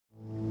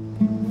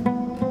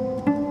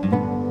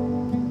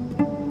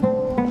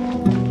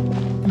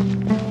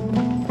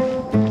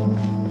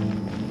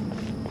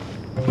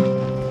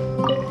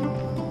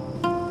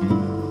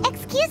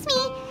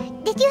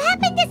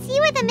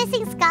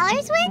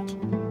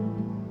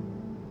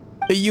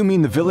You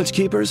mean the village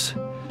keepers?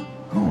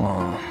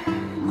 Oh,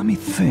 let me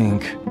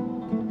think.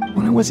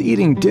 When I was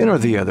eating dinner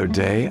the other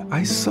day,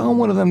 I saw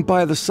one of them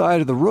by the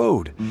side of the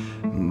road,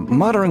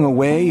 muttering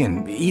away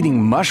and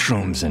eating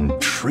mushrooms and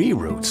tree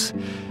roots.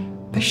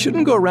 They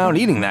shouldn't go around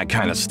eating that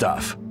kind of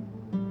stuff.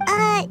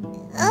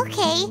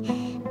 Okay.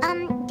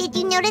 Did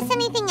you notice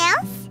anything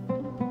else?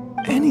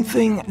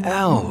 Anything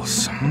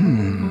else?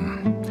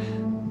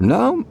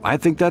 No, I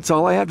think that's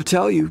all I have to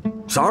tell you.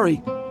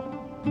 Sorry.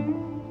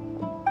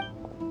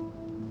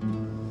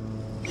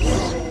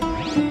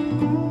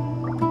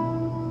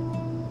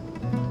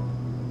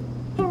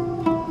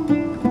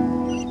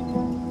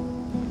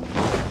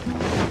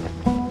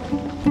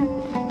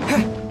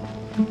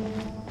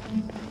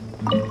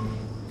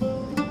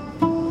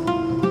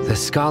 The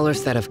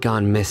scholars that have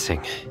gone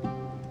missing.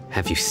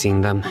 Have you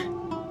seen them?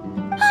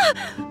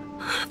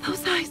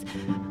 Those eyes.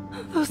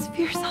 Those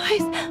fierce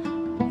eyes.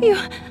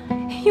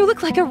 You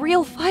look like a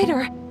real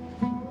fighter.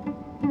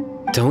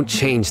 Don't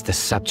change the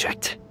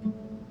subject.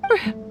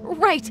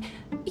 Right.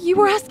 You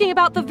were asking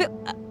about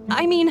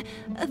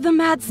the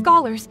mad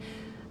scholars.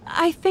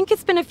 I think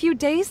it's been a few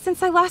days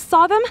since I last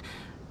saw them.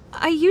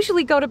 I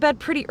usually go to bed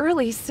pretty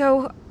early,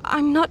 so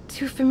I'm not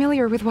too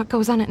familiar with what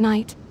goes on at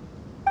night.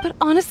 But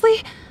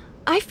honestly,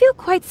 I feel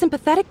quite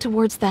sympathetic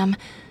towards them.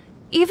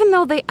 Even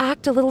though they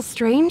act a little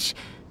strange,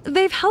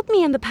 they've helped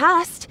me in the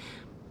past.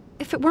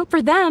 If it weren't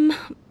for them,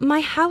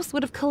 my house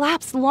would have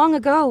collapsed long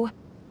ago.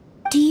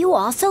 Do you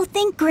also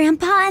think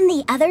Grandpa and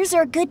the others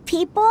are good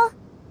people?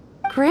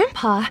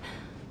 Grandpa?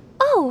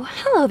 Oh,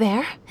 hello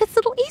there. It's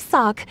little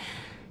Isak.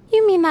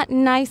 You mean that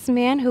nice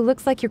man who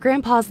looks like your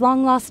grandpa's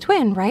long-lost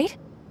twin, right?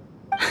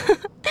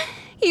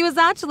 He was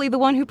actually the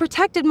one who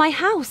protected my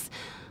house.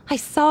 I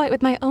saw it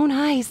with my own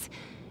eyes.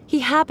 He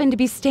happened to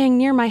be staying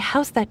near my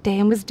house that day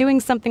and was doing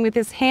something with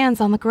his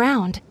hands on the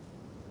ground.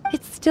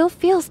 It still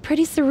feels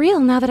pretty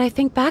surreal now that I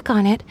think back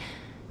on it.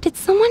 Did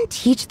someone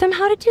teach them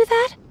how to do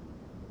that?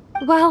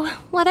 Well,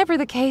 whatever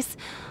the case,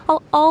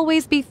 I'll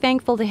always be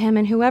thankful to him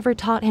and whoever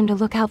taught him to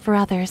look out for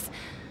others.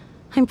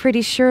 I'm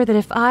pretty sure that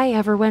if I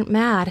ever went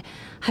mad,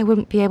 I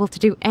wouldn't be able to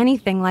do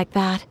anything like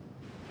that.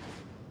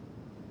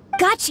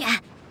 Gotcha!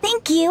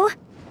 Thank you!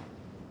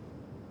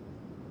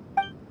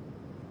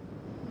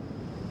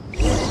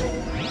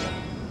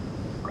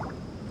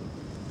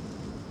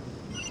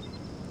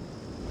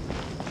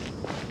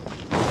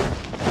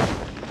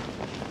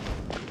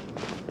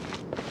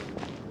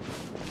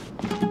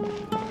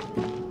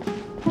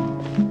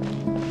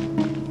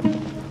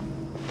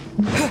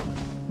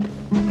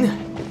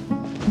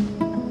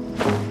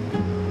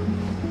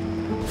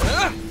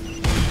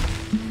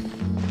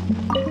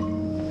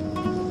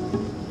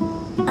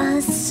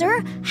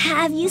 Sir,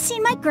 have you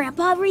seen my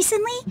grandpa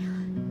recently?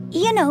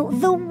 You know,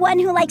 the one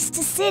who likes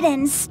to sit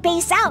and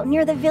space out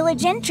near the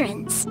village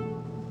entrance.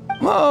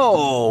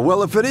 Oh,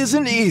 well, if it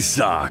isn't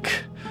Isak.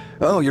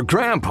 Oh, your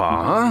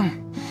grandpa, huh?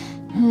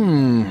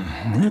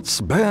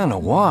 It's been a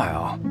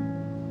while.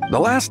 The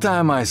last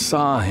time I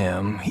saw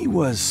him, he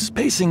was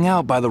spacing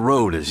out by the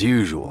road as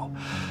usual.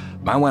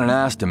 I went and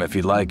asked him if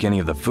he'd like any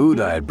of the food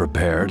I had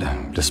prepared,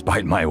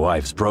 despite my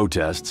wife's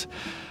protests.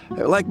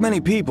 Like many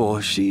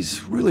people,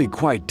 she's really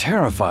quite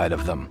terrified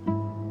of them.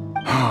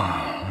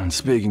 And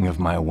speaking of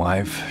my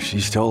wife,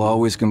 she's still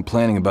always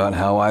complaining about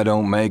how I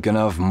don't make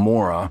enough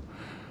mora.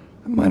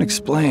 That might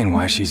explain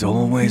why she's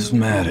always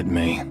mad at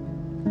me.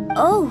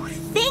 Oh,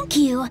 thank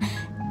you.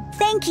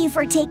 Thank you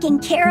for taking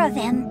care of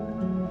him.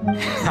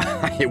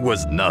 It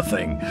was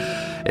nothing.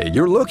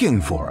 You're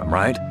looking for him,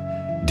 right?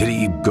 Did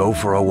he go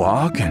for a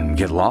walk and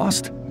get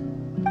lost?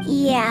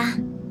 Yeah.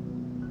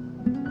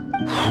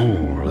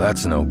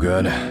 That's no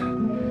good.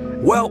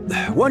 Well,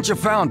 once you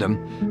found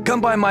him, come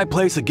by my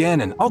place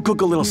again and I'll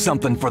cook a little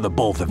something for the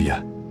both of you.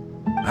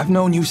 I've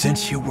known you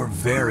since you were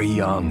very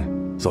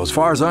young, so as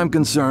far as I'm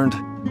concerned,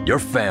 you're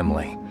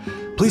family.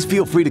 Please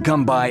feel free to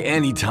come by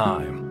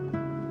anytime.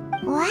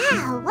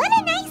 Wow, what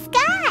a nice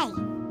guy!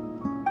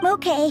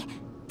 Okay,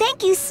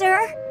 thank you, sir.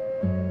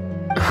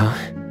 Huh?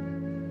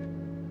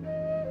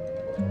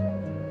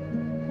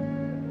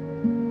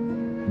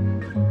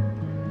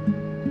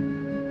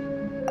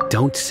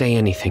 Don't say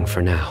anything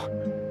for now.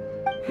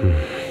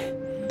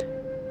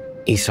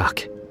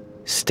 Isak,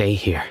 stay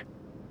here.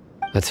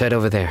 Let's head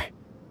over there.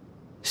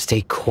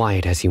 Stay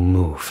quiet as you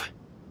move.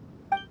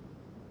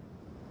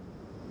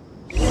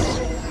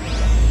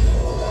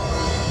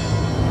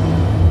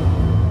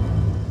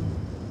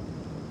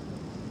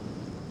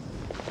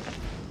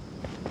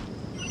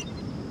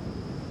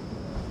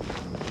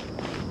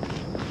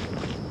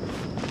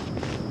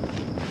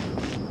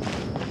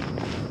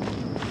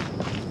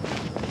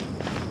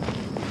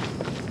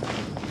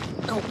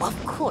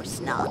 Of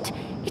course not.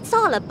 It's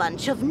all a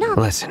bunch of nonsense.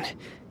 Listen,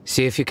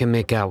 see if you can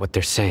make out what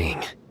they're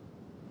saying.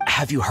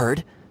 Have you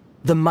heard?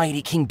 The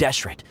mighty King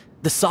Deshret,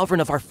 the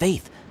sovereign of our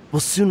faith, will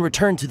soon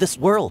return to this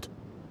world.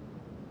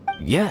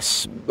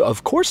 Yes,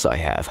 of course I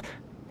have.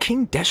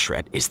 King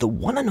Deshret is the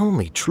one and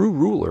only true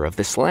ruler of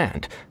this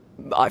land.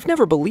 I've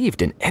never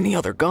believed in any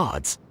other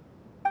gods.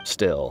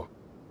 Still,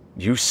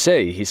 you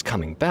say he's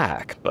coming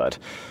back, but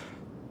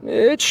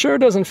It sure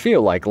doesn't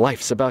feel like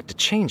life's about to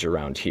change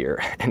around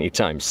here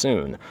anytime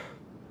soon.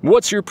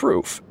 What's your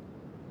proof?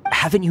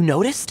 Haven't you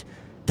noticed?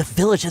 The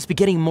village has been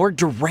getting more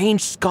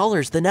deranged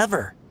scholars than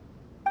ever.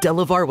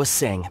 Delavar was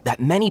saying that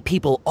many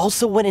people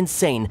also went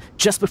insane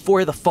just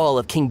before the fall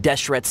of King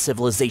Deshret's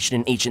civilization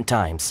in ancient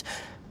times.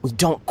 We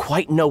don't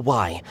quite know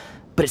why,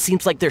 but it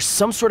seems like there's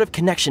some sort of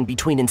connection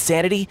between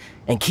insanity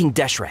and King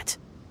Deshret.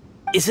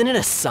 Isn't it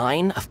a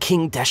sign of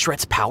King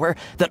Deshret's power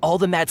that all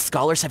the mad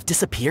scholars have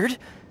disappeared?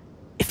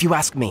 If you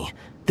ask me,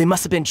 they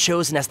must have been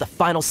chosen as the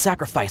final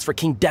sacrifice for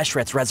King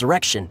Deshret's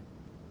resurrection.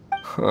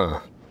 Huh.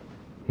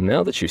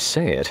 Now that you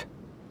say it,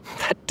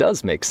 that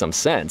does make some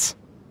sense.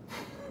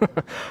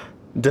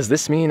 Does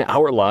this mean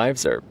our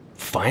lives are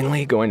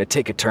finally going to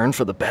take a turn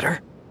for the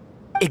better?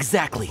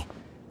 Exactly.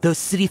 Those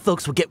city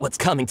folks will get what's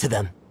coming to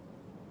them.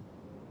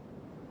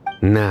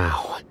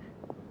 Now,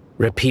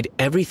 repeat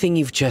everything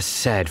you've just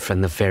said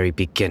from the very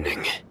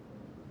beginning.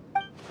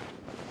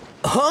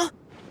 Huh?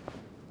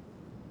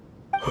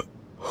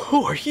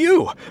 Who are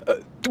you?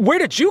 Where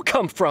did you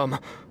come from?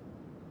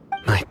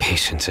 My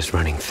patience is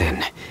running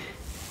thin.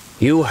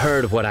 You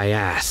heard what I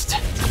asked.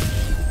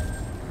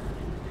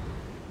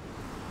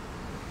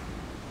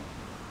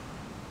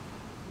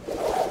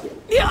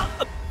 Yeah!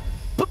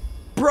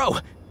 Bro,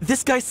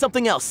 this guy's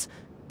something else.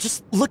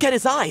 Just look at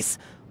his eyes.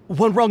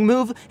 One wrong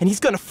move, and he's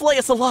gonna flay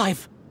us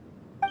alive.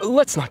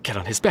 Let's not get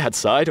on his bad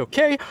side,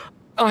 okay?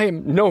 I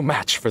am no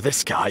match for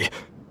this guy.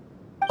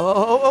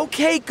 Oh,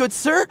 okay, good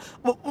sir.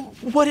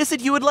 What is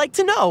it you would like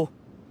to know?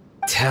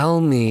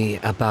 Tell me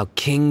about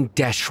King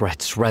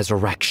Deshret's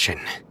resurrection.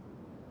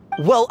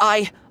 Well,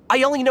 I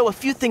only know a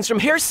few things from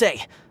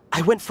hearsay.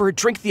 I went for a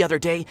drink the other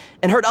day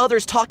and heard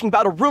others talking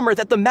about a rumor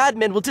that the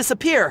madmen will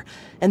disappear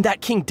and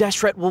that King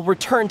Deshret will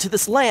return to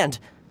this land.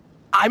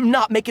 I'm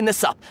not making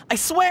this up, I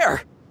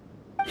swear!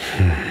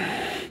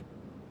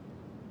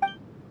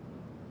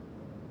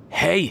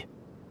 Hey,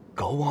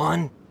 go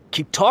on.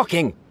 Keep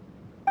talking.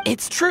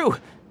 It's true.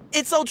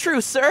 It's all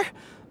true, sir.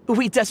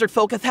 We desert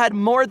folk have had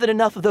more than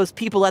enough of those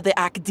people at the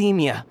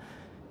academia.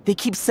 They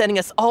keep sending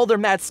us all their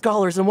mad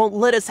scholars and won't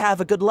let us have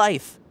a good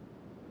life.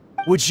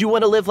 Would you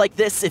want to live like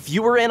this if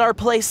you were in our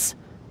place?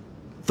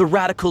 The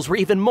radicals were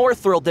even more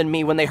thrilled than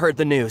me when they heard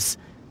the news.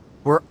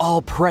 We're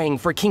all praying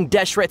for King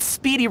Deshret's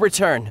speedy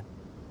return.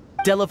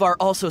 Delavar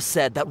also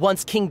said that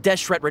once King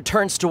Deshret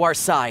returns to our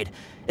side,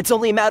 it's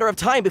only a matter of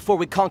time before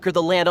we conquer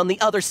the land on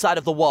the other side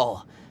of the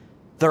wall.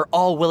 They're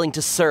all willing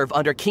to serve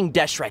under King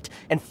Deshret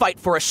and fight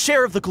for a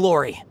share of the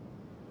glory.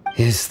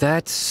 Is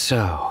that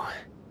so?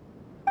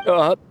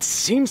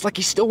 Seems like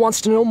he still wants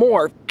to know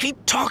more.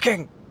 Keep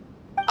talking.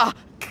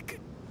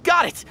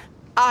 Got it!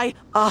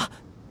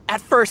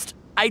 At first,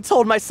 I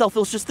told myself it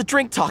was just the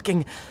drink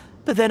talking,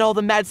 but then all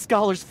the mad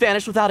scholars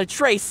vanished without a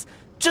trace,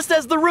 just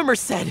as the rumors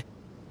said.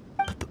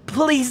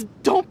 Please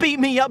don't beat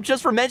me up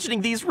just for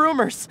mentioning these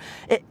rumors.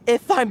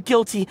 If I'm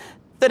guilty,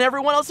 then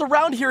everyone else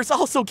around here is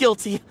also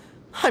guilty.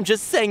 I'm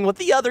just saying what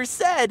the others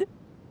said.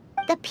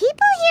 The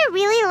people here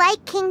really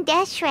like King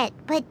Deshret,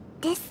 but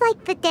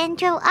dislike the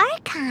Dendro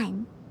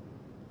Archon.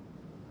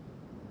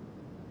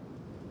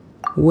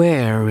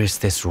 Where is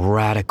this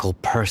radical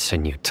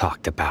person you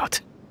talked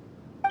about?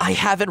 I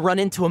haven't run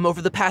into him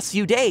over the past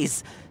few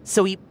days,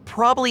 so he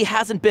probably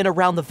hasn't been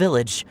around the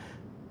village.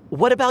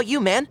 What about you,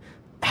 man?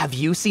 Have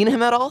you seen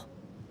him at all?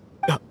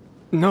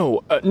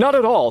 No, not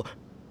at all.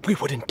 We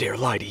wouldn't dare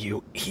lie to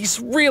you. He's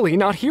really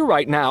not here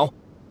right now.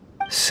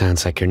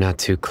 Sounds like you're not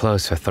too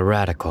close with the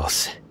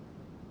radicals.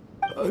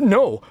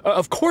 No,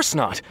 of course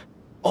not.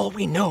 All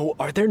we know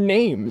are their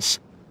names.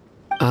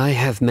 I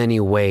have many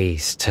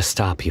ways to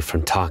stop you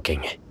from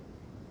talking.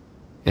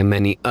 And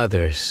many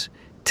others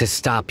to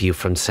stop you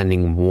from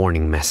sending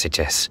warning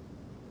messages.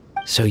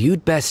 So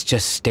you'd best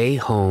just stay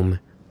home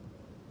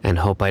and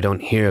hope I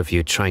don't hear of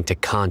you trying to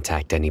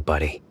contact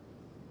anybody.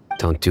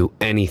 Don't do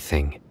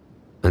anything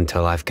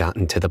until I've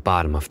gotten to the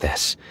bottom of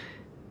this.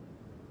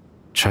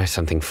 Try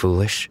something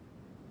foolish,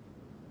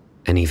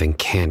 and even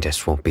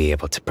Candace won't be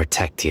able to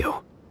protect you.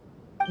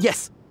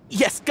 Yes,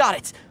 got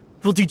it.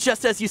 We'll do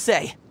just as you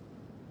say.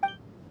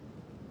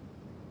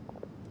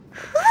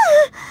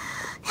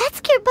 That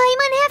scared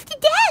Paimon half to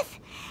death.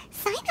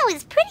 Sino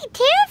is pretty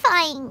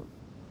terrifying.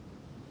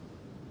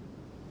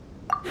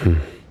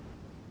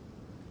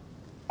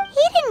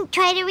 He didn't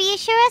try to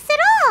reassure us at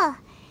all.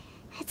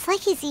 It's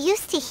like he's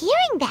used to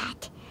hearing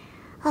that.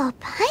 Oh,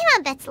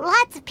 Paimon bets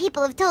lots of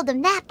people have told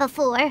him that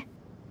before.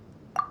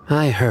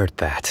 I heard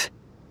that.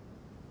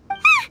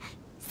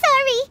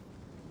 Sorry.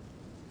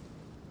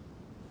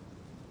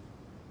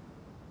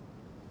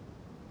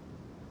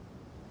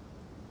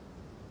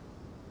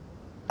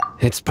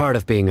 It's part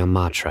of being a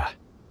Matra.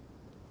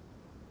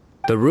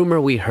 The rumor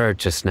we heard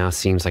just now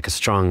seems like a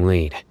strong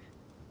lead.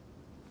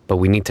 But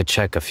we need to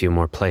check a few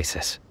more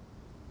places.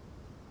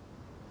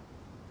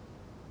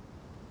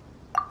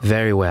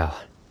 Very well.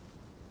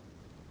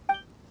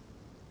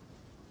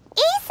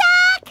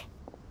 Isak!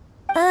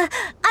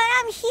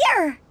 I'm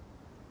here.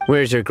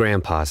 Where's your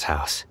grandpa's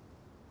house?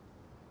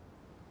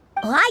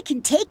 Well, I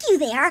can take you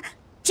there.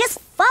 Just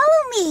follow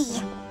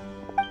me.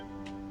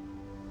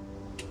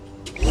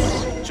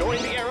 join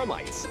the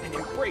Eremites and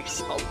embrace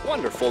a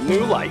wonderful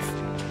new life.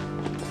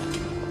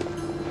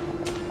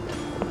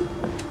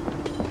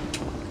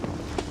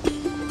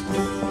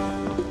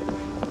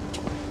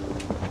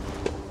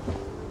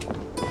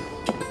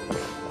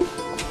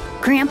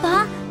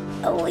 Grandpa?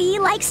 Oh, he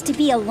likes to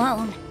be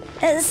alone.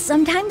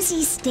 Sometimes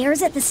he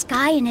stares at the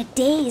sky in a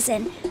daze,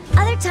 and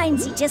other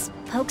times he just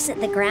pokes at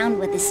the ground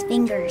with his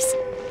fingers.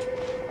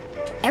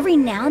 Every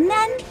now and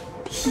then,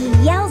 he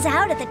yells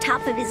out at the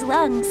top of his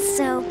lungs,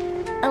 so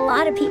a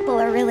lot of people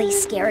are really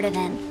scared of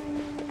him.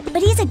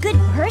 But he's a good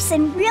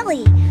person,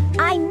 really.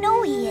 I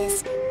know he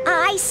is.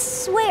 I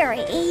swear,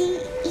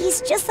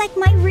 he's just like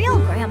my real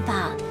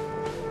grandpa.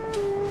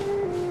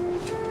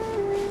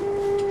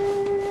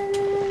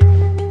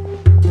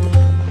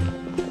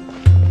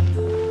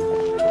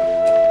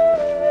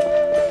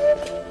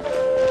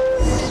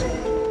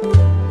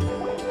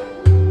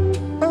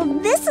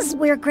 This is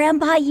where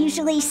Grandpa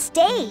usually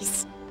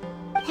stays.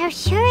 There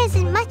sure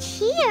isn't much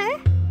here.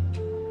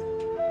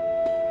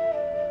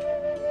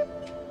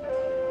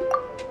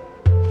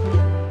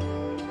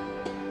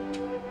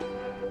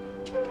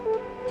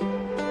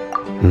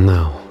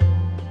 No.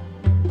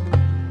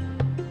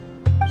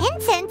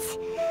 Incense?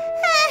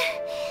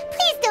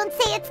 Please don't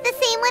say it's the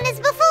same one as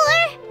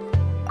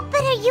before.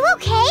 But are you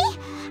okay?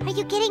 Are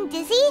you getting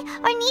dizzy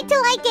or need to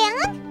lie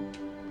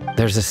down?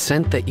 There's a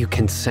scent that you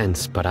can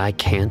sense, but I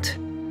can't.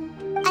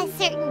 A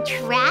certain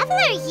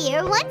traveler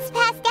here once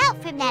passed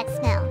out from that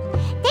smell.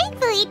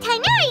 Thankfully,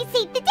 Tighnari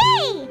saved the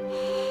day.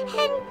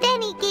 And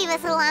then he gave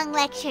us a long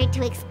lecture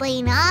to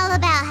explain all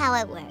about how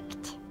it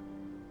worked.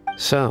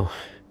 So,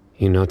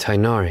 you know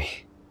Tighnari?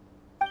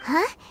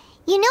 Huh?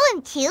 You know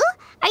him too?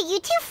 Are you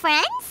two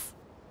friends?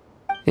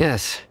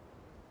 Yes.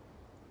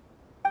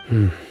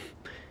 Now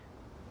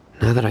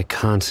that I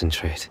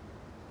concentrate,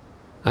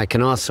 I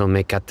can also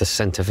make out the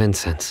scent of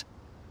incense.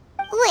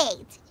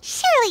 Wait,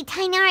 surely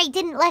Tighnari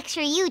didn't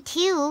lecture you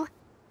too?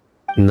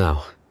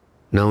 No.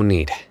 No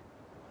need.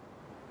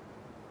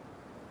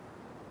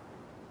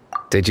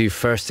 Did you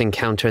first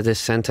encounter this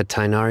scent at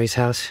Tighnari's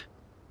house?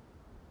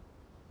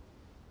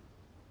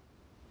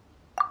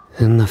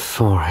 In the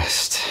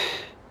forest.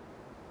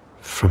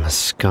 From a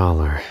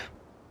scholar.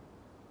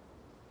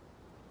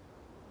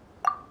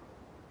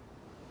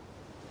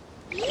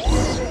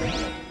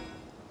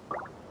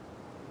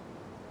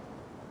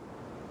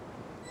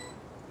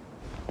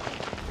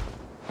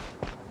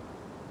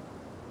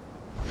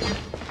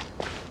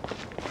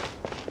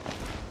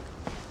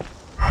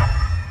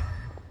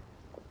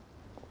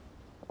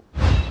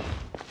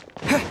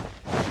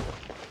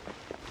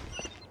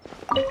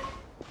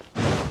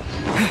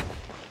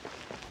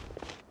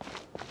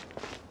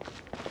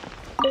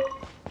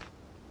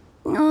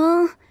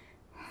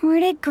 Where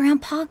did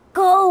Grandpa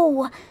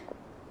go?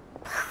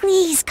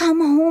 Please come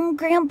home,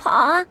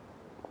 Grandpa.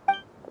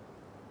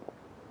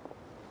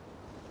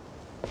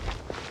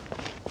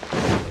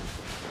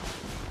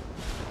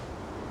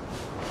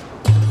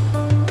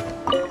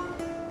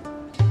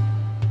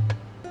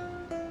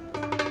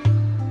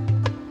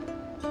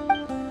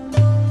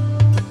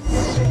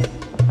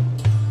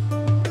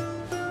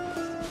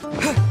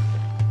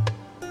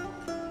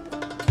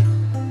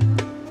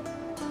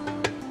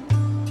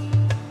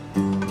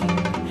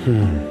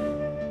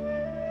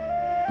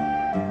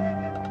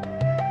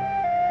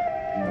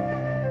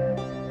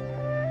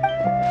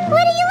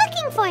 What are you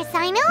looking for,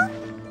 Sino?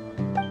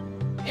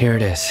 Here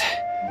it is.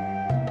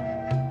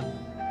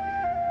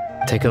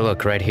 Take a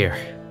look right here.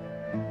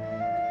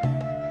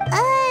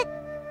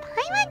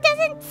 Paimon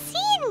doesn't see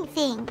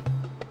anything.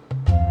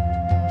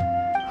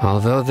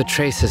 Although the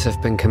traces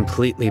have been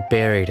completely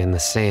buried in the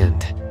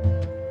sand,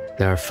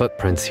 there are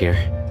footprints here.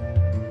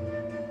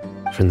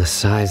 From the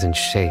size and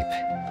shape,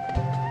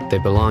 they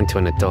belong to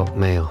an adult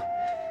male.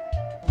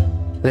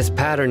 This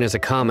pattern is a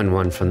common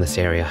one from this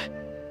area.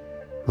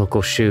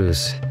 Local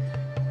shoes.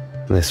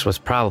 This was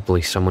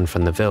probably someone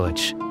from the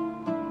village.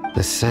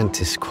 The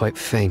scent is quite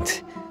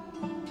faint,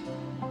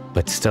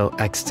 but still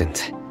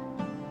extant.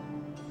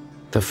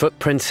 The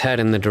footprints head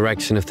in the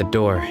direction of the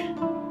door.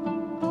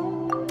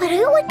 But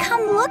who would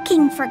come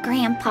looking for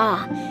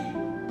Grandpa?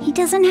 He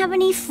doesn't have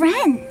any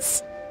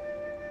friends.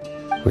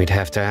 We'd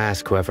have to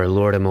ask whoever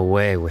lured him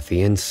away with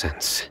the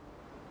incense.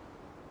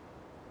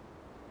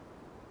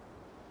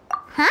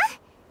 Huh?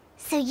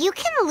 So you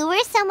can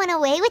lure someone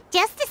away with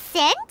just a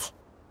scent?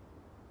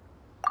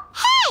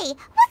 Hey!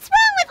 What's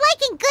wrong with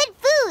liking good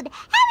food?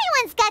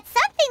 Everyone's got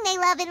something they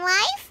love in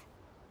life.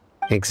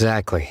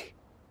 Exactly.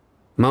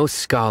 Most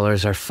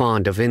scholars are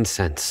fond of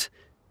incense,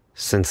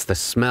 since the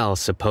smell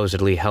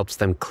supposedly helps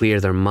them clear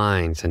their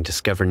minds and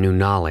discover new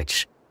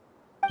knowledge.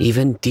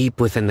 Even deep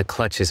within the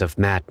clutches of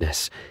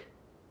madness,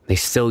 they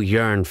still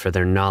yearn for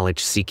their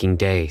knowledge-seeking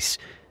days,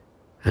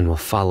 and will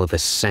follow the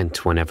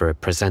scent whenever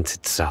it presents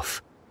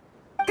itself.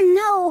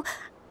 No,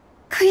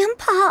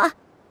 Grandpa.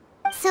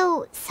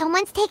 So,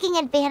 someone's taking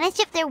advantage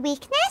of their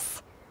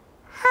weakness?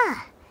 Huh.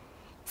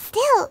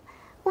 Still,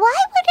 why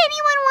would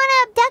anyone want to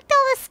abduct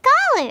all the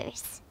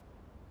scholars?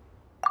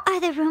 Are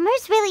the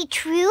rumors really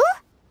true?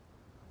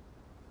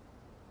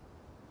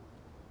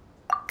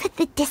 Could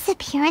the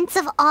disappearance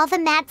of all the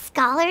mad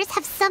scholars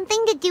have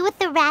something to do with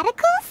the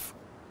radicals?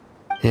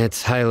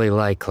 It's highly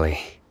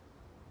likely.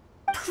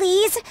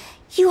 Please,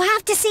 you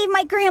have to save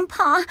my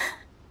grandpa.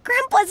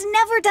 Grandpa's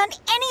never done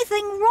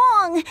anything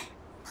wrong.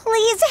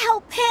 Please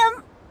help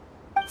him.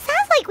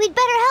 Sounds like we'd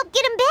better help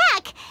get him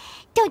back.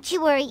 Don't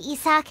you worry,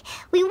 Isak.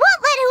 We won't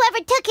let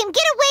whoever took him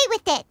get away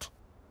with it.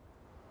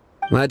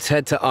 Let's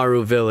head to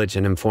Aru Village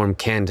and inform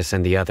Candace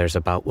and the others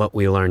about what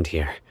we learned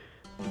here.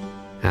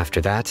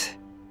 After that,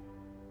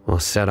 we'll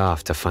set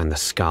off to find the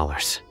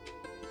scholars.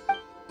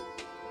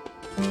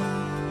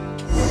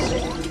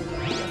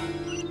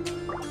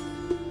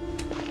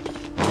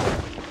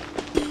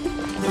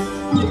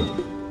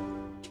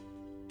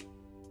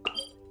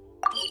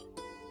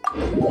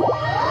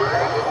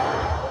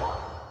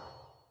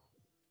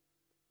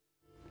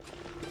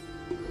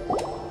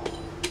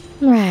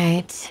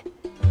 Right.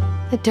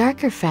 The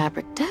darker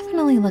fabric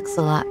definitely looks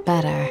a lot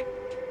better.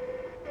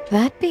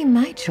 That'd be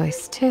my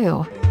choice,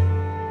 too.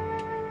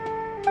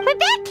 We're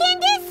back,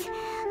 Candace!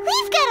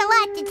 We've got a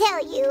lot to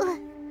tell you.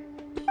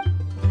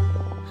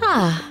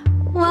 Ah,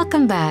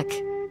 welcome back.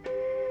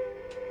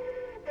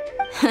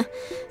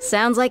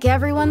 Sounds like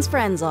everyone's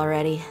friends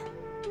already.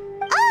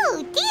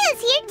 Oh,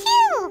 Dia's here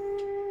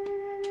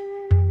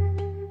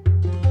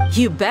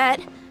too! You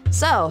bet.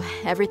 So,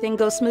 everything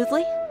goes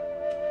smoothly?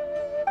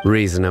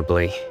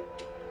 Reasonably.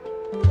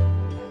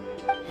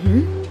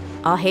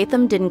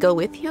 Alhaitham didn't go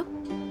with you?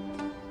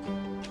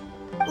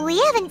 We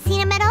haven't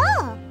seen him at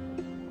all.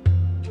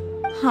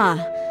 Huh.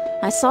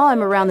 I saw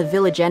him around the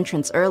village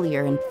entrance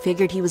earlier and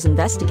figured he was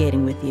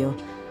investigating with you.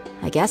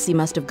 I guess he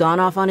must have gone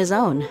off on his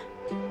own.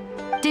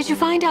 Did you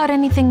find out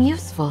anything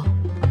useful?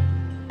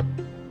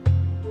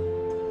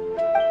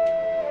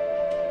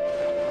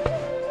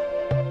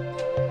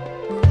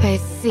 I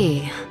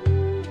see.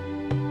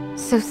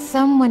 So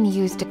someone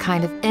used a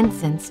kind of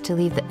incense to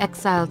lead the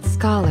exiled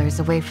scholars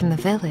away from the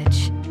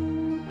village.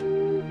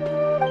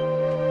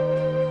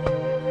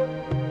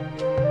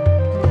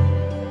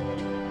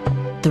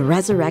 The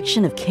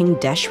resurrection of King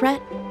Deshret?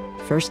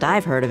 First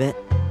I've heard of it.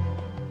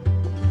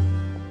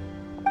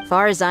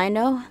 Far as I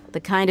know, the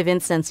kind of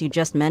incense you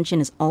just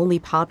mentioned is only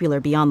popular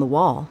beyond the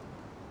wall.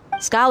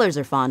 Scholars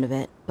are fond of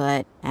it,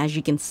 but as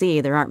you can see,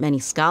 there aren't many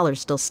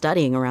scholars still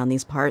studying around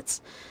these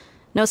parts.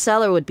 No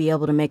seller would be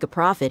able to make a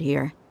profit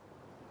here.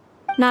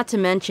 Not to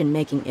mention,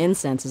 making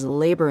incense is a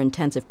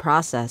labor-intensive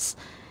process.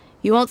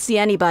 You won't see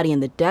anybody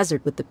in the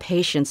desert with the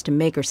patience to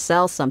make or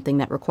sell something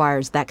that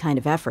requires that kind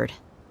of effort.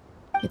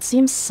 It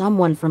seems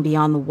someone from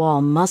beyond the wall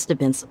must have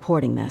been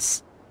supporting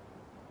this.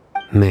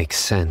 Makes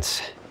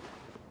sense.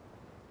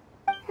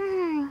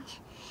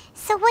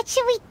 So what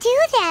should we do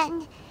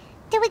then?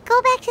 Do we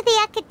go back to the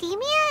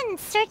academia and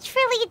search for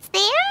leads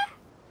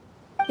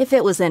there? If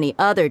it was any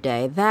other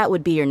day, that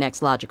would be your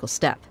next logical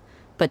step.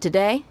 But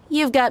today,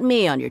 you've got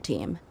me on your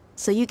team,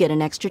 so you get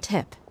an extra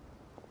tip.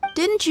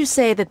 Didn't you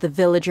say that the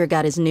villager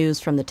got his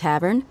news from the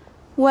tavern?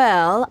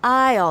 Well,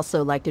 I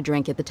also like to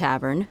drink at the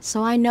tavern,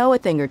 so I know a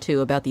thing or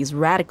two about these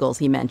radicals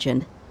he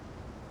mentioned.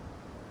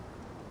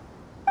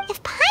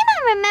 If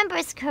Paimon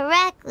remembers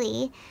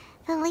correctly,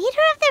 the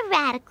leader of the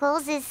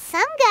radicals is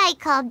some guy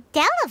called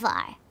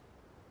Delavar.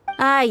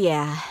 Ah,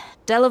 yeah.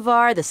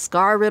 Delavar, the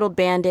scar-riddled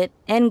bandit,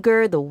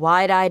 Engur, the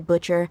wide-eyed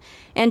butcher,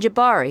 and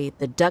Jabari,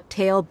 the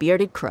duck-tailed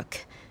bearded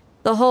crook.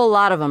 The whole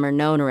lot of them are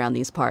known around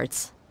these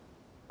parts.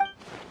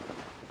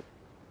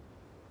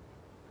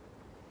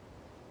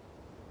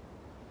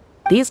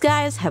 These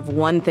guys have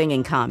one thing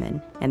in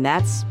common, and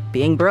that's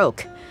being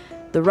broke.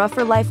 The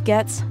rougher life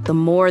gets, the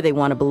more they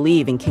want to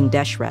believe in King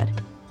Deshret.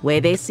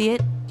 Way they see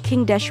it,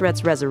 King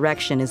Deshret's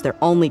resurrection is their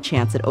only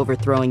chance at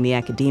overthrowing the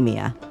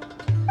academia.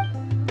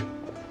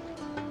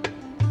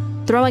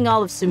 Throwing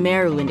all of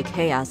Sumeru into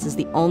chaos is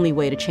the only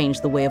way to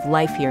change the way of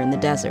life here in the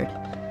desert.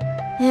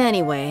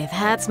 Anyway,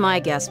 that's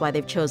my guess why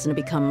they've chosen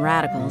to become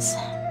radicals.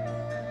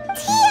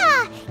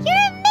 Tia!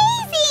 You're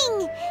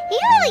amazing! You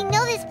really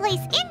know this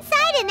place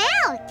inside and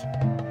out!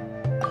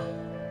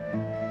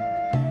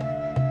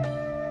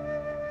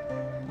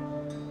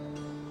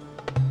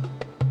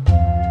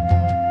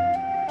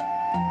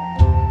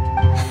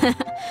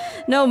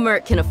 No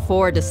merc can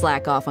afford to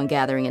slack off on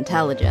gathering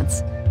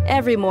intelligence.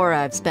 Every more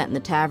I've spent in the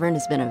tavern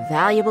has been a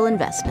valuable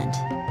investment.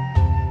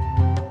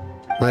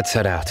 Let's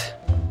head out.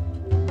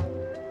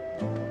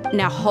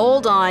 Now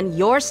hold on,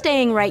 you're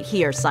staying right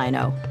here,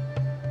 Sino.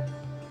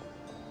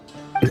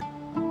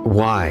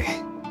 Why?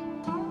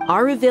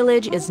 Aru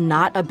Village is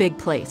not a big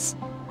place.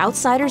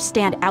 Outsiders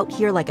stand out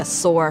here like a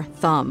sore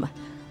thumb.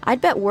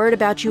 I'd bet word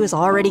about you has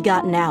already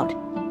gotten out.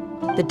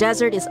 The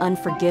desert is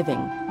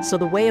unforgiving, so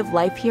the way of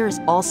life here is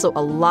also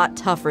a lot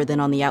tougher than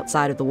on the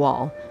outside of the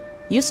wall.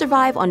 You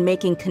survive on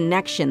making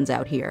connections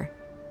out here.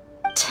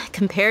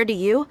 Compared to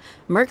you,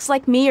 mercs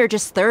like me are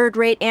just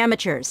third-rate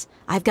amateurs.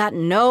 I've got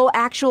no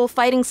actual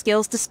fighting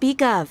skills to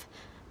speak of.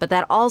 But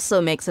that also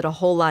makes it a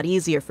whole lot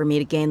easier for me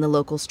to gain the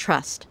locals'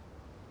 trust.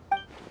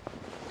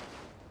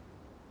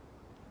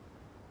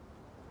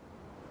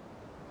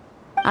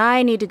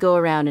 I need to go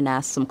around and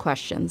ask some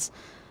questions.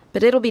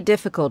 But it'll be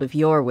difficult if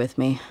you're with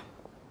me.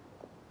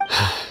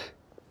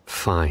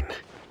 Fine.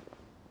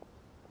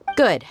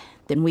 Good.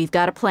 Then we've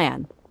got a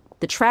plan.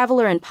 The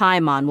Traveler and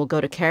Paimon will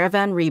go to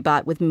Caravan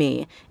Rebot with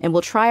me, and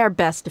we'll try our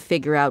best to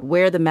figure out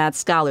where the Mad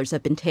Scholars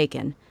have been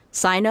taken.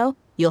 Sino,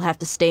 you'll have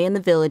to stay in the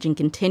village and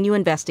continue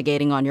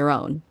investigating on your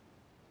own.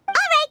 All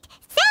right,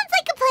 sounds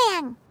like a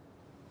plan.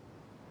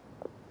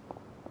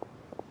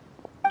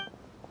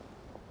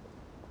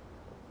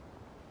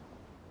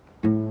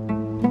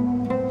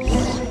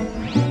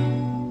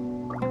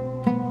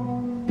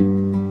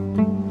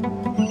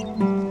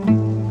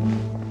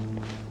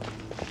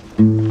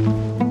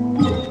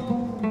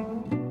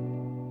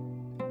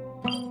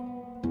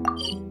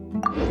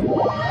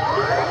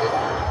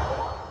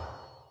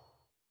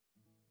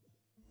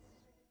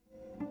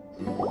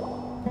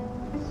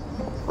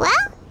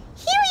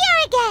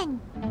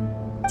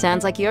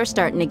 Sounds like you're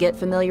starting to get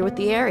familiar with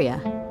the area.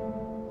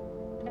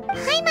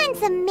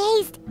 Paimon's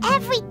amazed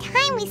every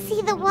time we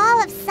see the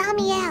wall of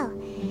Samiel.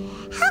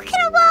 How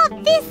can a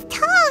wall this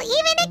tall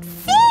even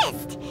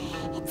exist?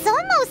 It's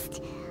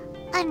almost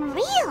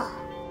unreal.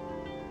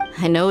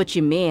 I know what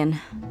you mean.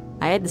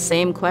 I had the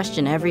same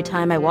question every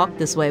time I walked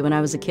this way when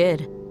I was a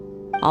kid.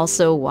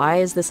 Also, why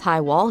is this high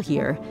wall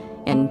here?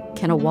 And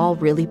can a wall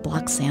really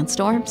block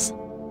sandstorms?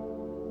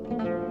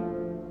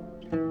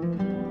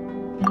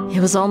 It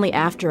was only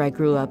after I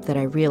grew up that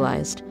I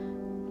realized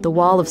the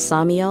Wall of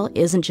Samiel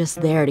isn't just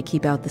there to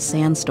keep out the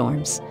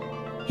sandstorms.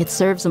 It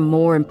serves a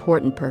more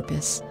important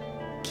purpose,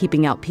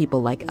 keeping out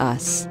people like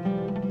us.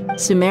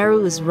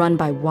 Sumeru is run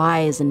by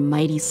wise and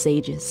mighty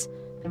sages.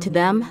 To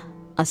them,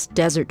 us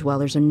desert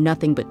dwellers are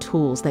nothing but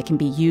tools that can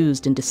be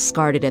used and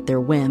discarded at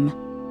their whim.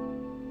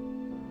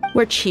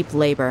 We're cheap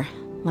labor,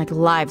 like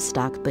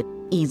livestock, but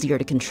easier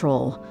to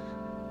control.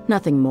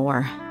 Nothing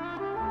more.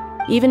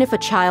 Even if a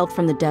child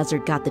from the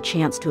desert got the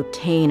chance to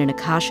obtain an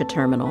Akasha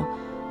terminal,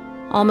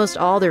 almost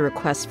all their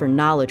requests for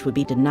knowledge would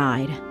be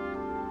denied.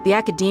 The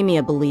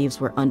academia believes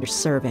we're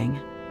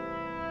underserving.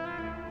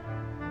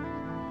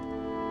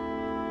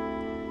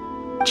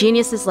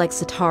 Geniuses like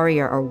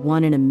Sataria are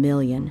 1 in a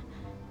million.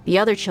 The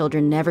other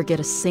children never get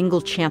a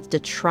single chance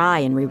to try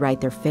and rewrite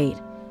their fate,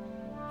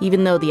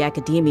 even though the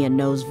academia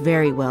knows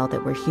very well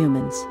that we're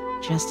humans,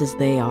 just as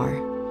they are.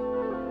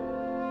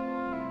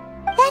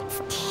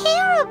 That's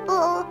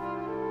terrible.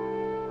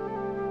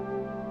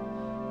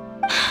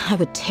 I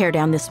would tear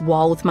down this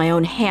wall with my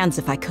own hands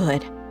if I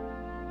could.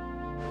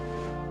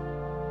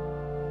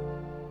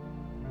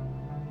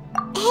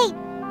 Hey,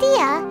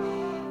 Dia.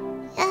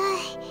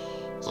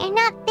 You're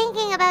not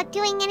thinking about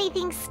doing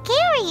anything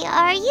scary,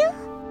 are you?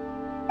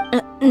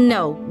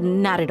 No,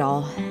 not at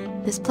all.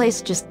 This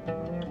place just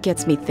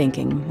gets me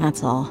thinking,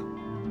 that's all.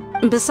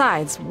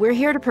 Besides, we're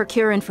here to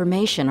procure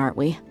information, aren't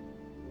we?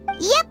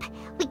 Yep,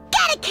 we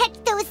gotta catch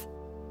those...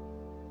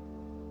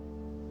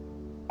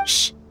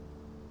 Shh.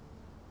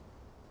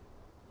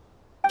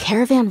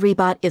 Caravan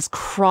Rebot is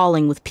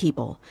crawling with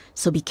people,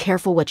 so be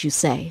careful what you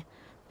say.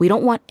 We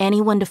don't want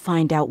anyone to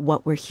find out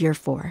what we're here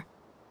for.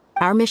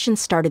 Our mission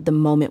started the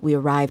moment we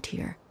arrived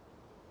here.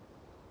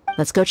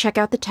 Let's go check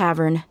out the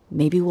tavern.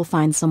 Maybe we'll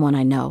find someone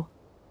I know.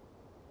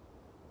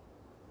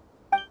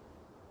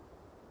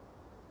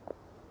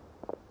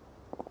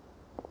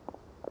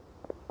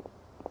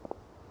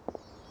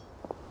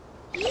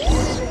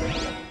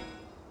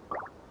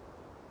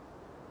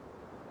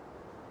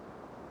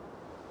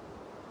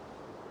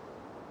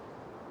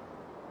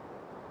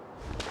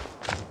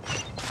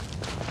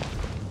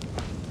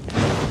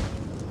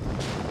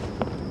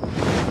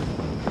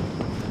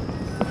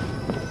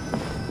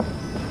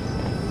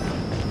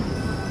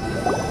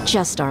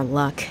 Just our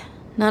luck.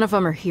 None of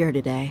them are here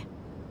today.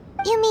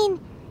 You mean,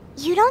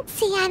 you don't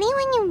see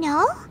anyone you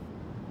know?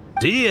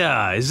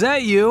 Dia, is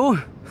that you?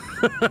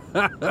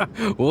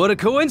 What a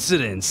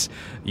coincidence.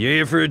 You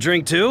here for a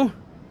drink too?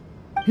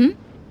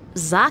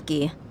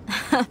 Zaki.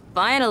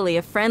 Finally,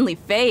 a friendly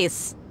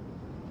face.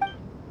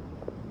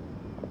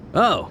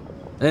 Oh,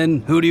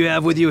 and who do you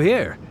have with you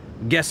here?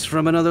 Guests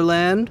from another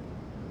land?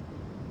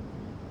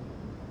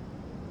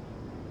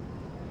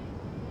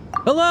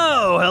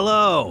 Hello,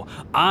 hello.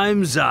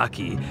 I'm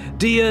Zaki.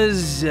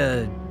 Dia's,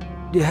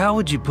 how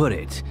would you put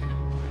it?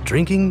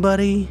 Drinking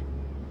buddy?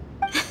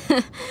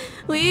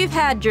 We've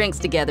had drinks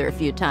together a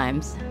few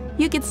times.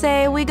 You could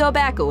say we go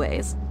back a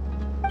ways.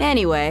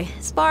 Anyway,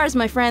 as far as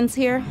my friends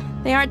here,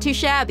 they aren't too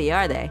shabby,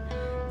 are they?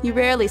 You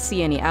rarely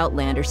see any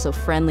Outlanders so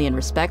friendly and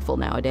respectful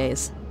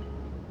nowadays.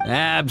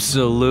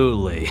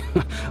 Absolutely.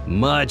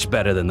 Much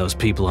better than those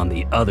people on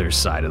the other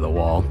side of the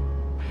wall.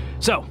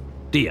 So,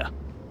 Dia,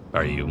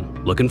 are you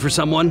looking for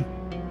someone?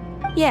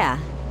 Yeah.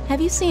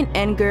 Have you seen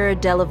Enger,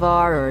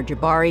 Delavar, or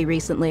Jabari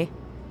recently?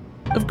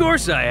 Of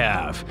course I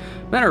have.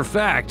 Matter of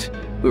fact,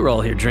 we were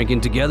all here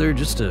drinking together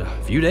just a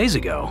few days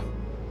ago.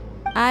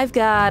 I've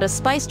got a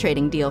spice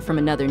trading deal from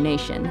another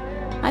nation.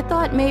 I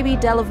thought maybe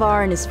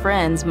Delavar and his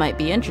friends might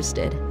be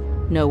interested.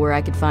 Know where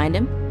I could find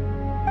him?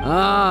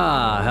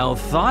 Ah, how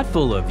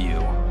thoughtful of you.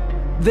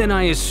 Then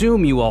I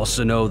assume you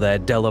also know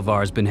that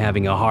Delavar's been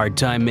having a hard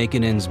time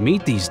making ends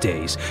meet these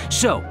days,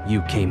 so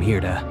you came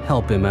here to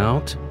help him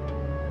out?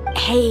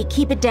 Hey,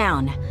 keep it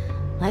down.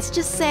 Let's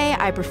just say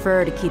I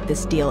prefer to keep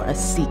this deal a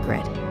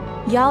secret.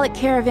 Y'all at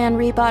Caravan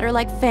Rebot are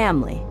like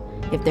family.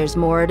 If there's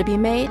more to be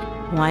made,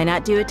 why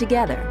not do it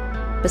together?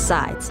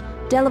 Besides,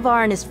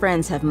 Delavar and his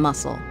friends have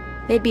muscle.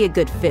 They'd be a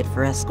good fit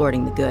for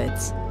escorting the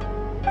goods.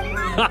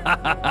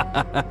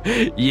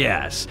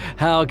 Yes,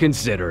 how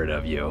considerate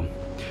of you.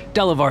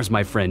 Delavar's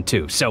my friend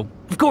too, so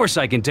of course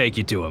I can take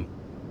you to him.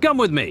 Come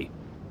with me.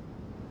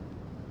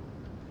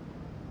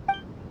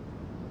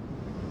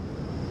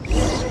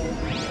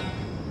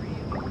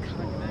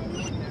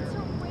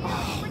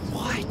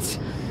 What?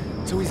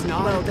 So he's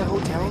not at the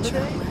hotel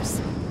today?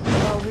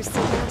 Well, we're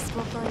still best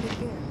we'll find it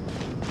here.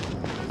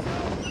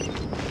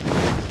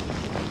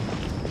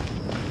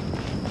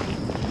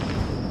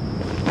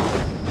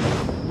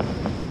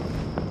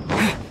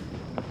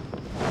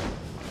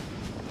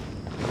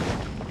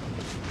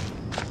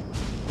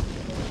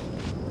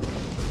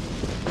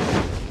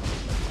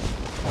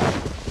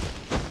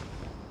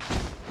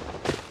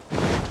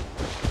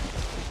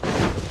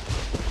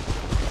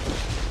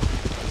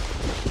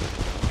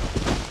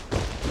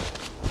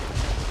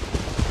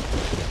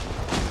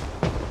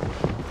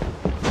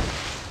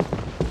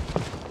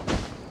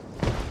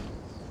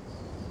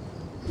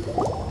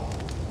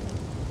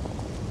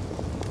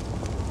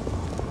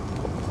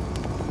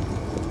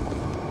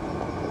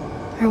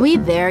 Are we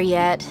there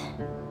yet?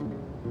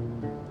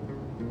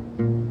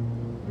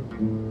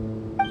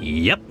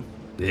 Yep,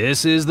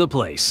 this is the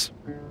place.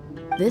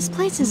 This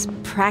place is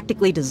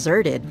practically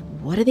deserted.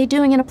 What are they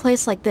doing in a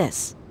place like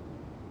this?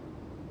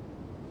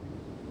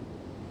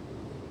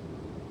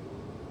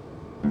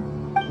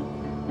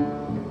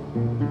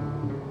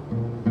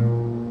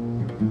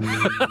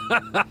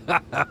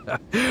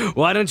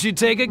 Why don't you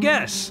take a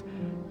guess?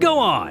 Go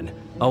on,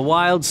 a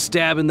wild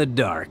stab in the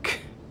dark.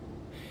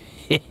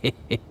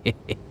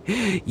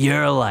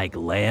 You're like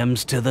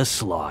lambs to the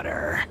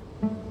slaughter.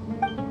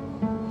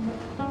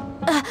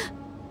 Oh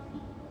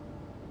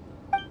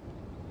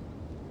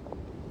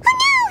no!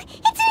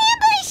 It's an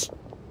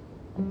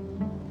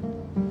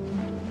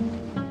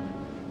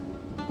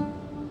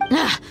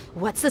ambush!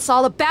 What's this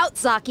all about,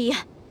 Zaki?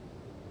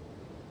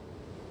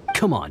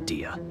 Come on,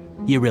 Dia.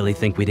 You really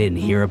think we didn't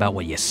hear about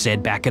what you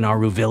said back in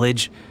Aru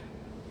village?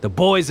 The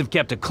boys have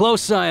kept a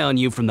close eye on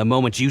you from the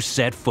moment you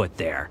set foot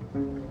there.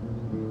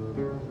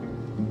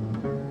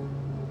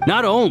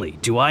 Not only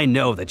do I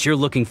know that you're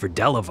looking for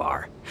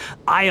Delavar,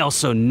 I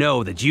also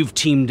know that you've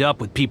teamed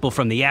up with people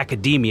from the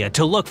Academia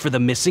to look for the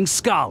missing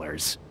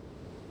scholars.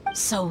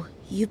 So,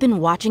 you've been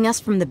watching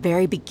us from the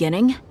very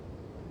beginning?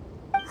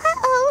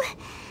 Uh-oh.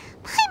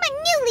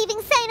 Paimon knew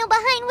leaving Sino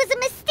behind was a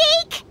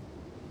mistake!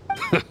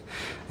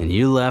 And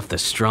you left the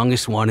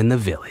strongest one in the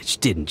village,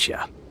 didn't you?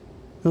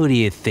 Who do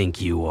you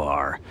think you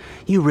are?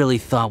 You really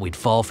thought we'd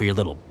fall for your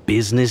little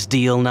business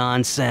deal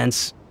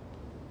nonsense?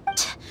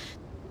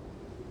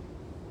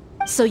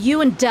 So you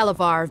and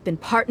Delavar have been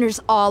partners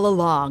all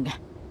along.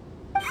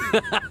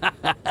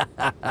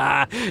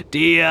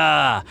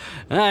 Dia,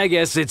 I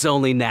guess it's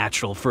only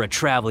natural for a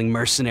traveling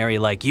mercenary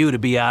like you to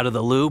be out of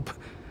the loop.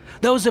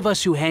 Those of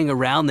us who hang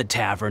around the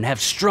tavern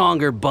have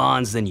stronger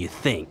bonds than you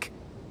think.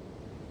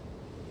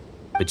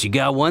 But you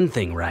got one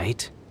thing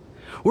right.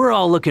 We're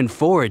all looking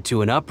forward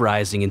to an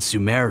uprising in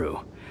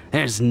Sumeru.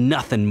 There's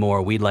nothing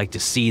more we'd like to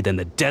see than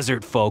the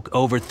desert folk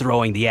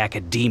overthrowing the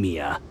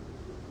Academia.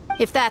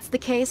 If that's the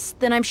case,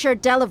 then I'm sure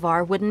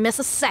Delavar wouldn't miss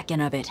a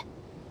second of it.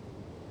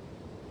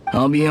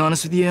 I'll be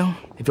honest with you,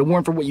 if it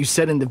weren't for what you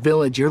said in the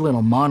village, your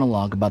little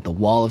monologue about the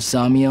Wall of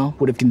Samiel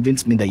would have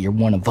convinced me that you're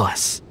one of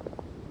us.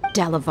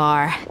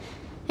 Delavar.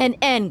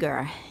 And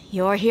Enger,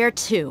 you're here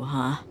too,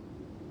 huh?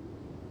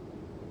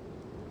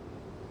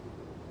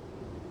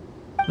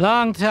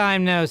 Long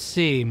time no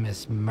see,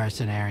 Miss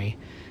Mercenary.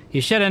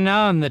 You should have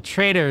known that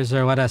traitors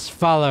are what us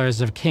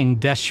followers of King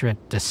Deshret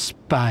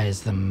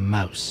despise the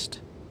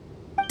most.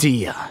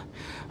 Dia,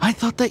 I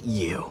thought that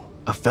you,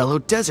 a fellow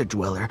desert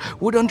dweller,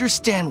 would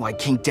understand why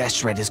King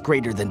Deshret is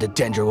greater than the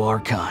Dendro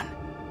Archon.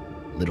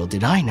 Little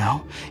did I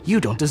know,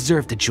 you don't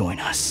deserve to join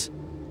us.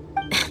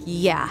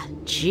 Yeah,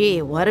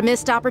 gee, what a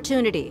missed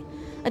opportunity.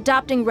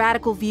 Adopting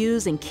radical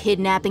views and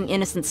kidnapping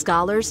innocent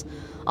scholars,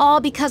 all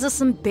because of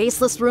some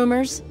baseless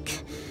rumors.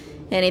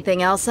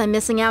 Anything else I'm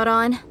missing out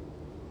on?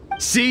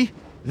 See?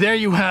 There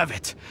you have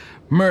it.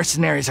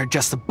 Mercenaries are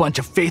just a bunch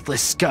of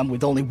faithless scum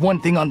with only one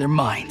thing on their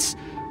minds.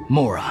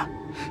 Mora.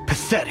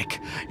 Pathetic.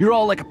 You're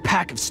all like a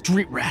pack of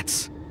street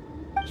rats.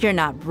 You're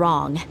not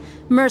wrong.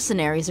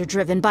 Mercenaries are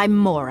driven by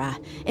Mora,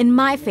 and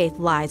my faith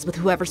lies with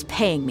whoever's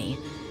paying me.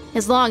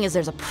 As long as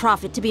there's a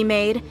profit to be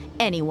made,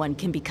 anyone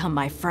can become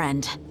my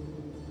friend.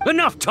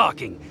 Enough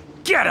talking!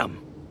 Get him!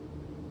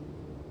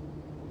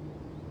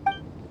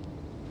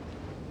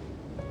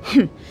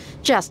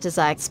 Just as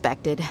I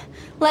expected.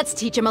 Let's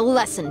teach him a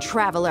lesson,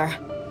 traveler.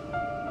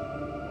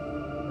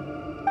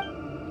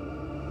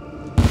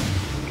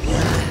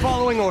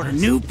 Following orders.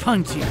 New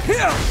punching.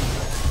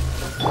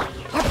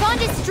 Our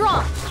bond is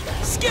strong.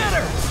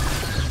 Scatter!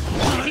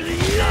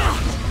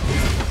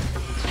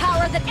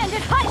 Power that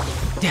ended Hunt!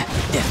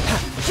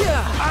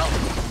 I'll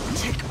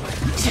take my...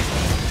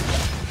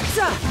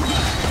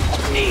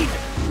 Need!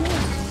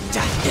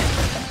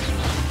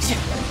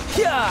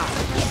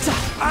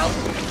 I'll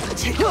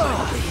take my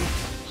leave.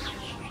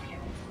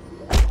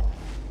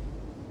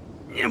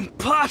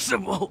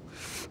 Impossible!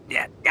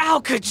 How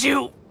could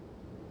you?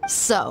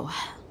 So,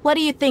 what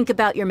do you think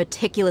about your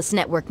meticulous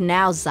network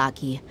now,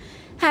 Zaki?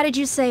 How did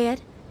you say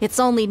it? It's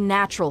only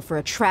natural for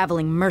a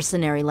traveling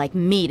mercenary like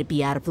me to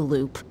be out of the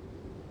loop.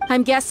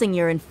 I'm guessing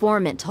your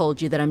informant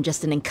told you that I'm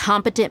just an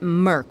incompetent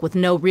merc with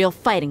no real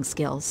fighting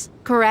skills,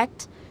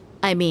 correct?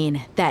 I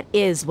mean, that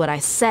is what I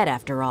said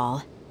after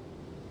all.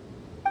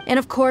 And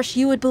of course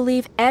you would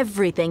believe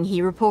everything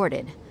he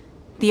reported.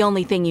 The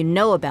only thing you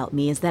know about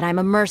me is that I'm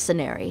a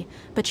mercenary,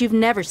 but you've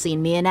never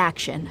seen me in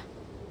action.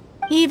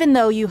 Even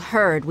though you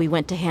heard we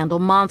went to handle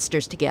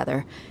monsters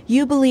together,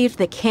 you believed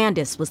that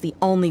Candace was the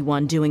only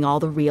one doing all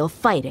the real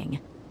fighting.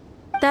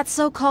 That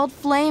so-called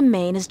Flame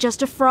Mane is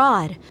just a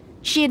fraud.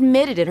 She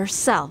admitted it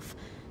herself.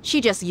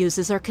 She just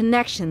uses her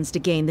connections to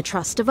gain the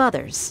trust of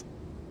others.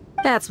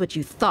 That's what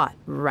you thought,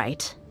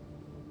 right?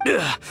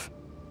 Ugh.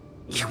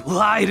 You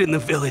lied in the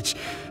village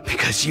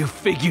because you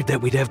figured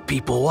that we'd have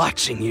people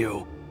watching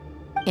you.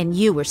 And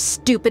you were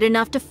stupid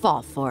enough to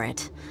fall for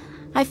it.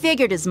 I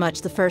figured as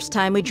much the first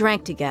time we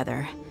drank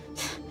together.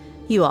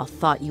 You all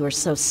thought you were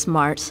so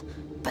smart.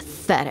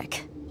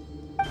 Pathetic.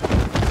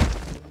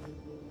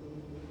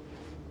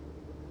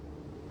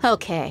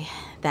 Okay,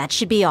 that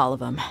should be all of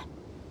them.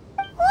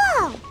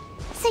 Whoa!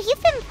 So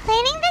you've been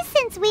planning this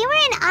since we were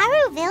in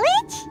Aru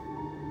Village?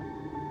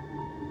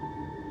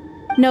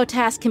 No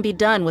task can be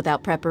done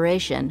without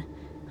preparation.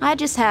 I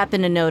just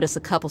happened to notice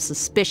a couple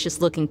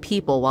suspicious-looking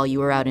people while you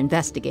were out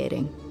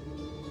investigating.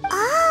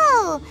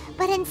 Oh,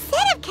 but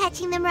instead of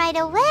catching them right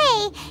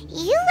away,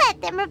 you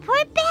let them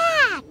report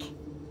back!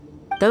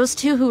 Those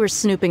two who were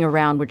snooping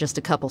around were just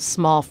a couple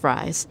small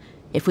fries.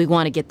 If we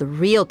want to get the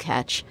real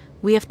catch,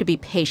 we have to be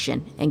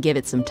patient and give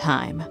it some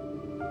time.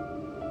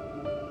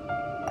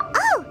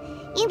 Oh,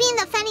 you mean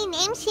the funny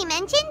name she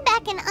mentioned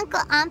back in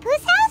Uncle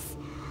Ampu's house?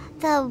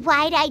 The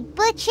wide-eyed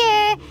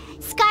butcher,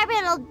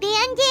 scar-riddled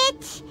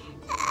bandit,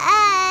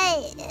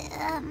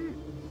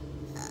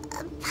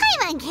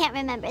 Paimon can't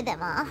remember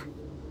them all.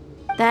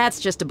 That's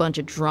just a bunch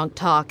of drunk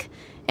talk.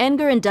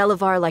 Edgar and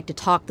Delavar like to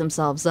talk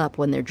themselves up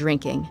when they're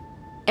drinking.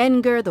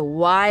 Edgar, the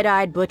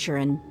wide-eyed butcher,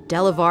 and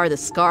Delavar, the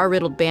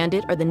scar-riddled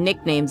bandit, are the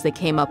nicknames they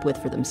came up with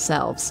for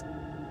themselves.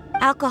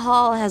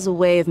 Alcohol has a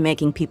way of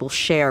making people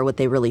share what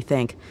they really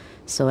think,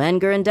 so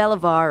Edgar and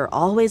Delavar are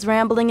always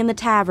rambling in the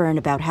tavern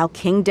about how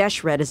King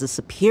Deshret is a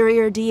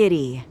superior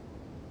deity.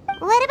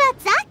 What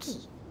about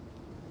Zaki?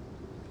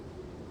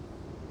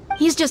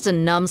 He's just a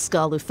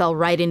numbskull who fell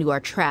right into our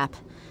trap.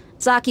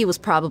 Zaki was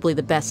probably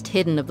the best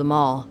hidden of them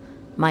all.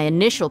 My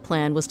initial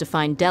plan was to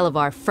find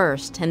Delavar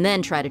first, and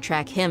then try to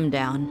track him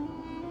down.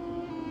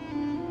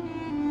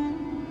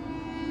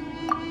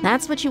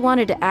 That's what you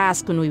wanted to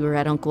ask when we were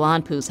at Uncle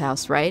Anpu's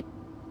house, right?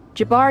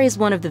 Jabari is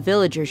one of the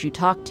villagers you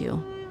talked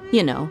to.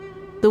 You know,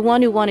 the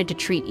one who wanted to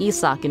treat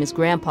Isak and his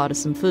grandpa to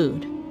some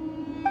food.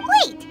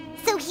 Wait,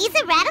 so he's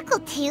a radical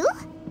too?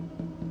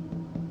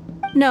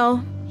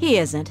 No, he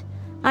isn't.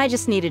 I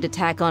just needed to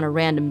tack on a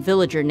random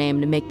villager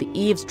name to make the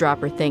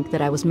eavesdropper think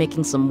that I was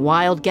making some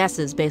wild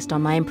guesses based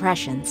on my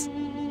impressions.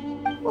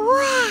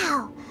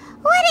 Wow!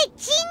 What a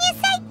genius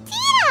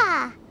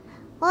idea!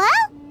 Well,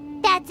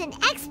 that's an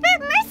expert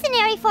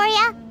mercenary for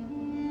ya!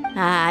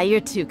 Ah, you're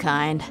too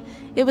kind.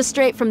 It was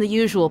straight from the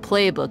usual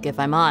playbook, if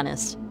I'm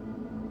honest.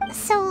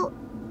 So,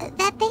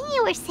 that thing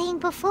you were saying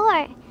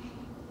before,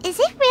 is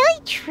it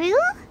really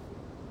true?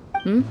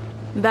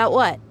 About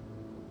what?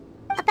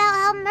 About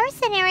how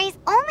mercenaries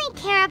only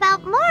care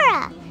about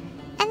Mora,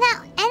 and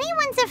that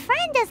anyone's a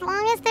friend as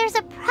long as there's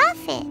a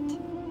profit.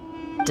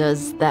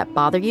 Does that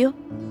bother you?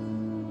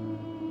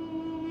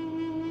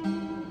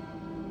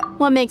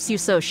 What makes you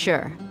so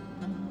sure?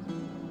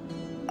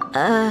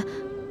 Dia,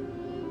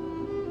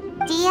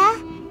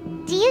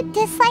 do you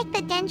dislike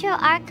the Dendro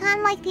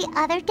Archon like the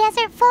other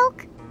desert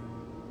folk?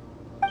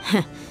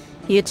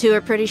 You two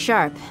are pretty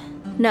sharp.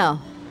 No,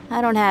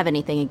 I don't have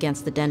anything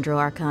against the Dendro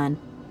Archon.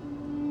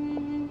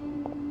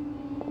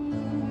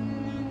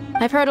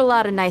 I've heard a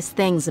lot of nice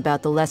things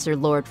about the Lesser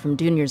Lord from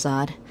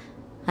Dunyarzad.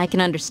 I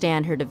can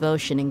understand her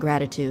devotion and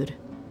gratitude.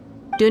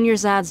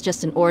 Dunyarzad's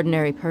just an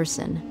ordinary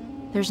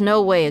person. There's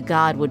no way a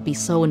god would be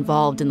so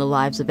involved in the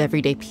lives of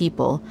everyday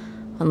people,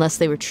 unless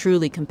they were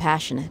truly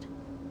compassionate.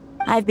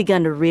 I've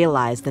begun to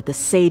realize that the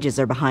sages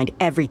are behind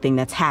everything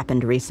that's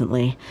happened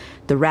recently.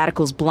 The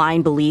radicals'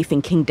 blind belief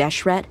in King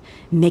Deshret,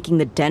 making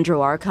the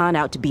Dendro Archon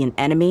out to be an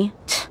enemy.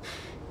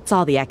 It's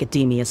all the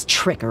academia's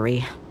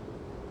trickery.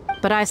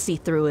 But I see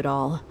through it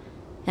all.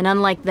 And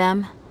unlike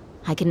them,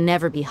 I can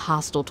never be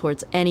hostile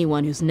towards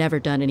anyone who's never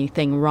done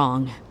anything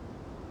wrong.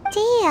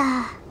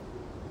 Dia.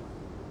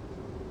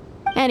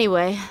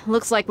 Anyway,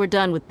 looks like we're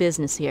done with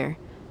business here.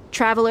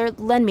 Traveler,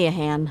 lend me a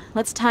hand.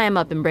 Let's tie him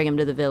up and bring him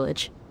to the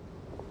village.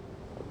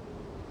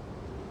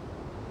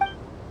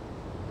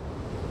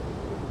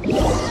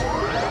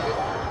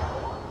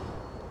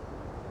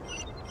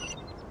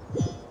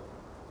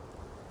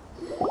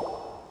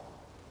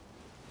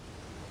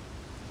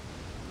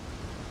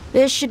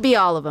 This should be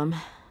all of them.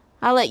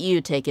 I'll let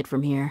you take it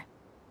from here.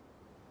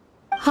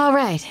 All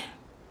right.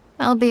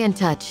 I'll be in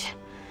touch.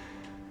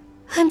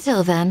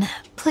 Until then,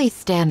 please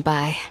stand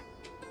by.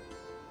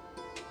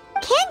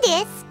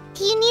 Candace,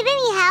 do you need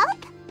any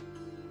help?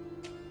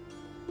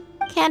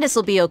 Candace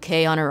will be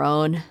okay on her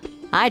own.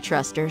 I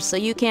trust her, so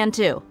you can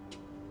too.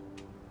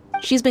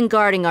 She's been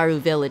guarding Aru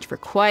Village for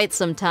quite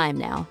some time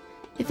now.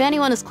 If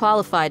anyone is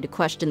qualified to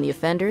question the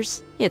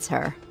offenders, it's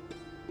her.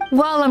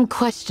 While I'm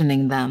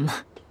questioning them,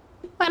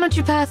 why don't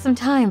you pass some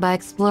time by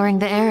exploring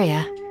the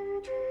area?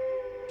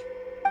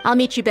 I'll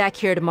meet you back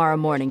here tomorrow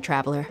morning,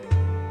 Traveler.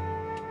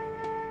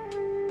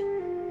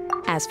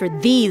 As for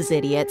these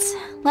idiots,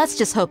 let's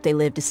just hope they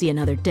live to see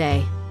another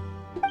day.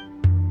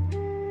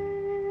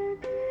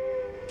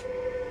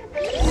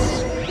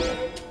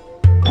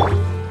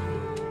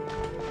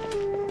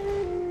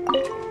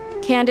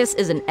 Candace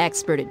is an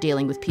expert at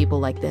dealing with people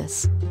like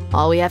this.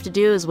 All we have to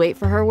do is wait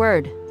for her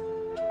word.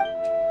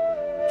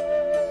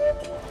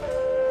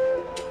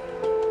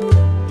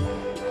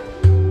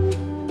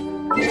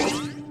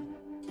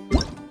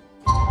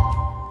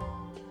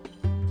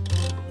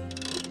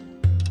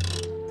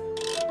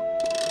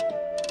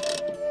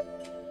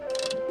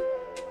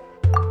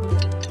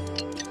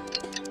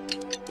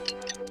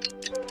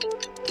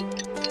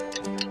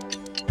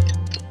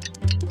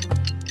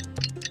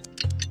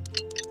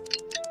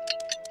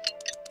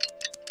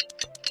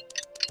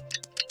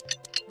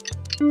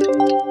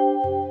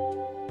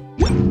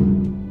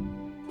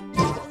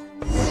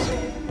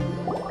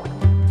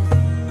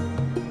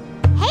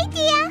 Hey,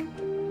 Dia!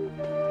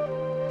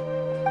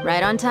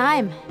 Right on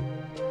time.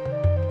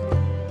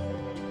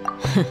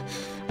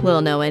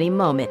 We'll know any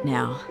moment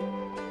now.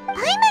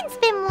 Paimon's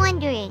been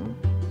wondering.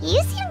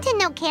 You seem to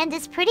know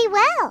Candace pretty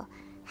well.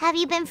 Have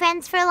you been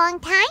friends for a long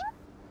time?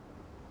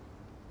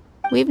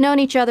 We've known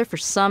each other for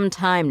some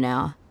time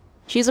now.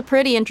 She's a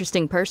pretty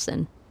interesting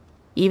person.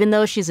 Even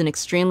though she's an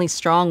extremely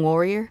strong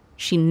warrior,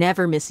 she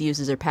never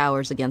misuses her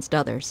powers against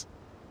others.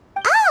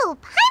 Oh,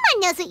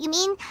 Paimon knows what you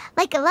mean.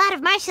 Like a lot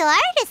of martial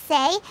artists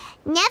say,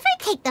 never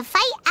take the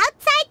fight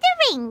outside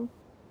the ring.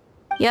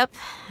 Yep,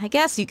 I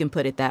guess you can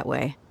put it that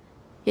way.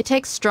 It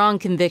takes strong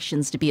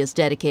convictions to be as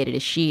dedicated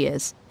as she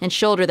is, and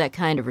shoulder that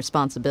kind of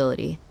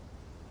responsibility.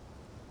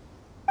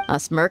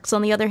 Us mercs,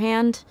 on the other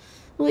hand,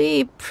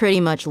 we pretty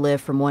much live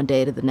from one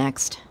day to the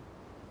next.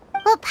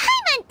 Well,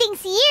 Paimon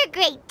thinks you're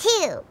great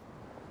too.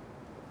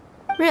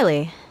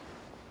 Really?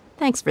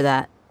 Thanks for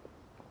that.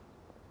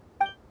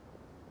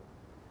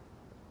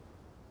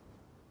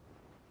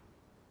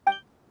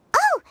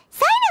 Oh,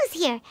 Sino's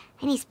here,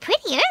 and he's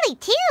pretty early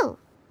too.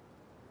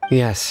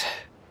 Yes.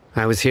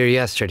 I was here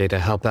yesterday to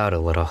help out a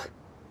little.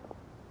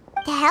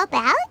 To help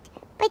out?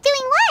 By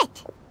doing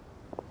what?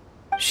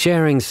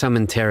 Sharing some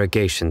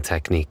interrogation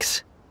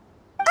techniques.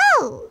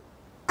 Oh,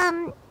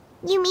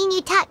 you mean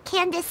you taught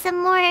Candace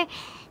some more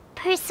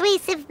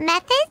persuasive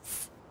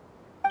methods?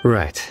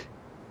 Right.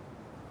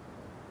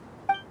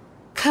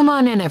 Come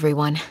on in,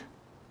 everyone.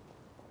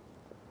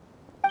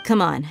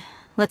 Come on,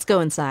 let's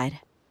go inside.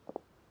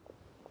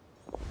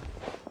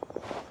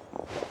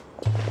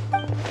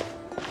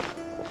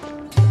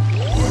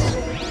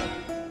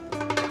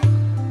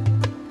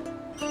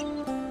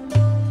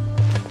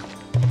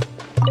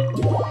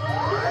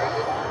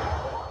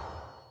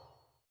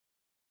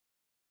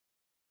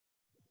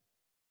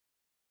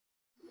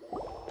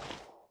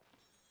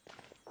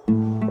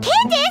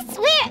 Candace,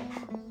 where?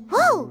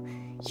 Whoa,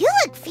 you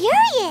look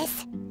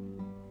furious.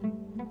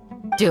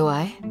 Do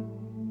I?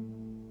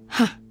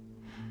 Huh.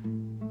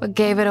 What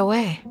gave it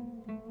away?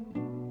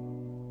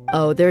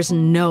 Oh, there's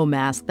no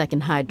mask that can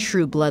hide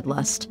true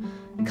bloodlust.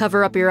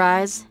 Cover up your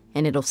eyes,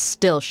 and it'll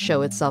still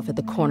show itself at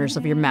the corners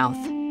of your mouth.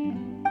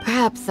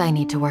 Perhaps I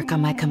need to work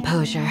on my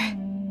composure.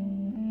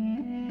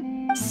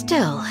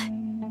 Still,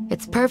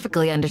 it's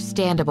perfectly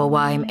understandable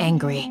why I'm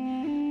angry.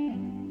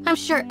 I'm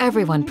sure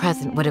everyone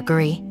present would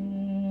agree.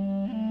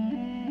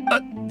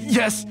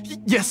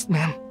 Yes,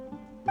 ma'am.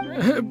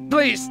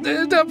 Please,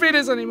 don't beat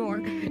us anymore.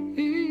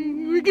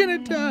 We're gonna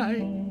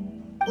die.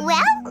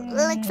 Well,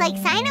 looks like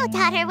Sino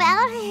taught her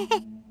well.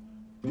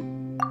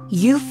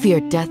 You fear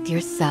death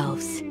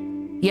yourselves,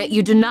 yet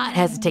you do not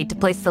hesitate to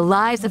place the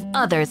lives of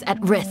others at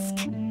risk.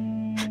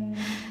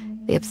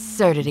 The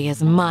absurdity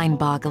is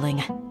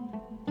mind-boggling.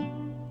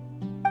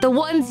 The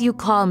ones you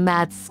call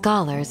mad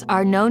scholars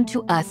are known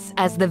to us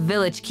as the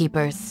Village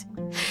Keepers.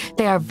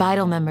 They are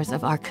vital members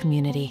of our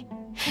community,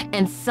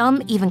 and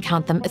some even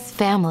count them as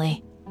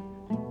family.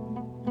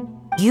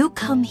 You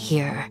come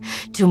here,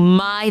 to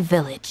my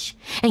village,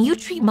 and you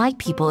treat my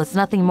people as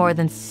nothing more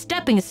than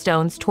stepping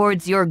stones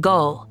towards your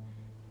goal.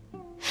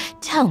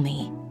 Tell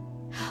me,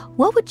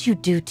 what would you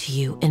do to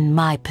you in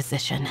my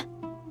position?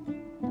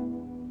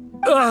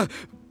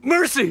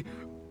 Mercy!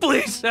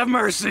 Please have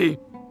mercy!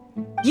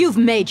 You've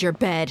made your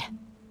bed.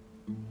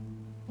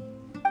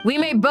 We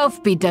may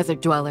both be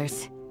desert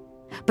dwellers,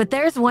 but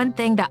there's one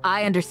thing that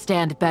I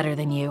understand better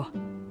than you.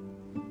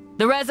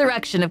 The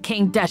resurrection of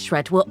King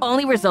Deshret will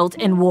only result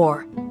in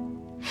war,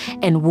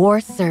 and war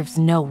serves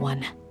no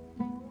one.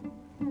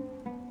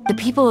 The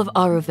people of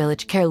Aru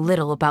Village care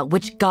little about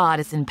which god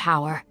is in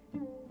power.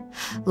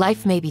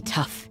 Life may be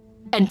tough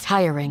and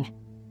tiring,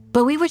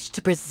 but we wish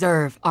to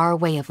preserve our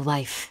way of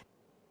life.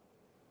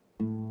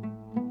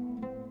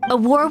 A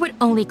war would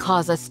only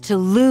cause us to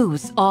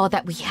lose all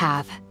that we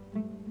have.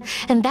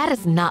 And that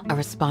is not a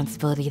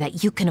responsibility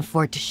that you can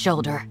afford to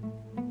shoulder.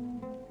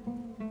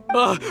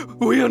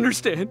 We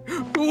understand.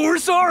 We're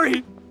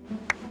sorry.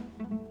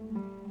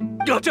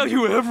 I'll tell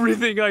you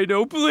everything I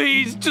know.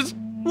 Please, just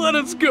let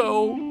us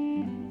go.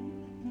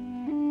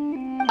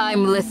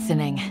 I'm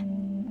listening.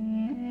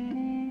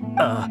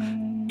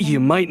 You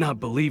might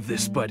not believe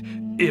this, but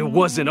it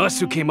wasn't us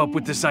who came up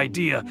with this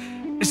idea.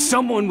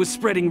 Someone was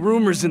spreading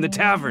rumors in the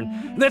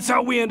tavern. That's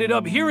how we ended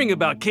up hearing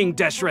about King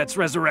Deshret's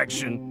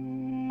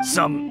resurrection.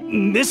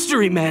 Some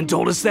mystery man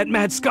told us that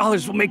mad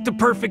scholars will make the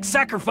perfect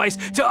sacrifice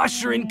to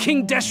usher in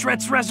King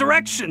Deshret's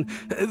resurrection.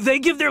 They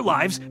give their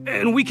lives,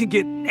 and we can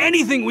get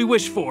anything we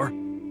wish for.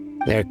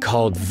 They're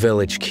called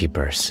village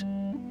keepers.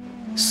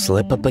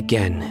 Slip up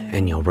again,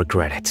 and you'll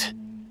regret it.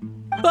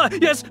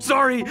 Yes,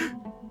 sorry.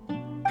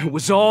 It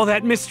was all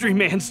that mystery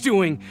man's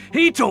doing.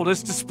 He told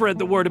us to spread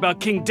the word about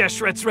King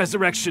Deshret's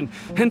resurrection,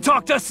 and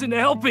talked us into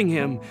helping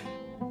him.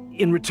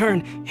 In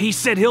return, he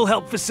said he'll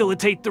help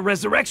facilitate the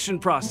resurrection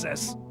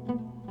process.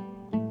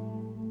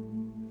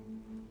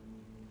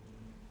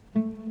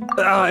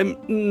 I'm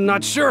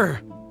not sure.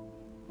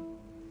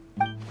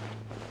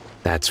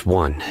 That's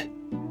one.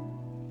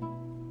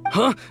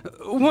 Huh?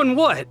 One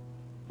what?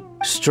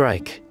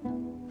 Strike.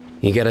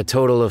 You get a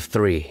total of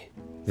 3.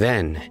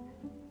 Then,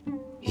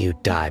 you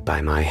die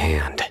by my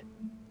hand.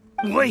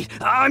 Wait,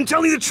 I'm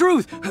telling the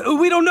truth!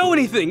 We don't know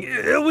anything!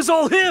 It was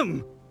all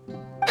him!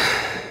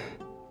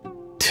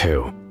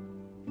 2.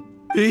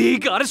 He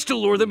got us to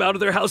lure them out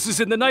of their houses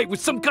in the night with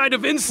some kind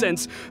of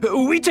incense.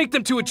 We take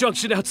them to a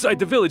junction outside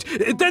the village.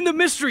 Then the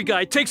mystery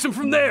guy takes them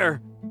from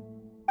there.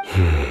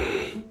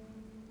 You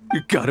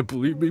gotta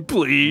believe me,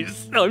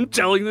 please. I'm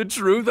telling the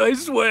truth, I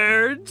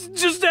swear.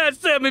 Just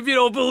ask them if you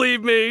don't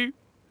believe me.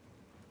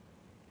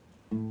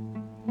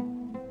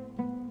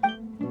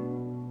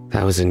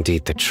 That was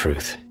indeed the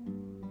truth.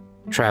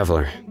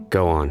 Traveler,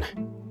 go on.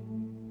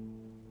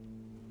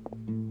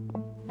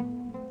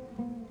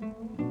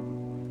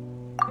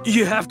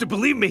 You have to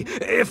believe me.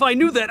 If I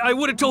knew that, I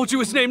would have told you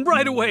his name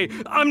right away.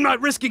 I'm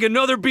not risking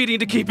another beating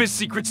to keep his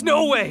secrets.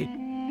 No way.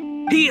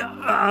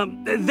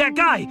 That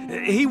guy,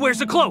 he wears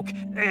a cloak,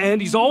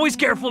 and he's always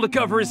careful to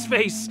cover his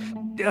face.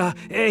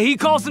 He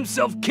calls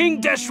himself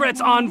King Deshret's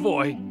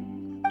envoy.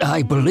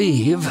 I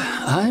believe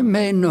I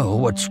may know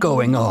what's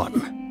going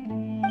on.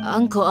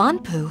 Uncle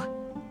Anpu?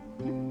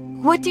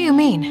 What do you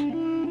mean?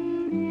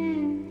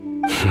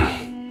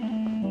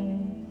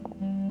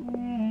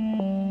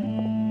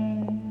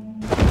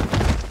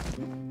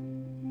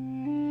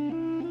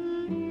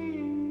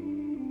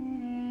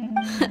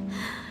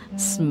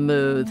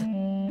 Smooth.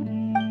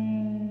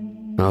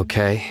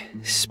 Okay,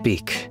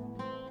 speak.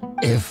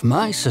 If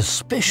my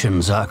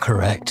suspicions are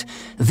correct,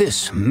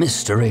 this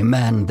mystery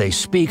man they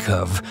speak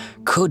of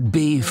could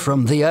be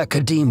from the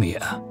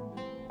Academia.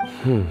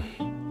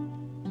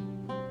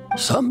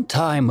 Some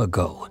time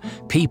ago,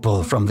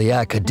 people from the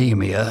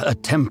Academia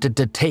attempted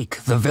to take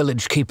the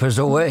village keepers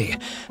away.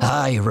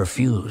 I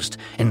refused,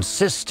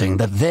 insisting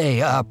that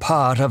they are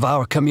part of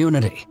our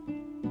community.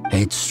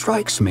 It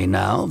strikes me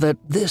now that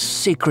this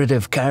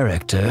secretive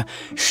character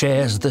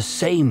shares the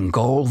same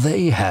goal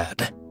they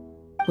had.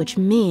 Which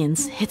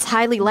means it's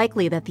highly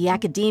likely that the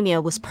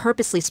Academia was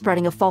purposely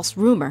spreading a false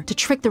rumor to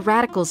trick the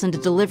radicals into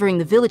delivering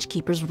the village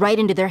keepers right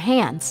into their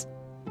hands.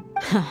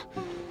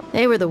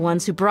 They were the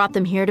ones who brought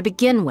them here to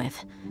begin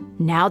with.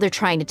 Now they're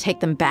trying to take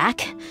them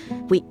back?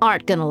 We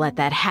aren't gonna let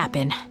that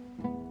happen.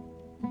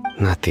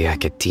 Not the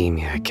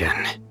Academia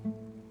again.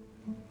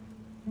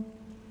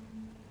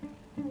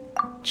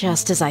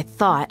 Just as I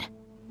thought.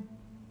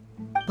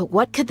 But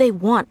what could they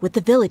want with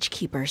the village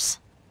keepers?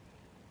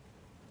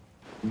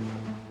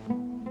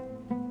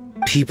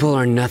 People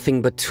are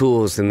nothing but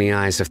tools in the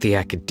eyes of the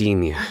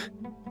Academia.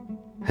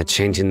 A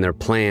change in their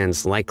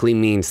plans likely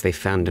means they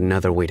found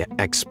another way to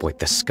exploit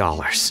the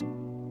scholars.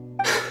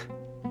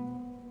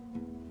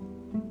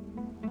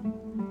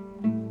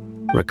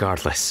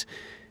 Regardless,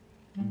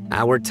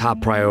 our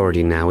top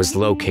priority now is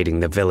locating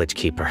the village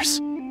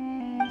keepers.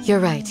 You're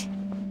right.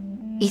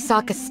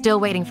 Isak is still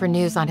waiting for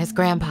news on his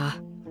grandpa.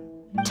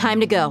 Time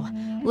to go.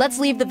 Let's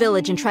leave the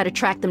village and try to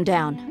track them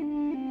down.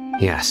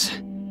 Yes.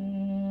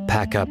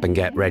 Pack up and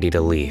get ready to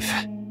leave.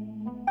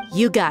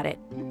 You got it.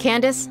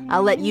 Candace,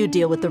 I'll let you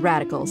deal with the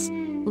radicals.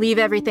 Leave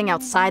everything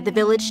outside the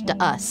village to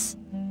us.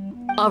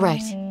 All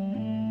right.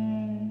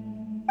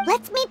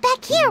 Let's meet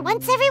back here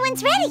once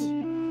everyone's ready.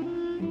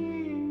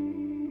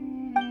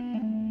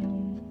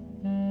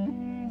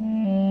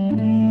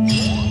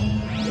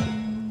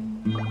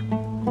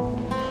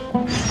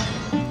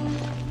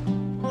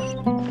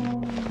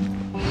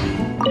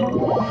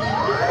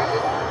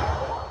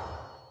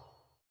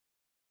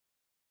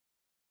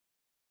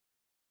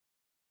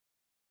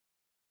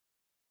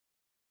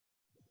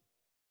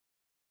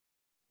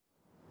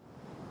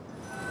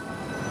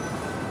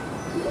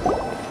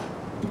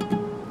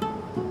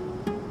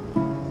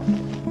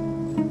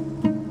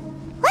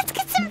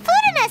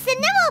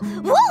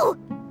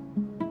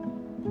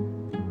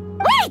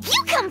 did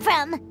you come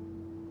from?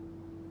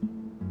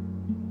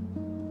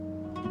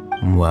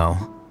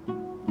 Well,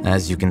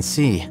 as you can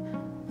see,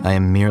 I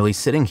am merely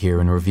sitting here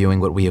and reviewing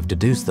what we have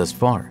deduced thus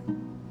far. You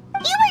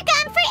were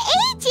gone for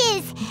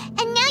ages,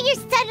 and now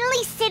you're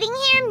suddenly sitting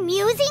here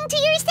musing to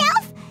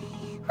yourself?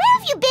 Where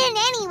have you been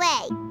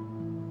anyway?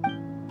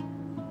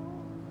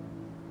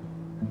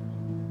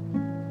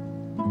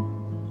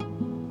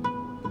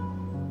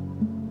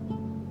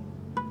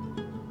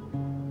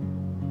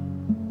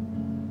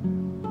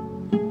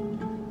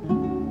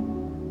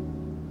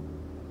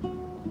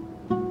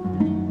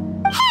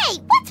 Hey,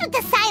 what's with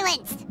the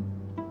silence?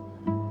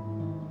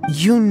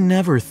 You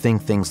never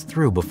think things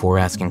through before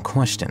asking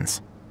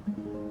questions.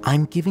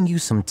 I'm giving you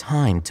some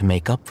time to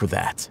make up for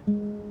that.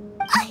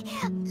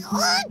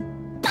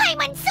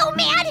 Paimon's so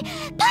mad!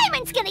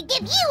 Paimon's gonna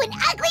give you an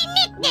ugly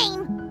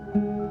nickname!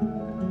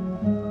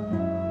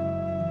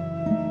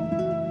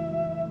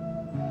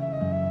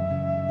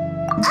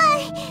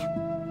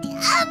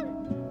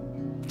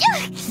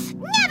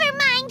 Never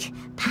mind!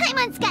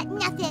 Paimon's got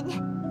nothing.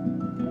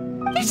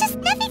 There's just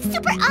nothing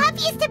super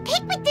obvious to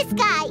pick with this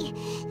guy.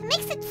 It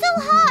makes it so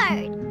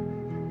hard.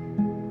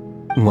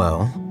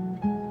 Well,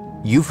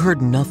 you've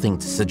heard nothing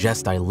to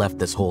suggest I left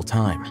this whole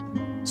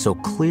time, so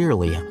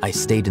clearly I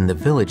stayed in the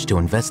village to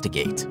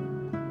investigate.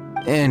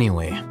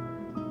 Anyway,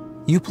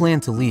 you plan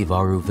to leave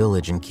Aru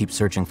Village and keep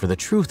searching for the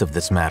truth of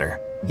this matter,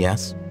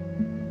 yes?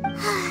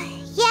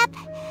 Yep.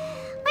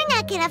 We're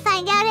not gonna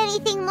find out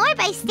anything more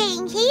by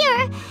staying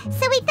here,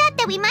 so we thought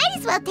that we might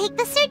as well take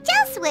the search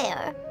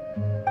elsewhere.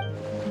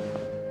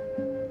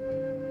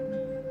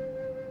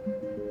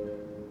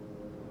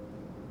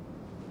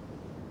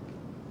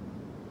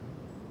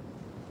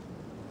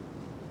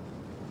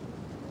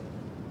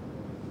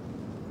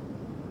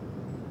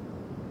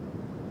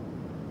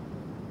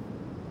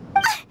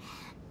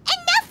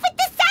 Enough with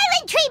the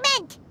silent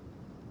treatment!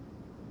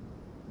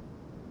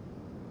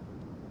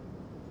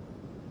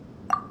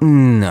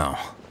 No.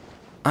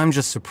 I'm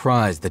just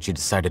surprised that you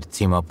decided to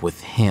team up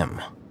with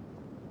him.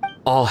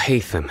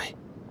 Al-Haytham,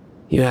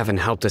 you haven't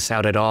helped us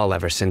out at all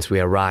ever since we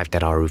arrived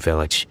at Aru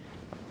Village.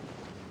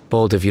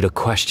 Bold of you to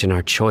question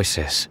our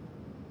choices.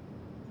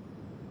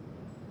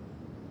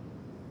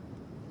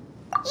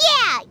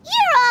 Yeah,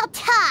 you're all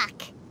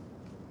talk!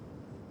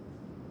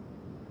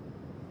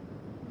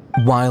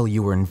 While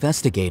you were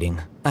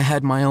investigating, I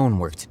had my own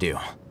work to do,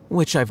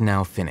 which I've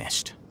now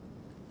finished.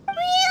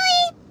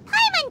 Really?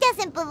 Paimon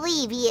doesn't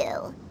believe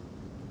you.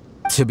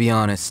 To be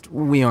honest,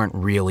 we aren't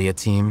really a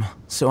team,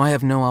 so I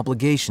have no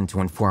obligation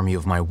to inform you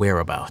of my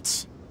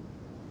whereabouts.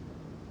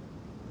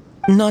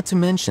 Not to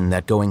mention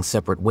that going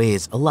separate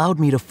ways allowed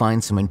me to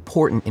find some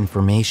important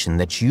information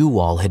that you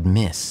all had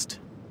missed.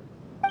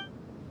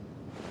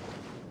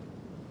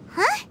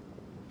 Huh?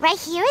 Right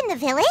here in the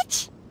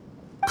village?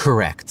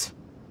 Correct.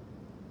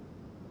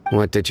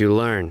 What did you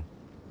learn?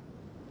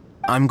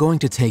 I'm going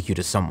to take you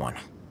to someone.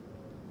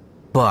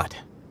 But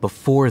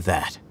before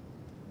that,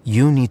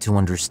 you need to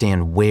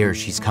understand where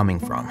she's coming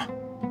from.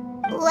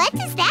 What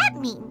does that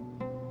mean?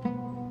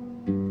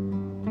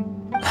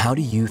 How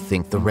do you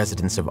think the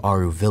residents of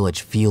Aru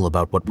Village feel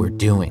about what we're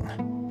doing?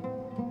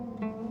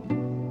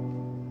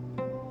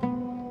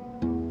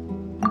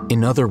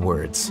 In other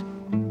words,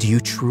 do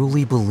you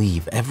truly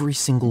believe every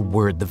single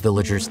word the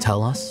villagers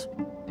tell us?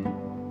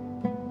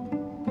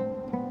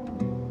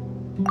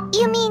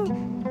 You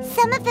mean,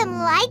 some of them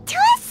lied to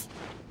us?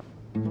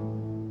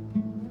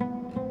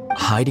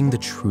 Hiding the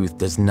truth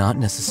does not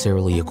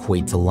necessarily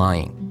equate to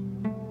lying.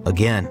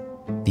 Again,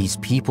 these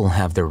people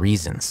have their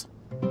reasons.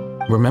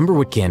 Remember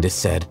what Candace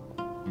said?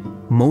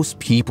 Most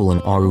people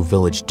in Aru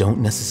Village don't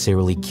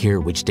necessarily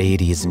care which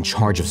deity is in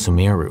charge of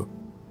Sumeru.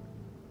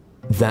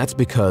 That's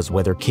because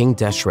whether King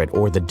Deshret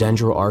or the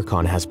Dendro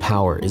Archon has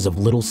power is of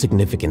little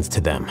significance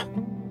to them.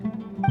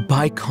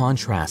 By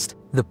contrast,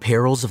 the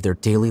perils of their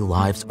daily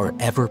lives are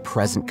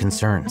ever-present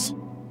concerns.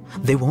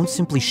 They won't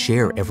simply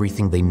share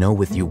everything they know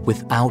with you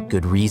without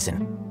good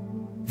reason.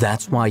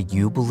 That's why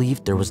you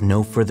believed there was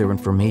no further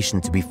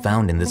information to be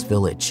found in this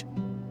village.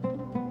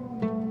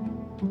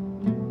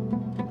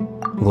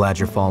 Glad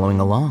you're following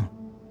along.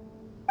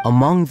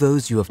 Among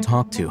those you have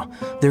talked to,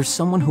 there's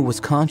someone who was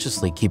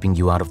consciously keeping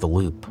you out of the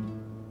loop.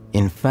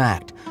 In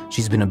fact,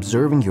 she's been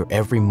observing your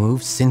every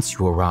move since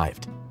you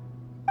arrived.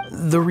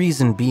 The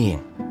reason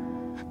being,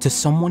 to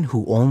someone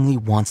who only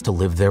wants to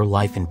live their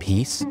life in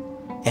peace,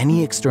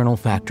 any external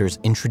factors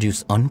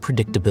introduce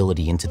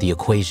unpredictability into the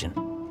equation.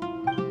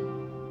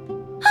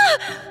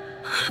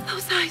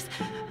 Those eyes.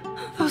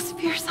 Those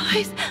fierce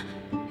eyes.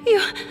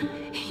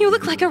 You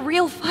look like a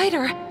real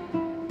fighter.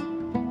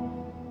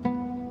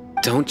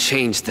 Don't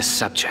change the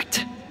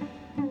subject.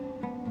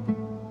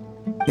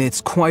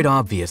 It's quite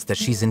obvious that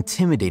she's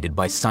intimidated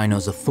by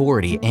Sino's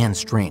authority and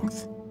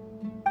strength.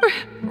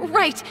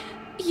 Right.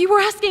 You were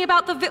asking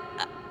about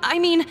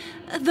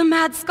the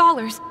mad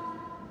scholars.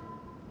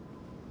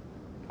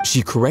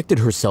 She corrected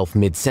herself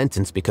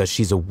mid-sentence because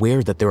she's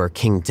aware that there are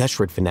King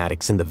Deshret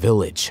fanatics in the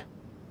village.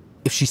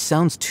 If she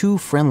sounds too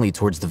friendly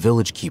towards the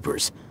village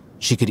keepers,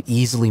 she could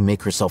easily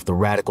make herself the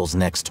Radicals'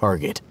 next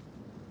target.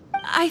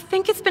 I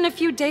think it's been a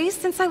few days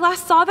since I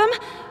last saw them.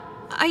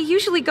 I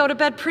usually go to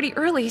bed pretty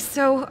early,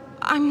 so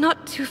I'm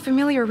not too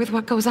familiar with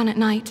what goes on at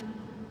night.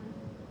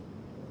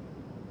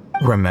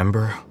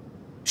 Remember?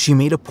 She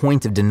made a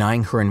point of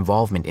denying her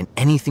involvement in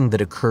anything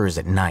that occurs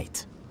at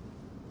night.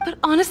 But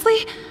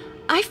honestly,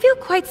 I feel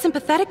quite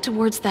sympathetic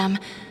towards them.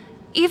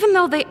 Even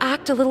though they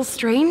act a little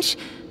strange,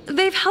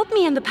 they've helped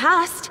me in the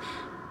past.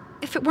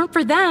 If it weren't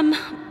for them,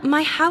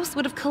 my house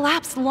would have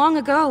collapsed long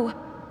ago.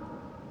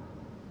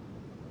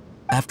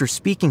 After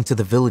speaking to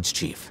the village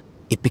chief,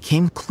 it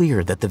became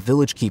clear that the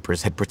village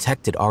keepers had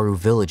protected Aru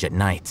village at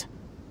night.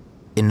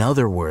 In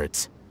other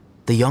words,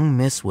 the young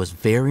miss was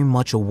very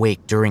much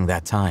awake during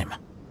that time.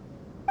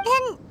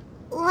 Then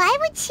why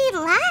would she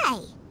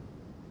lie?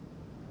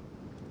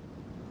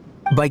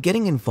 By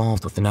getting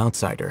involved with an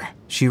outsider,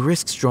 she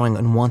risks drawing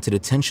unwanted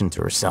attention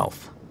to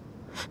herself.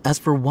 As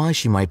for why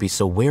she might be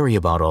so wary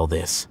about all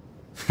this,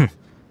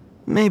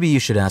 maybe you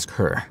should ask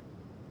her.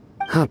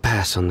 I'll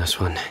pass on this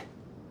one.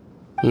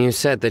 You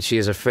said that she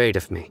is afraid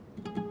of me.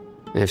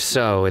 If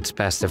so, it's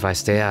best if I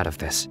stay out of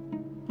this.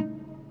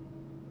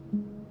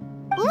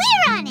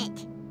 We're on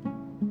it!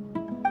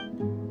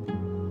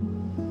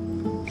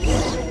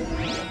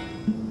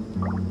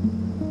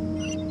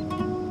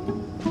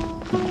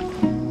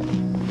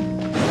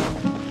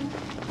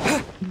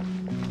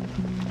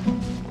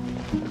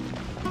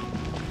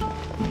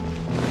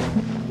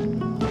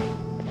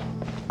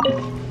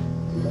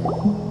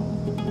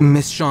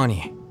 Miss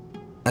Shawnee,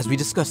 as we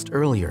discussed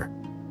earlier,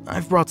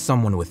 I've brought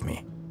someone with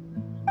me.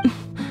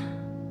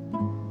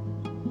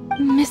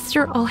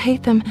 Mr.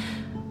 Alhaitham,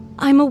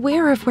 I'm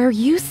aware of where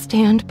you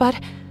stand, but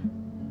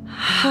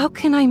how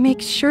can I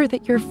make sure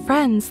that your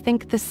friends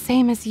think the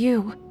same as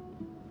you?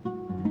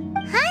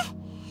 Huh?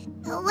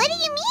 What do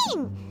you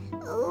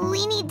mean?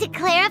 We need to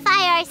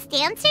clarify our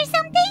stance or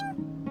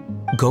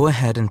something? Go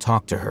ahead and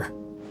talk to her.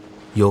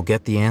 You'll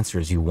get the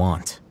answers you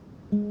want.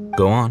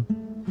 Go on.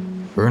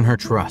 Earn her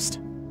trust.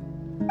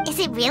 Is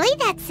it really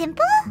that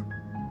simple?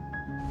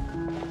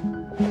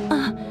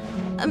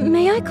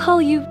 May I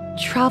call you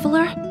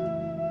Traveler?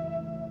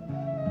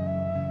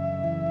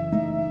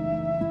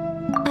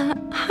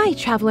 Hi,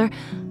 Traveler.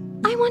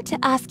 I want to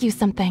ask you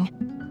something.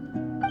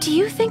 Do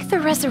you think the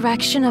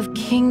resurrection of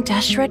King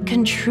Deshret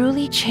can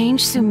truly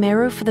change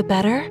Sumeru for the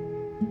better?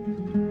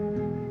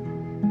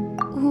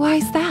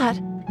 Why's that?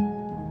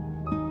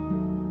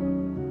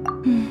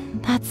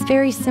 That's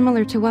very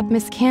similar to what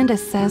Miss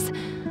Candace says.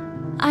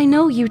 I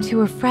know you two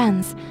are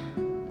friends.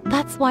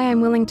 That's why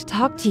I'm willing to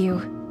talk to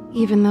you,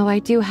 even though I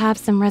do have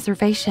some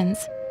reservations.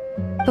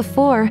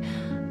 Before,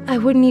 I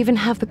wouldn't even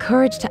have the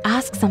courage to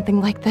ask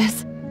something like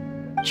this.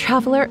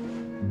 Traveler,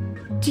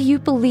 do you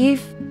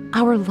believe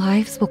our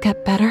lives will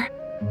get better?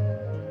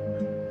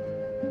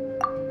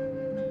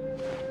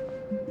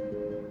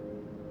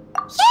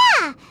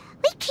 Yeah!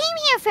 We came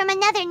here from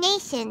another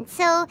nation,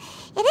 so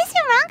it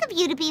isn't wrong of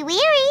you to be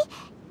weary.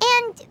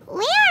 And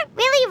we aren't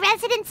really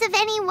residents of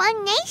any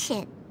one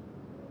nation.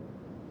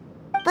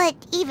 But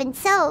even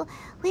so,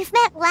 we've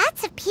met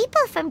lots of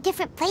people from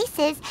different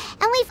places,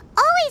 and we've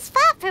always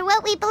fought for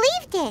what we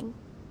believed in.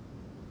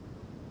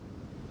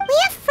 We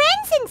have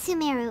friends in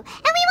Sumeru, and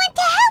we want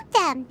to help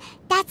them.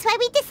 That's why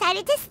we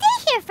decided to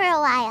stay here for a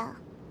while.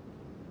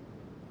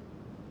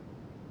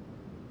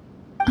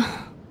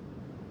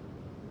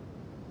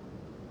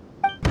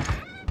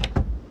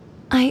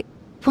 I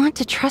want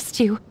to trust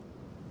you.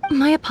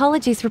 My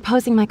apologies for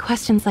posing my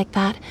questions like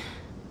that.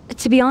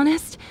 To be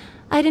honest,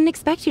 I didn't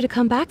expect you to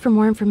come back for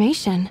more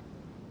information.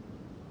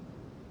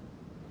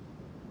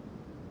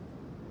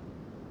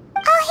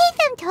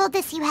 Alhaitham told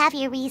us you have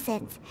your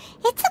reasons.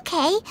 It's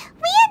okay.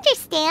 We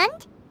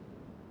understand.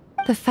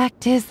 The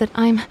fact is that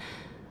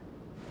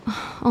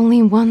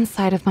only one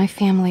side of my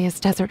family is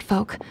desert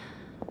folk.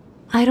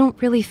 I don't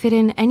really fit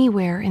in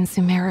anywhere in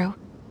Sumeru.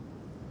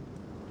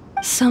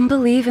 Some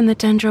believe in the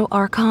Dendro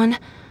Archon,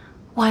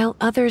 while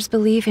others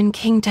believe in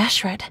King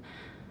Deshret.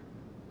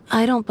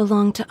 I don't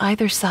belong to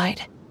either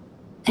side,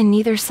 and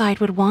neither side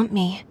would want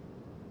me.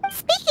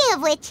 Speaking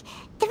of which,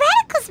 the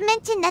Radicals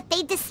mentioned that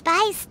they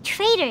despise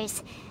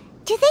traitors.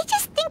 Do they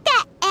just think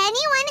that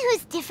anyone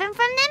who's different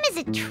from them is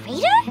a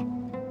traitor?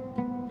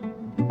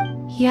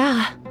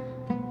 Yeah.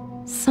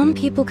 Some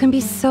people can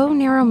be so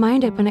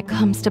narrow-minded when it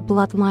comes to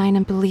bloodline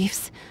and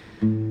beliefs.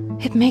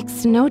 It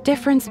makes no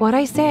difference what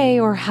I say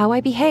or how I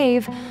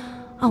behave.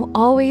 I'll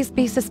always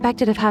be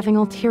suspected of having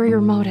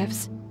ulterior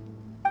motives.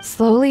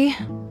 Slowly,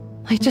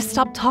 I just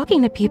stopped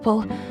talking to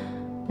people.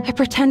 I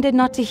pretended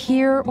not to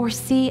hear or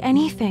see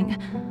anything.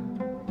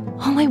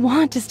 All I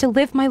want is to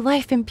live my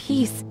life in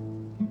peace.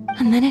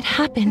 And then it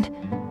happened.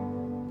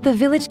 The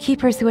village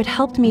keepers who had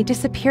helped me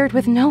disappeared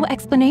with no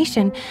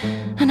explanation,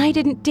 and I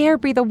didn't dare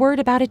breathe a word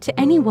about it to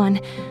anyone.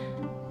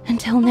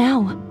 Until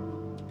now.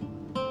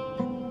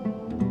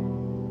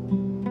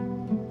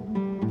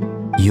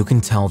 You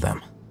can tell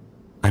them.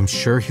 I'm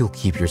sure he'll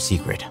keep your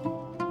secret.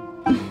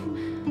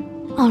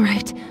 All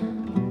right.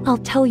 I'll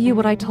tell you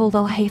what I told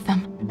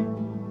Alhaitham.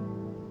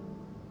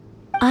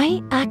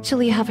 I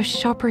actually have a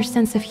sharper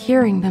sense of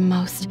hearing than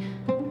most.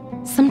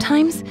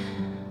 Sometimes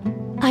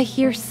I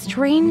hear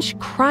strange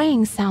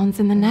crying sounds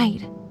in the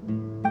night.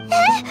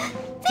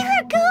 There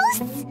are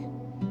ghosts?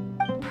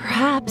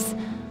 Perhaps.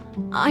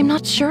 I'm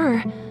not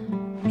sure.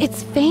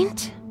 It's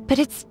faint, but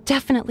it's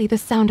definitely the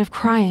sound of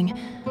crying.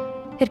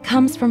 It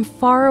comes from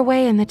far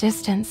away in the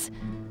distance,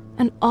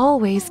 and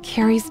always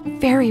carries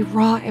very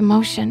raw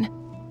emotion.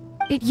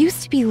 It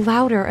used to be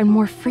louder and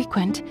more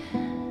frequent,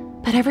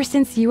 but ever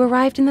since you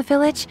arrived in the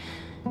village,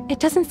 it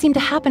doesn't seem to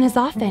happen as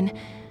often,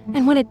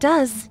 and when it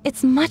does,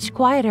 it's much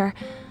quieter.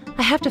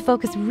 I have to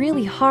focus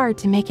really hard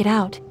to make it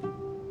out.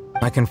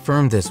 I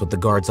confirmed this with the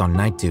guards on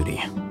night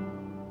duty.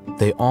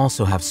 They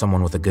also have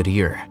someone with a good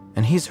ear,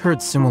 and he's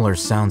heard similar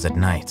sounds at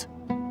night.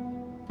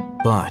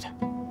 But,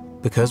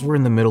 because we're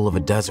in the middle of a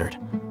desert,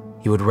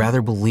 he would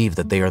rather believe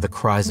that they are the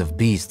cries of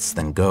beasts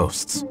than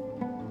ghosts.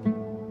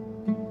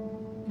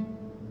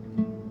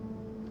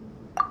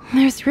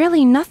 There's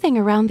really nothing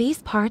around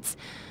these parts,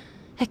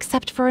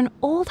 except for an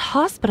old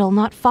hospital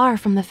not far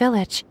from the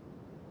village.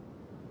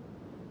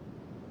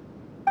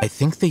 I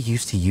think they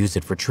used to use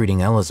it for treating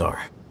Elazar,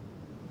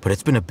 but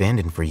it's been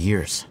abandoned for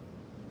years.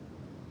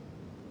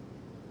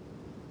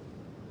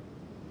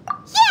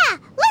 Yeah,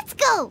 let's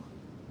go!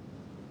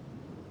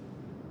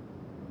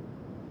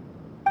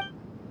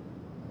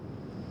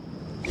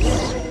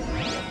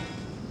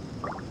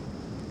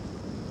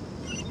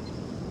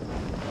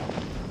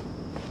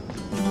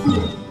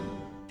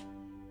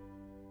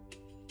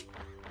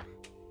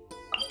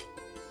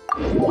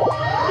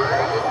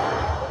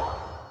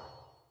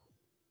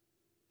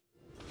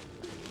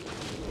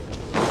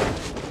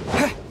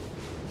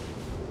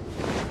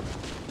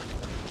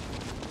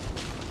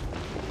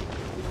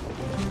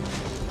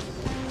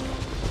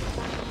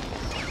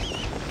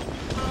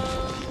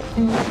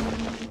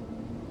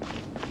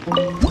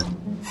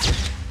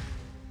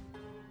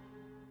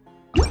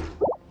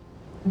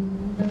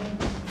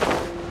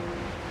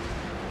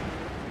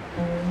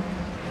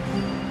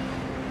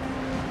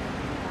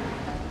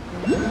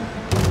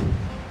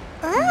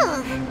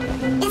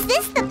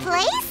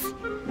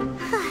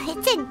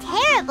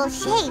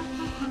 Shape,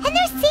 and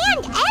there's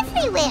sand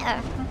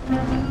everywhere.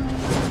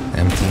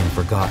 Empty and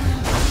forgotten.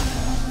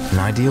 An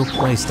ideal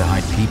place to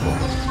hide people.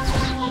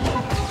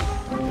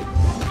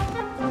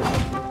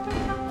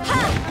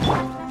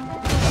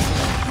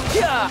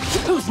 Yeah,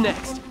 who's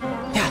next?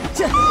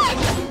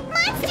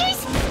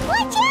 Monsters,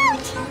 watch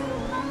out!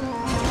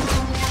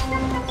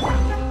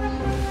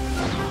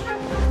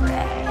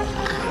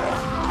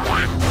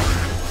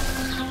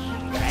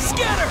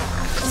 Scatter!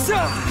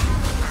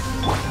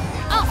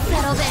 I'll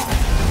settle this.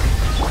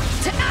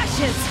 To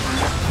ashes!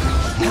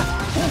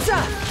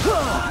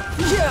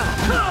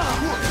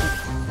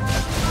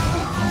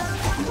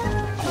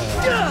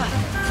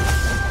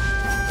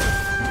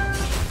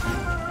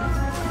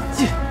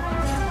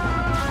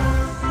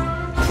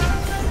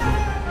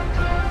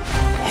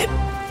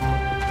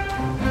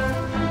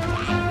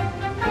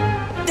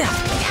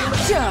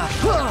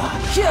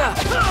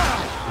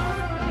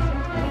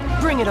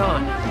 Bring it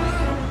on!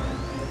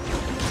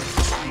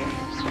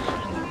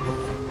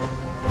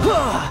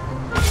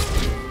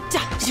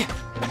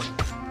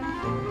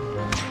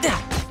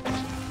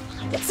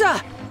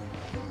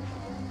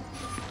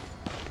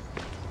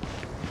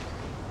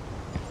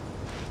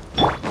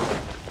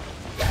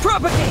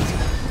 Propagate!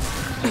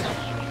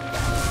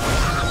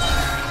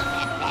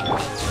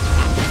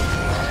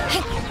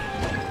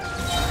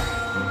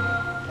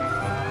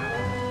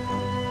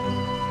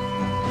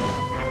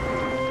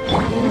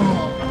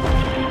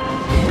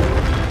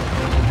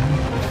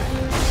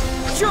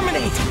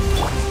 Germinate!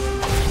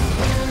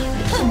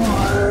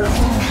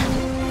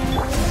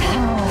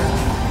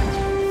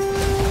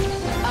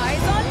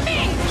 Eyes on me!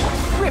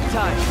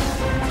 Riptide!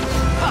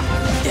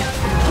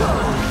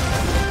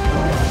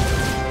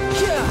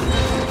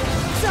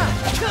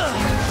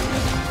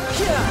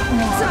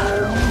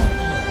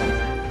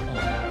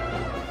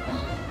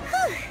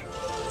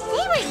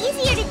 They were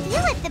easier to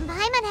deal with than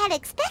Paimon had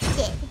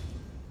expected.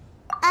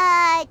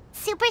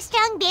 Super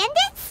strong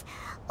bandits?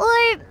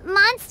 Or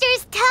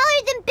monsters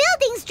taller than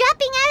buildings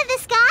dropping out of the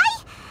sky?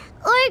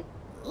 Or,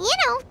 you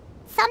know,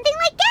 something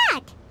like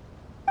that.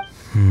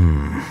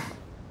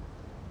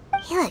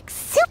 He looks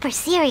super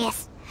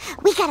serious.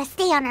 We gotta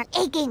stay on our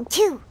A game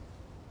too.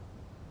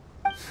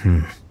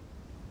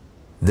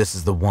 This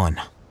is the one.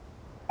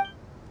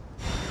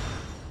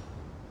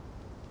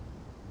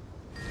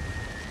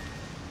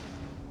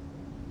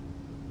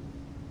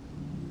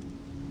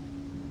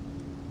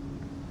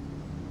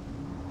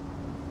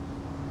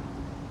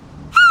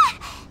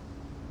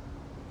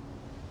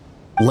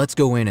 Let's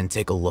go in and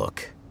take a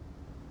look.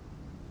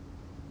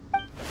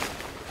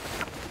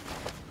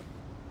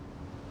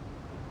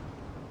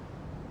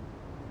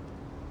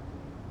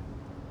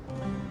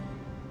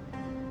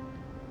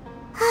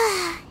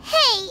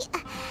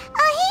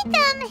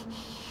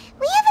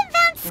 We haven't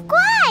found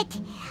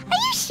squat! Are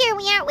you sure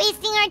we aren't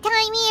wasting our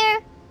time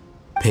here?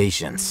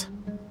 Patience.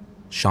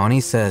 Shawnee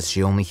says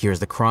she only hears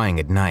the crying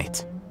at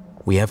night.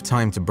 We have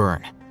time to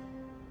burn.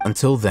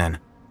 Until then...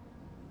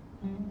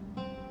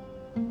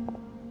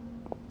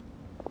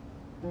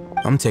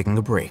 I'm taking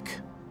a break.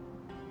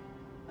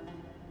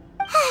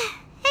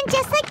 And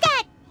just like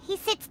that, he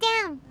sits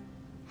down.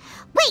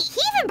 Wait,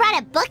 he even brought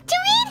a book to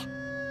read?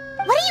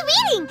 What are you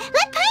reading?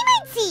 Let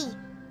Paimon see!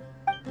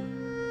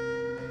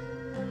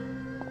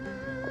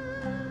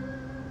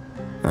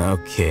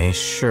 Okay,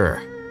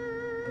 sure.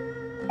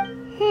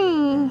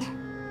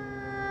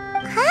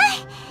 Huh?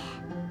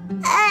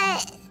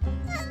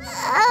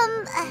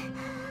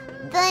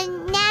 The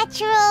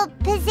natural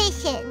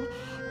position,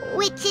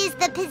 which is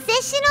the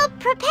positional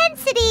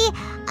propensity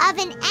of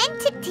an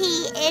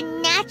entity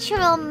in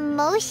natural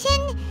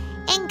motion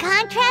in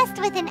contrast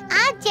with an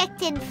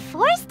object in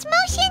forced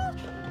motion?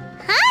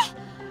 Huh?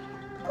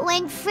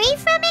 When free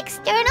from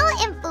external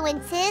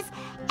influences,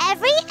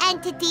 every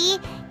entity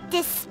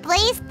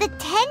displays the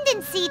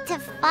tendency to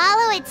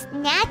follow its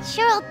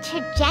natural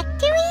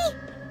trajectory?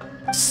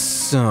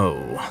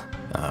 So,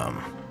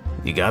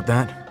 you got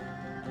that?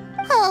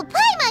 Oh,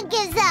 Paimon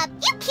gives up!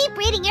 You keep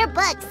reading your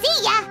book,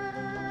 see ya!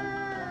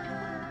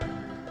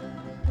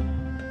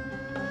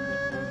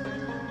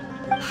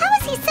 How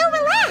is he so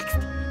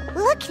relaxed?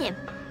 Look at him,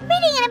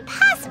 reading an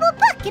impossible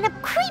book in a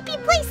creepy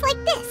place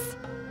like this.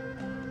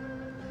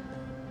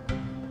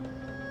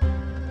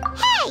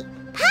 Hey!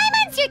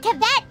 Paimon's your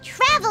Teyvat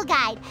travel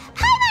guide!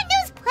 Paimon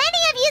knows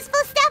plenty of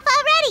useful stuff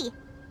already!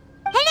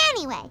 And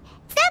anyway,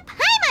 it's not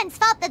Paimon's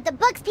fault that the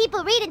books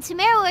people read in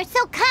Sumeru are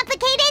so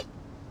complicated!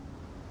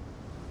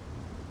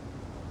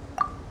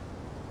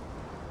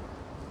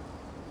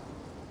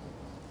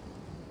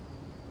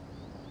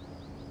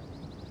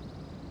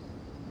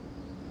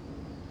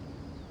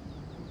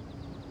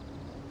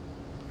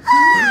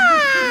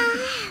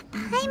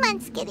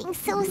 Paimon's getting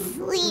so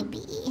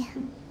sleepy.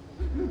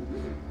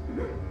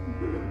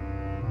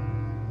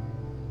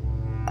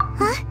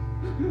 Huh?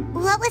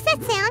 What was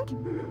that sound?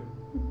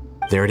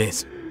 There it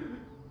is.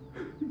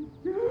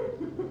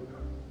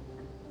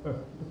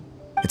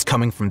 It's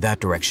coming from that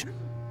direction.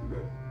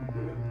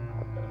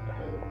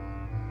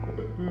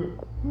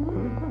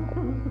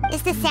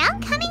 Is the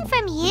sound coming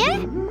from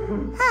here?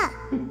 Huh.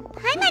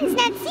 Paimon's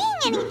not seeing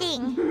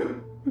anything.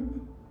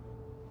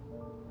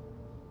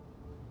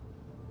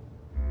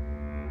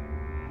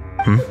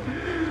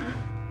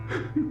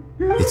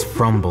 It's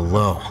from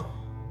below.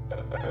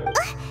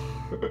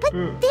 But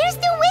there's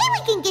no way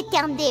we can get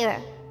down there.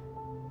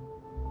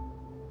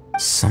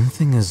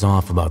 Something is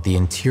off about the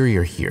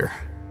interior here.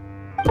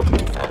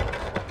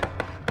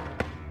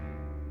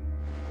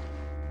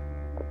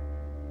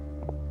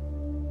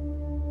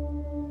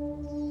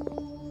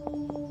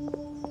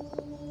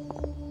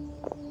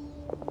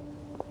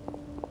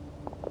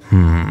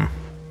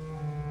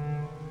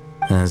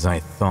 As I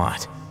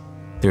thought,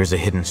 there's a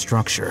hidden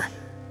structure.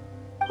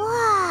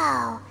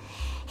 Wow.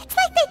 It's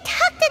like they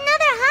tucked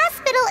another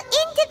hospital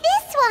into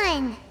this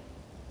one.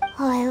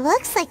 Oh, it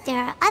looks like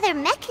there are other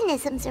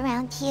mechanisms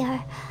around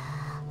here.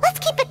 Let's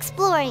keep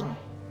exploring.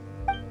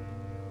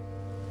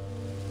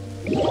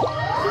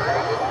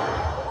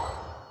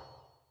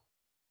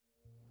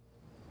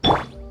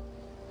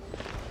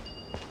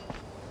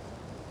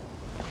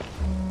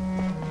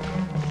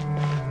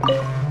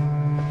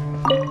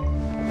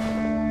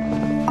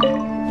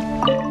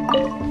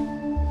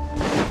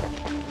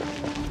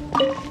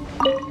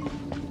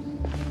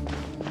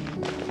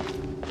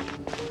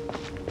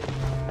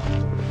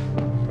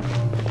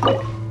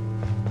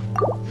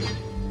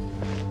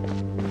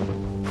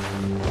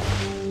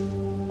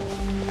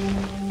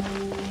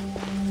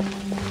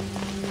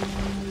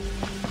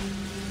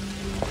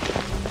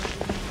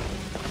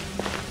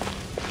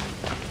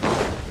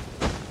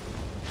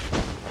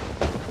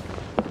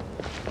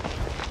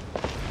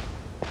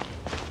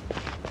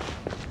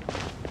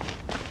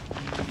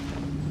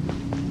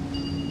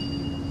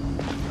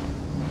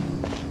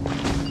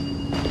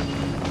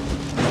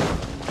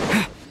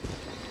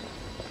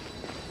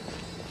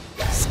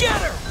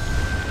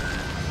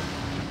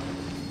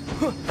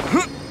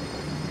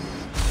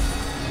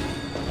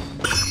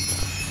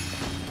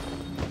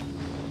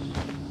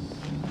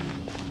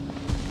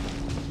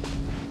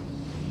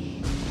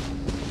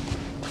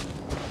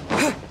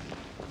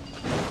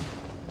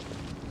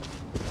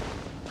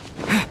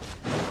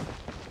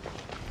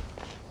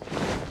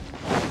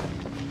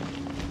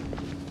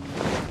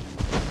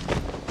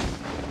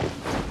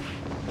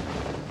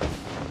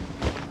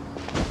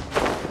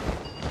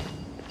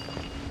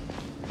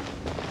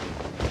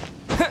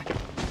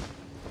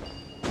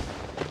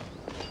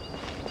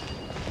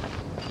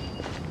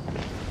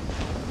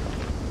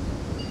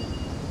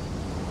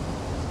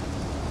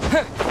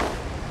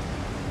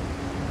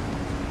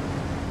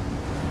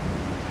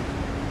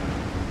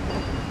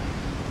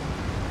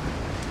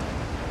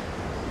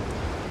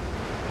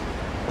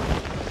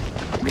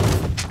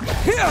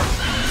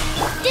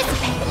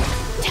 Dissipate!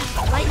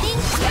 Lightning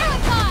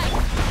terrified!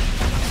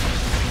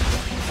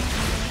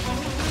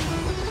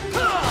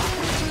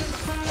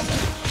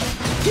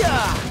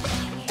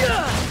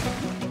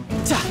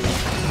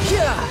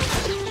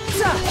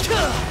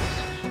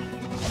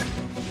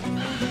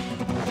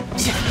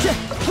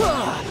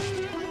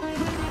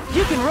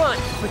 You can run,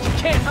 but you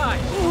can't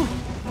hide.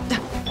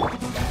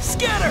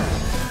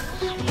 Scatter!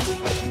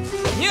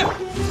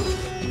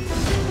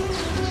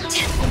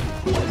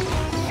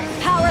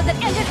 Power that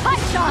ended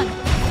Archon!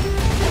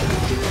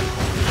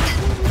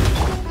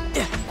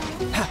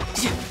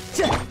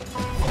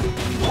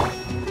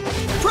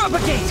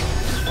 Propagate!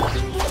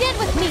 Stand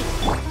with me!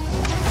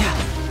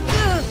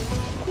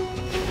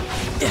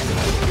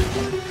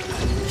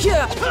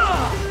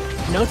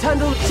 No time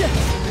to...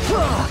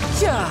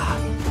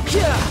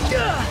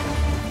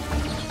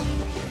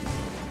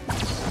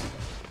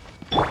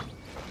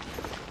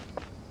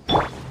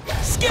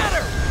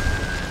 Scatter!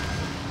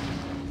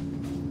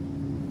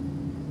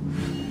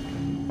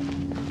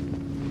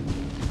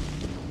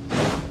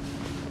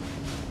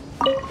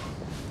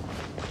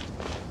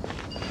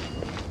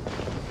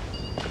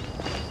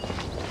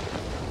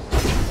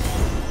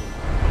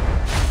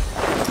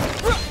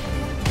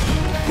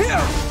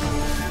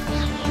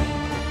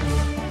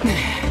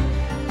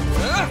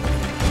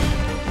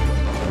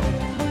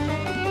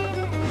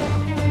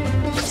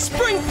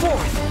 Spring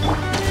forth!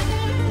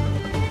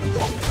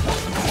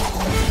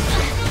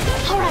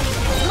 Alright,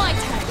 it's my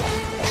turn!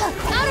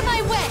 Out of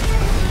my way!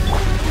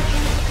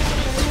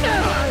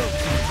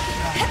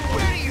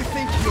 Where do you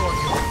think you're going?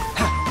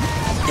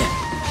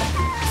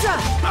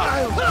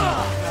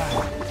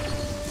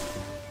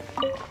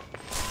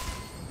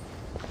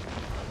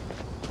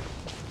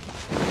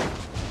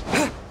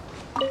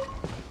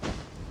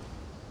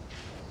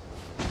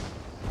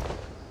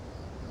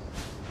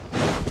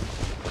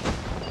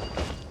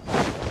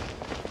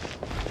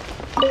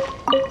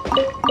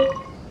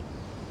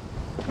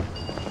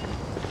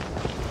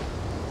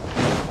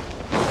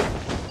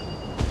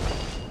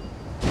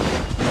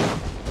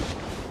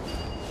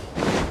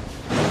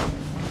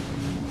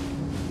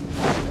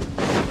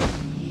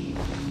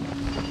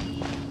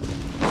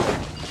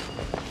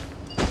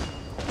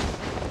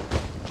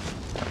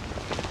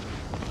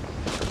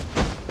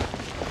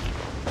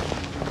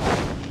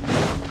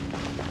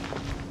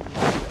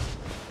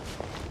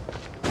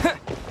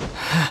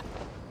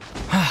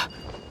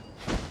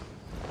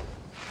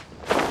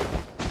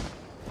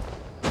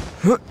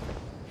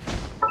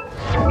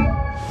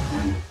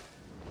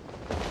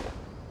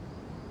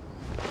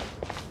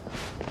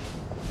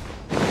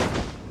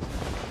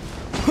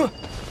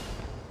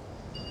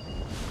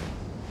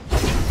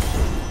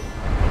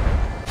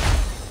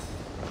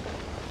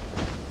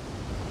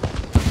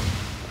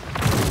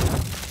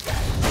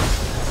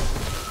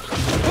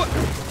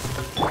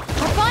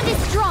 Our bond is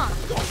strong!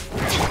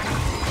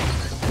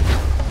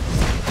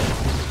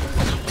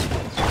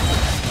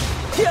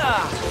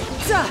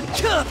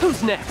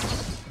 Who's next?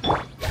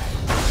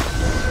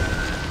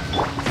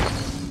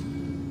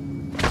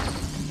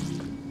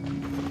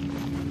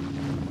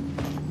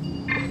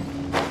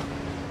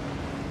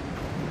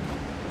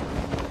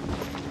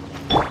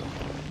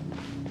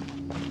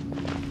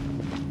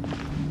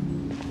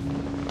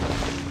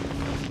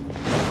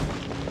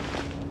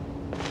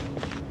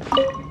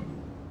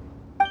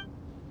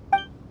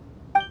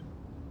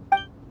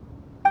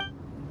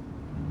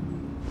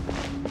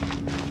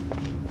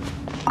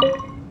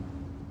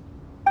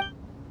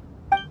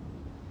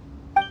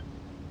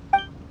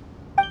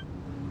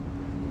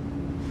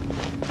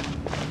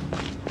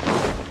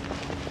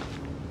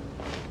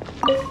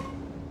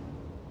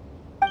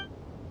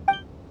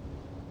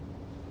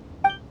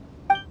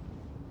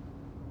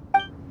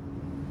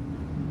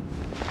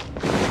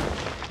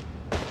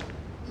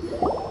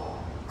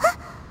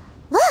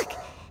 Look!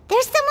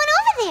 There's someone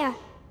over there!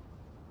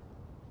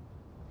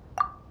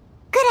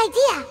 Good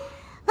idea!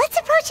 Let's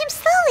approach him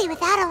slowly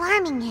without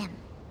alarming him.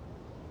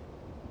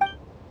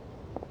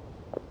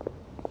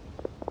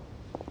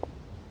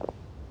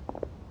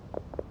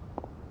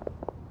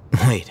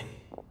 Wait.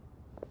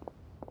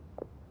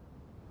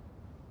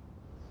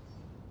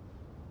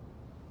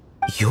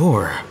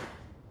 You're...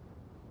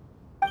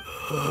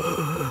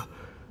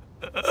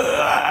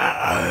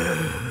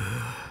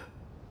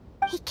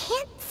 He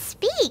can't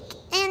speak,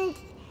 and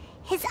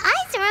his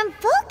eyes are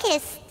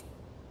unfocused.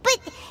 But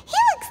he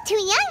looks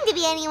too young to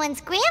be anyone's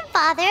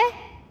grandfather.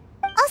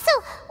 Also,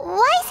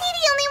 why is he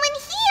the only one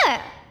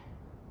here?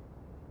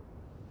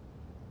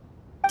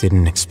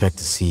 Didn't expect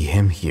to see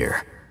him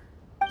here.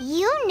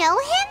 You know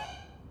him?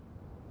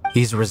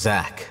 He's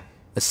Razak,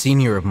 a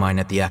senior of mine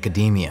at the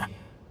Academia.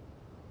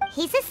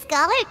 He's a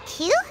scholar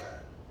too?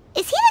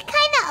 Is he the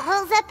kind that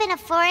holes up in a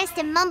forest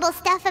and mumbles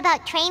stuff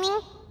about training?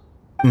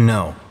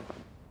 No.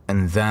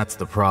 And that's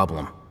the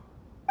problem.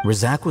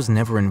 Razak was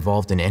never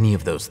involved in any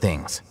of those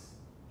things.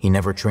 He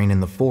never trained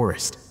in the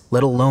forest,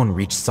 let alone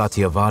reach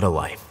Satyavada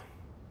life.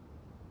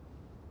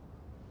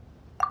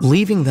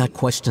 Leaving that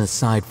question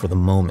aside for the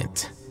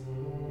moment,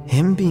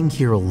 him being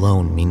here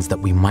alone means that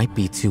we might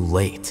be too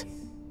late.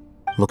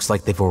 Looks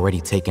like they've already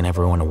taken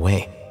everyone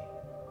away.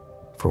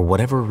 For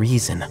whatever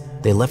reason,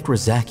 they left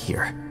Razak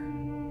here.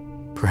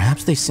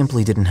 Perhaps they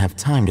simply didn't have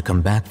time to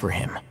come back for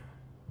him.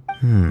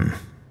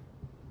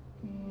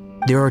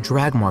 There are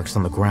drag marks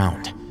on the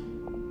ground.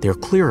 They're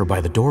clearer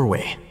by the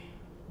doorway.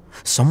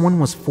 Someone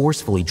was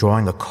forcefully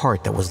drawing a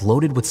cart that was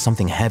loaded with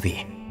something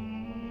heavy.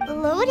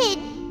 Loaded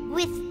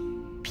with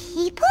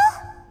people?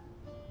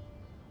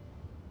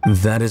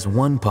 That is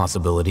one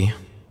possibility.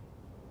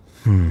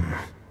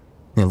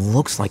 It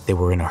looks like they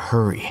were in a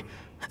hurry,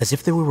 as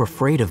if they were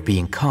afraid of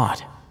being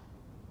caught.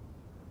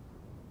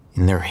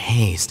 In their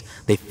haste,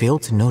 they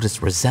failed to notice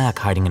Razak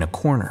hiding in a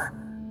corner.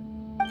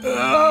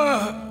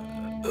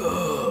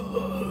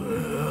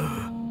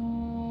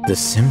 The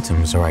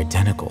symptoms are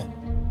identical.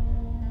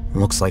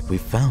 Looks like we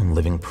found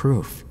living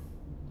proof.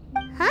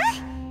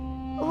 Huh?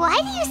 Why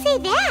do you say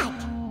that?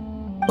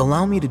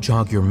 Allow me to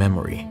jog your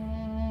memory.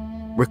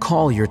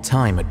 Recall your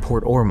time at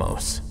Port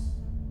Ormos.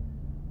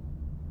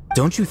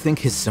 Don't you think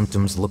his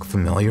symptoms look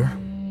familiar?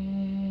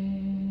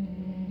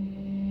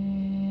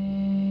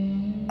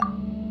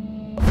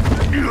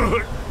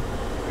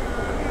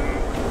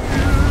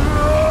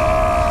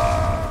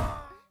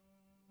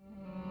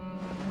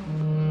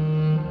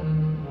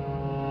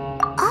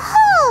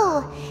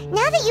 Oh!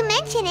 Now that you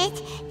mention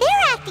it,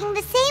 they're acting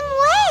the same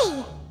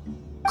way!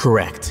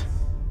 Correct.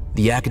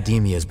 The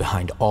Academia is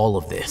behind all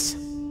of this.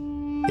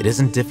 It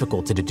isn't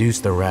difficult to deduce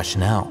their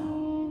rationale.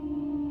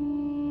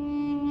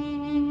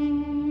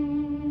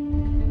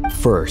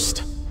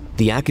 First,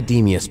 the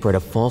Academia spread a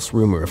false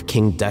rumor of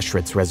King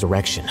Deshret's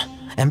resurrection,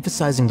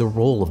 emphasizing the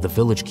role of the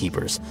village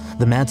keepers,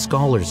 the mad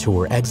scholars who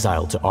were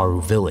exiled to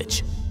Aru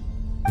village.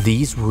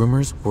 These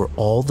rumors were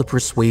all the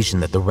persuasion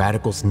that the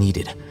radicals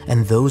needed,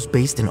 and those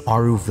based in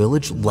Aru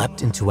village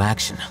leapt into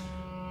action.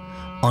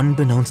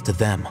 Unbeknownst to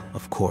them,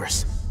 of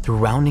course, through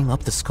rounding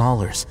up the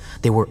scholars,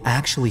 they were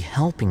actually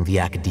helping the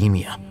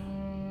Academia.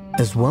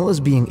 As well as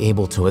being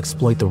able to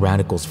exploit the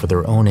radicals for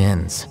their own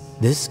ends,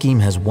 this scheme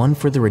has one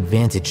further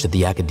advantage to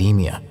the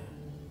Academia.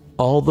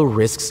 All the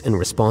risks and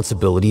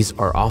responsibilities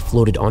are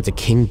offloaded onto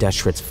King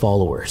Deshret's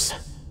followers.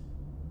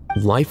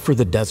 Life for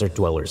the desert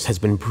dwellers has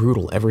been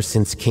brutal ever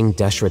since King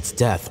Deshret's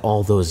death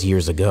all those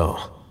years ago.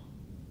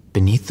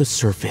 Beneath the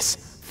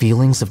surface,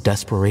 feelings of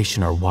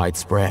desperation are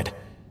widespread.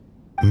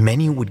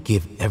 Many would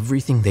give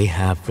everything they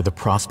have for the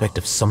prospect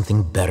of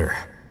something better.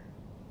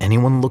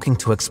 Anyone looking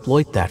to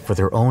exploit that for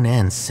their own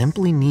ends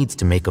simply needs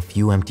to make a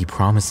few empty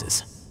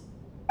promises.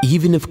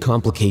 Even if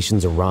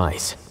complications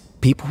arise,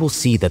 people will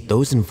see that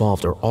those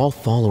involved are all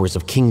followers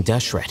of King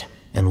Deshret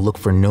and look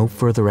for no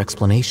further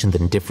explanation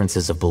than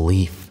differences of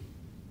belief.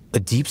 A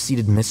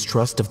deep-seated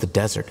mistrust of the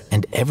desert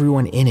and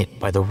everyone in it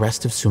by the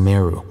rest of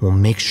Sumeru will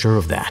make sure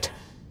of that.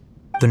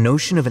 The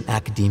notion of an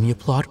Academia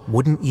plot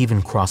wouldn't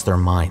even cross their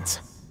minds.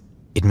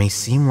 It may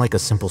seem like a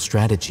simple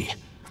strategy,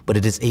 but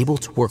it is able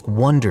to work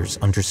wonders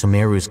under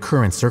Sumeru's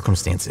current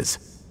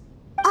circumstances.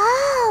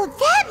 Oh,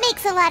 that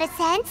makes a lot of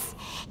sense.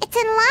 It's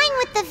in line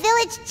with the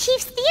village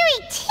chief's theory,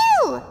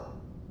 too.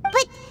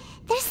 But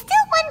there's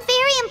still one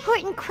very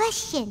important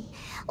question.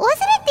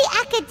 Wasn't it the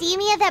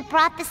Academia that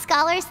brought the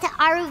scholars to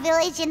Aru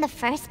village in the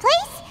first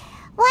place?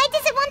 Why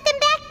does it want them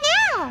back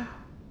now?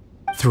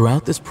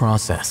 Throughout this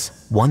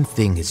process, one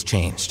thing has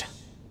changed.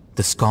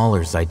 The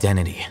scholars'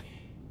 identity.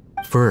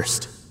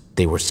 First,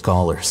 they were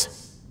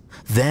scholars.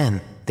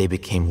 Then, they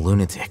became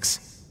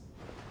lunatics.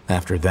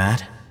 After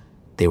that,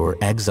 they were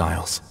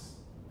exiles.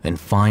 And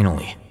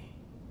finally,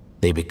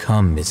 they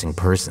become missing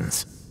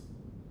persons.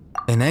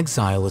 An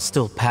exile is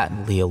still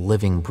patently a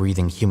living,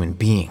 breathing human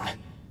being.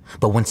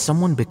 But when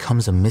someone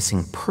becomes a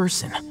missing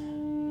person,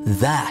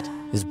 that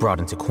is brought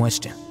into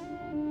question.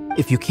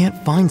 If you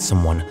can't find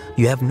someone,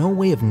 you have no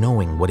way of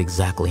knowing what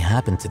exactly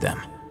happened to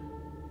them.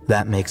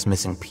 That makes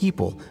missing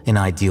people an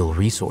ideal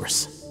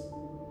resource.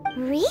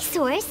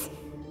 Resource?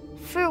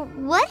 For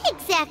what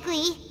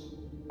exactly?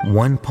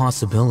 One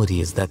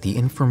possibility is that the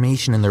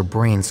information in their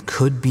brains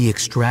could be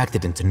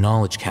extracted into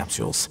knowledge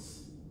capsules.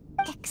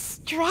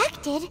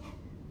 Extracted?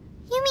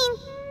 You mean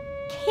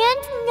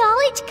canned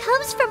knowledge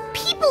comes from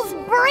people's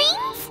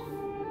brains?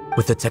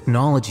 With the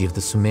technology of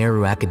the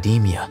Sumeru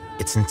Academia,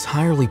 it's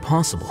entirely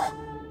possible.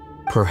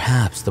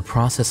 Perhaps the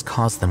process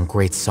caused them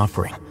great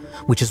suffering,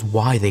 which is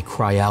why they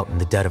cry out in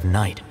the dead of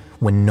night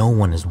when no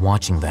one is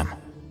watching them.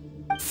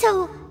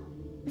 So,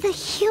 the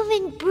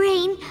human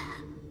brain...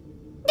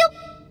 Nope,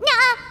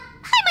 nah,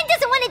 Paimon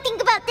doesn't want to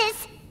think about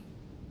this.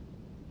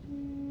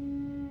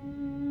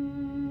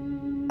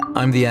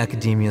 I'm the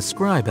Academia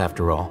scribe,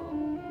 after all.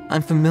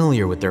 I'm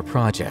familiar with their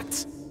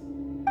projects.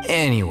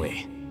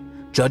 Anyway,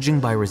 judging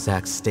by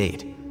Razak's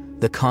state,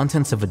 the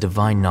contents of a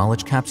divine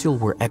knowledge capsule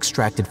were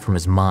extracted from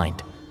his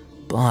mind.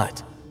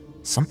 But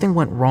something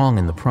went wrong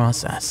in the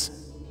process.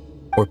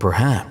 Or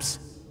perhaps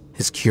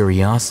his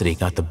curiosity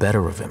got the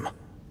better of him,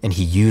 and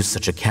he used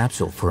such a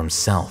capsule for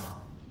himself.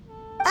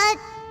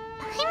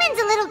 Paimon's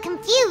a little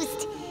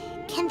confused.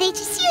 Can they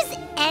just use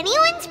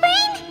anyone's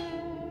brain?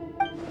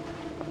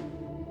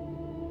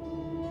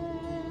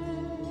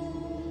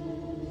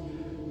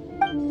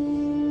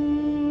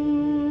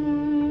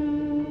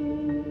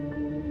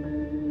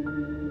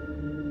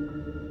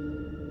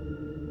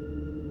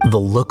 The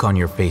look on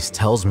your face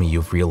tells me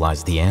you've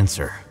realized the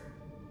answer.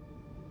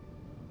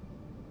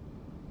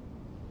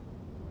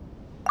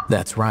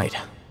 That's right.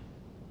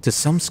 To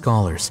some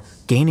scholars,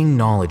 gaining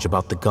knowledge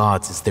about the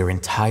gods is their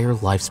entire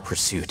life's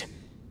pursuit.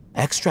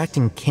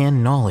 Extracting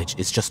canned knowledge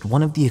is just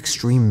one of the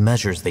extreme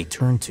measures they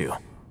turn to.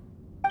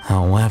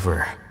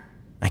 However,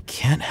 I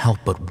can't help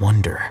but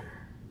wonder,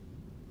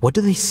 what do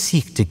they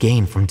seek to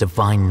gain from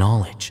divine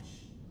knowledge?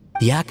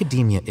 The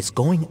Academia is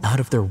going out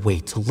of their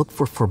way to look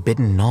for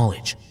forbidden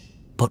knowledge,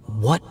 but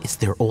what is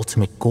their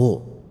ultimate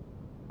goal?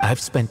 I've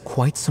spent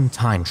quite some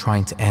time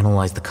trying to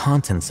analyze the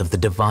contents of the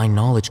divine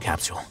knowledge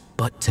capsule,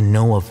 but to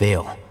no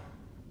avail.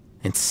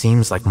 It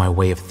seems like my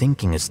way of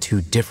thinking is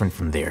too different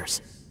from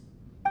theirs.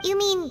 You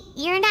mean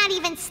you're not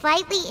even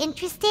slightly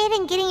interested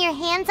in getting your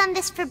hands on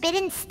this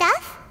forbidden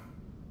stuff?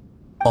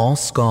 All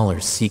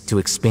scholars seek to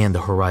expand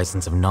the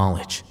horizons of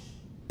knowledge,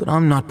 but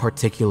I'm not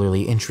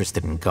particularly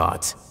interested in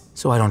gods,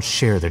 so I don't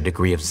share their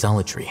degree of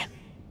zealotry.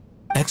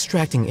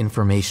 Extracting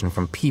information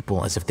from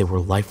people as if they were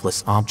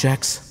lifeless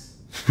objects?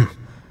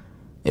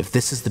 If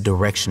this is the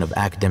direction of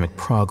academic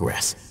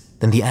progress,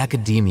 then the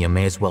Academia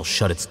may as well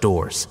shut its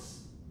doors.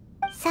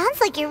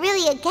 Sounds like you're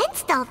really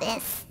against all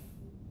this.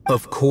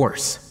 Of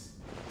course.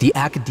 The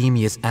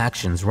Academia's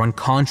actions run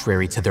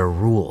contrary to their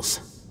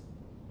rules.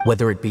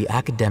 Whether it be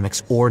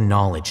academics or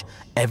knowledge,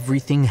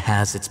 everything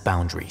has its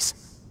boundaries.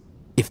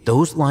 If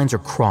those lines are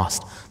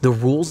crossed, the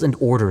rules and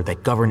order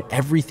that govern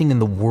everything in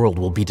the world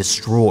will be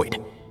destroyed.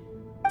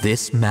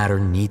 This matter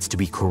needs to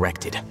be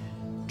corrected,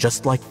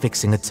 just like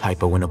fixing a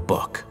typo in a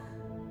book.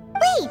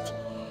 Wait,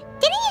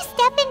 didn't you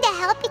step in to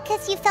help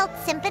because you felt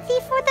sympathy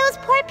for those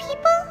poor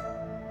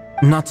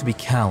people? Not to be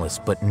callous,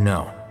 but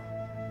no.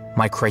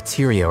 My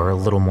criteria are a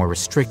little more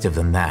restrictive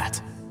than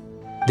that.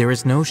 There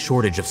is no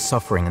shortage of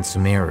suffering in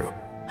Sumeru,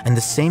 and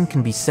the same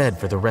can be said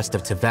for the rest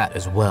of Teyvat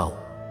as well.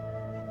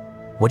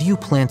 What do you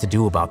plan to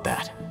do about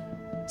that?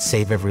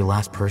 Save every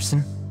last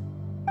person?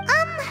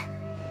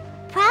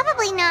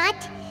 Probably not.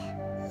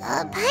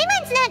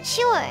 Paimon's not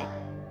sure.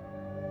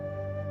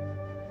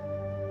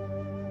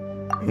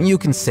 You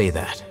can say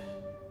that.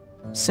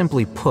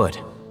 Simply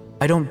put,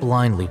 I don't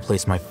blindly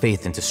place my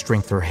faith into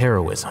strength or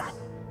heroism.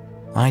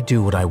 I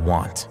do what I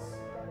want.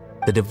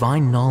 The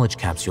Divine Knowledge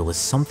Capsule is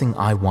something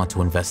I want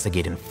to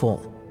investigate in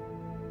full.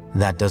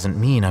 That doesn't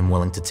mean I'm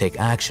willing to take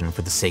action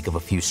for the sake of a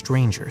few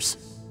strangers.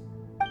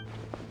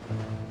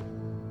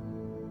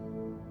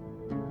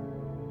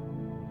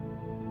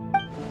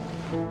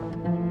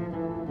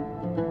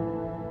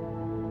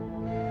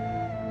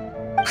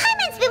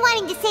 Paimon's been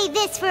wanting to say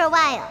this for a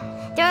while.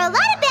 There are a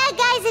lot of bad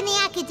guys in the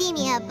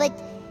Academia, but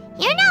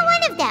you're not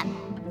one of them.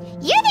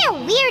 You're their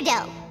weirdo.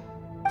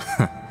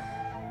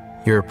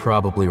 You're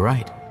probably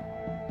right.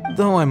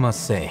 Though I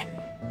must say,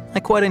 I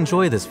quite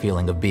enjoy this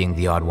feeling of being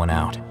the odd one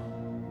out.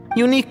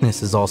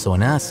 Uniqueness is also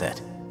an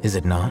asset, is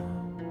it not?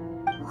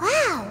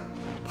 Wow,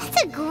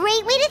 that's a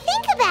great way to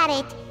think about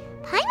it.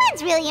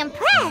 Paimon's really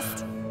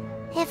impressed.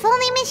 If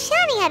only Miss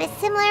Shani had a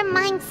similar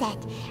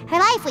mindset, her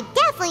life would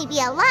definitely be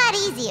a lot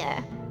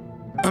easier.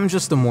 I'm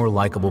just a more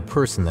likable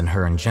person than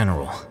her in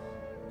general.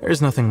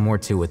 There's nothing more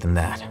to it than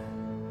that.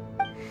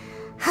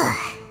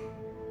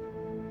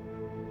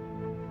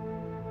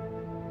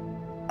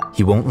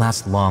 He won't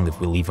last long if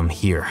we leave him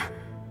here.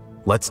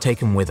 Let's take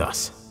him with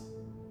us.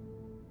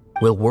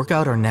 We'll work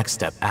out our next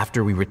step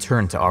after we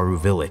return to Aru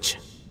Village.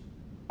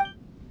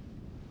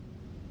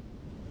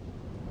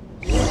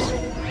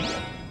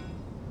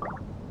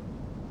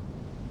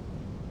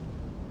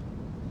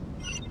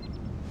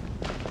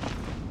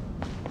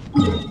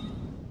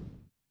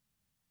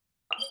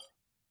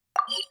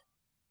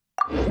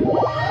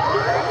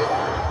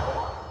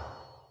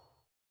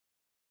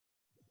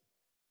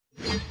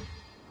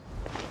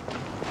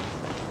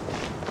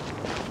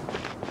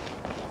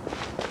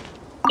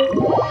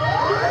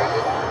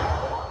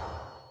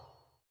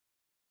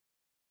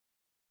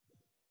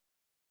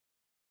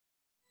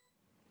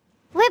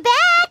 We're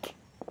back!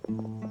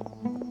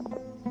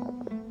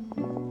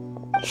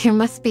 You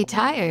must be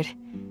tired.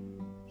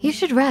 You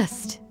should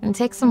rest and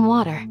take some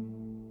water.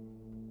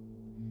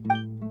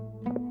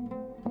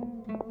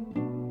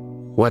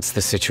 What's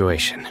the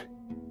situation?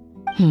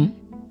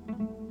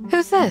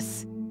 Who's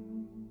this?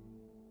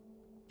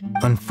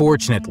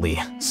 Unfortunately,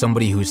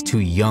 somebody who's too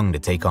young to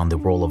take on the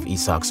role of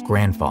Isak's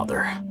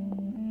grandfather.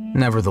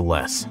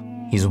 Nevertheless,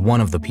 he's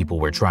one of the people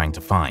we're trying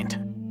to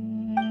find.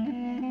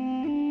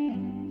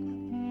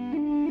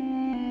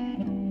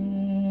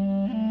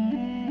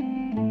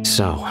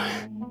 So,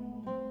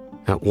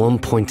 at one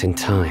point in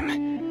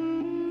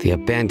time, the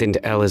abandoned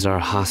Elazar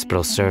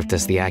Hospital served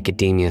as the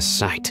Academia's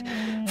site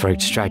for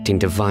extracting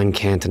divine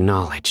cant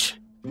knowledge.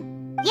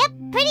 Yep,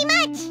 pretty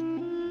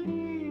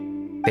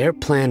much. Their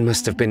plan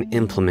must have been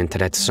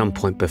implemented at some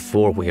point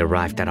before we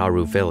arrived at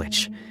Aru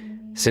Village,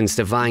 since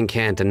divine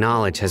cant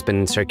knowledge has been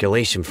in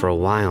circulation for a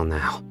while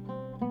now.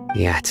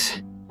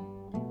 Yet,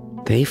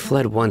 they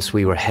fled once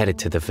we were headed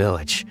to the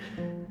village,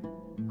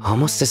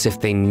 almost as if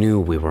they knew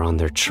we were on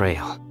their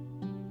trail.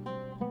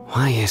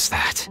 Why is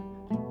that?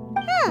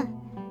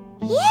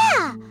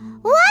 Yeah,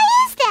 why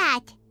is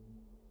that?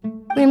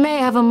 We may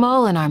have a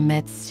mole in our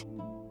midst.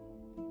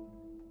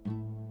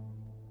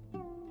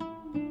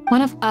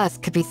 One of us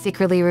could be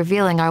secretly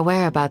revealing our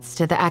whereabouts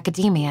to the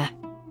Academia.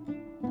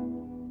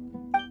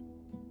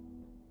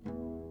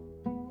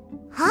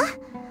 Huh?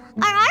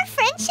 Are our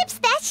friendships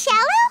that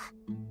shallow?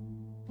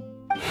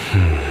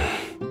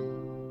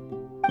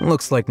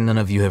 Looks like none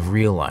of you have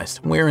realized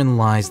wherein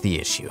lies the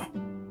issue.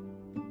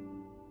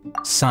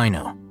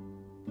 Sino,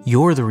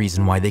 you're the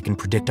reason why they can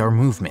predict our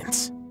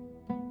movements.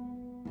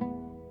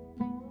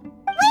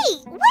 Wait,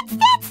 what's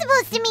that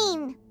supposed to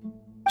mean?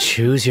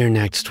 Choose your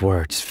next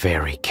words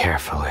very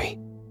carefully.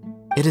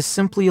 It is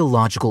simply a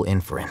logical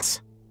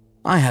inference.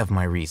 I have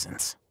my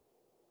reasons.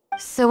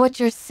 So what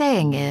you're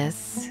saying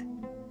is,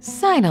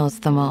 Sino's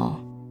the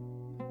mole.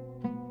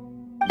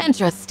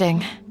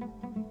 Interesting.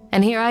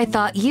 And here I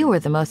thought you were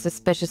the most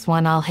suspicious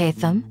one,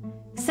 Alhaitham,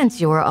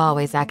 since you were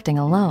always acting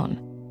alone.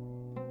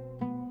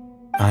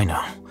 I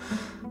know.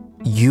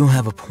 You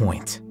have a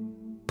point,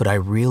 but I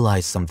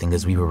realized something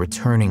as we were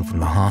returning from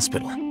the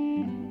hospital.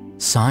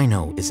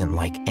 Sino isn't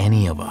like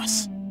any of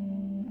us.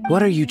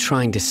 What are you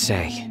trying to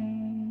say?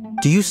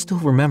 Do you still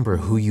remember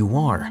who you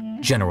are,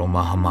 General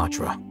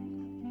Mahamatra?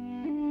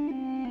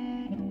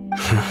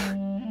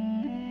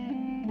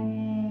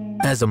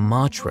 As a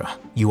Matra,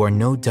 you are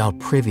no doubt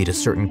privy to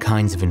certain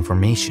kinds of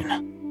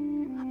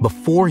information.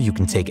 Before you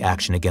can take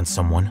action against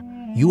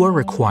someone, you are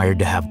required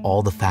to have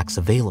all the facts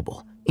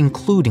available,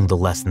 including the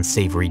less than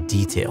savory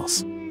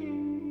details.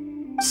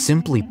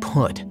 Simply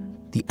put,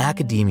 the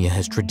academia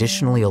has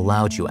traditionally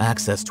allowed you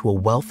access to a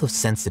wealth of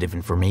sensitive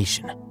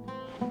information.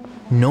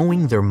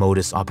 Knowing their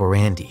modus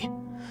operandi,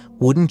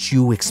 wouldn't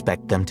you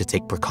expect them to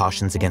take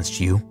precautions against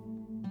you?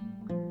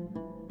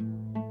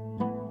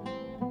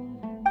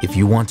 If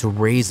you want to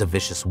raise a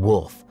vicious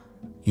wolf,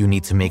 you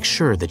need to make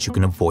sure that you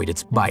can avoid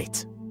its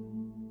bite.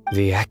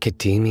 The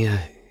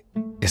academia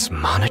is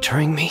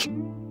monitoring me?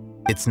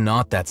 It's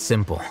not that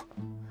simple.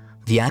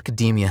 The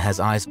academia has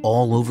eyes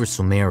all over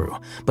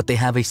Sumeru, but they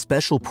have a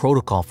special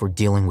protocol for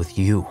dealing with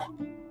you.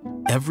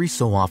 Every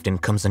so often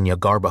comes a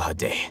Nyagarbaha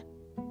Day.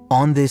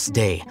 On this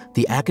day,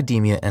 the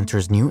academia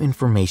enters new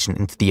information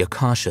into the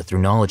Akasha through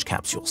knowledge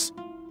capsules.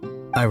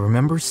 I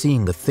remember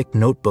seeing the thick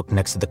notebook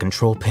next to the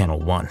control panel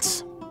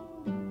once.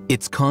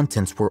 Its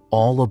contents were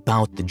all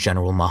about the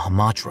General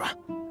Mahamatra,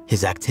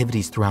 his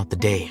activities throughout the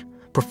day,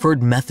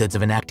 preferred methods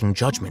of enacting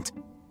judgment,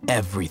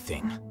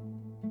 everything.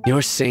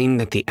 You're saying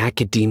that the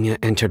academia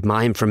entered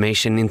my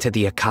information into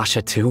the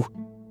Akasha too?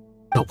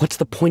 But what's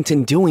the point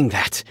in doing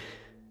that?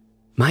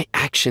 My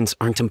actions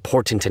aren't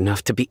important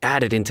enough to be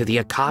added into the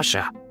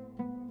Akasha.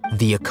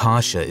 The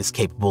Akasha is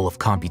capable of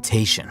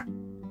computation.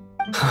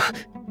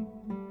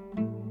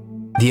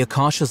 The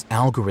Akasha's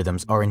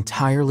algorithms are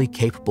entirely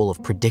capable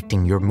of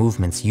predicting your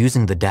movements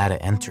using the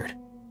data entered.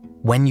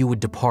 When you would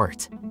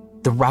depart,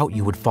 the route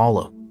you would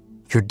follow,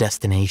 your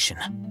destination.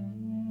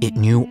 It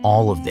knew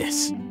all of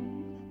this.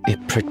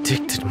 It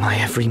predicted my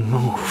every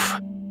move.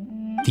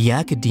 The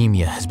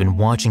academia has been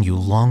watching you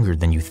longer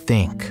than you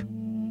think.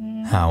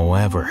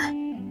 However,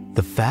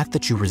 the fact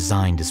that you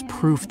resigned is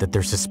proof that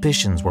their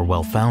suspicions were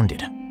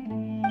well-founded.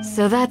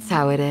 So that's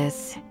how it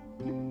is.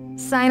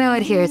 Sino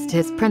adheres to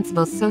his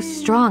principles so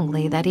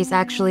strongly that he's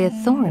actually a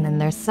thorn in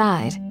their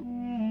side.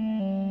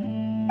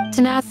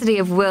 Tenacity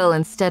of will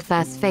and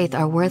steadfast faith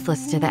are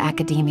worthless to the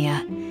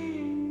academia.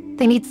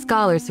 They need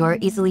scholars who are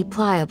easily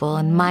pliable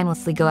and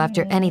mindlessly go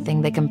after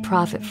anything they can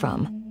profit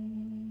from.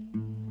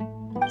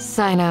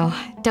 Sino,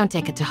 don't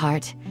take it to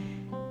heart.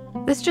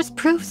 This just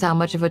proves how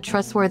much of a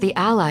trustworthy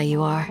ally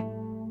you are.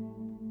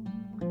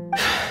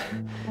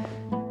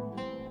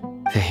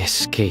 They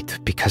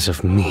escaped because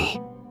of me.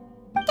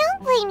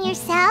 Don't blame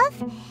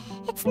yourself.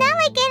 It's not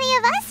like any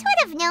of us would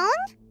have known.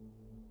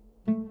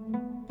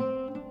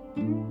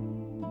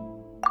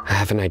 I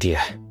have an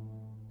idea.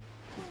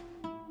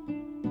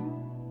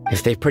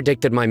 If they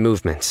predicted my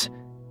movements,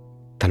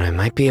 then I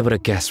might be able to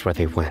guess where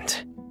they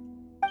went.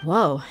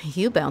 Whoa,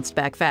 you bounced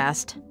back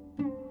fast.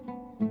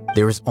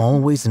 There is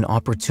always an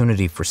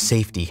opportunity for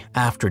safety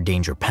after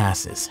danger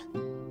passes.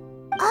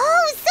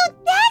 Oh, so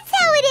that's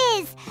how it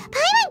is!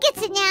 Paimon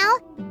gets it now!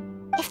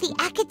 If the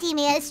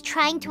academia is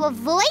trying to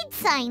avoid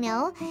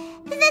Sino,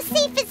 then the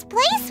safest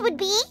place would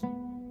be...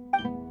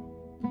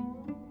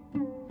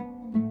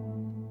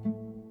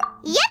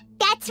 Yep,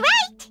 that's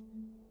right!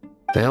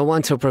 They'll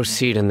want to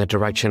proceed in the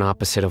direction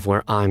opposite of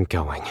where I'm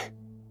going.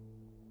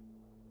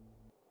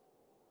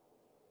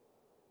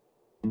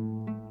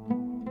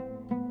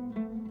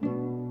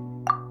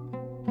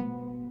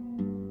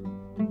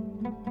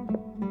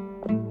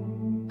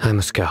 I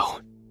must go.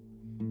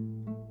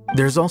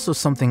 There's also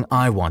something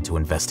I want to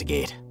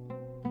investigate.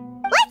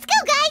 Let's go,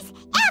 guys!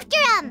 After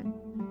him!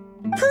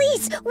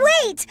 Please,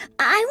 wait!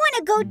 I want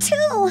to go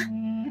too!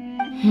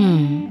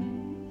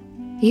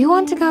 You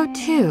want to go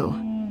too?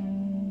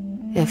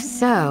 If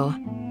so,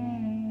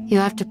 you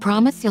have to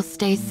promise you'll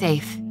stay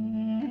safe.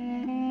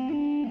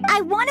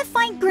 I want to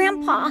find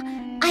Grandpa.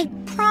 I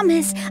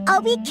promise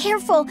I'll be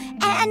careful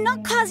and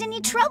not cause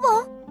any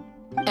trouble.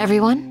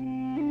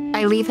 Everyone,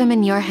 I leave him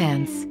in your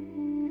hands.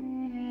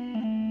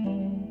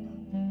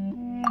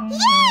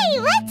 Yay!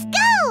 Let's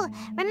go!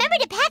 Remember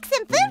to pack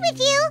some food with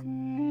you!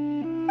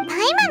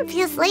 Paimon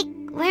feels like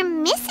we're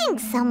missing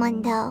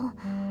someone, though.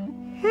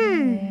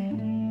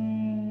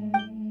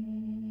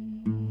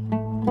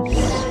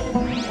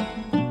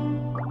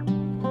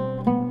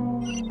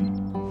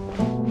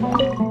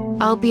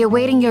 I'll be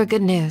awaiting your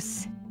good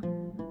news.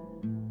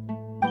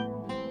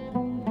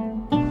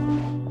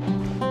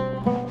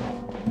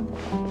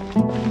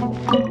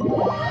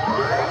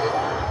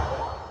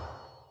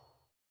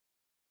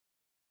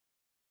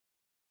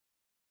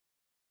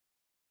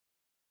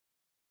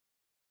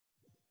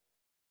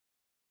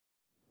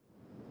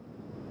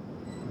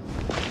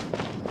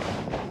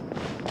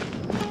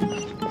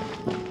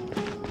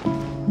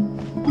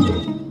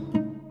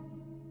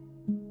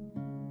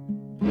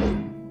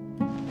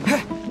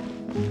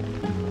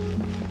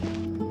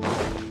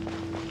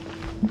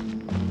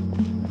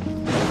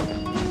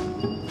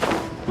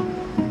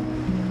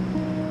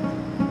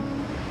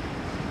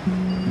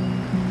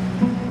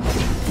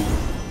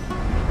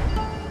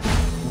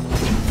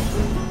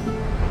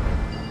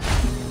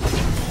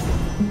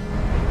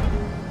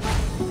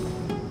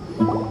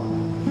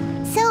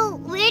 So,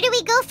 where do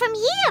we go from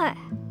here?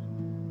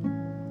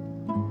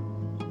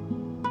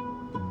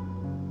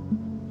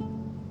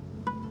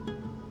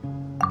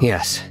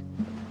 Yes.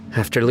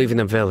 After leaving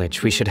the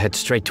village, we should head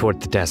straight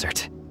toward the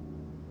desert.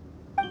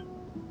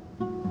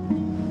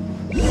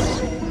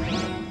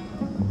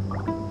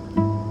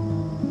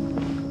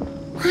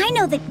 I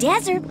know the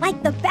desert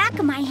like the back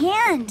of my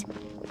hand.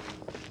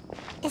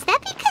 Is that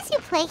because you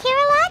play here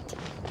a lot?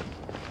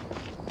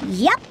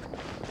 Yep.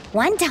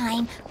 One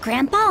time,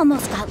 Grandpa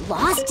almost got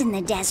lost in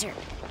the desert,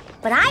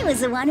 but I was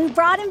the one who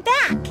brought him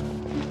back.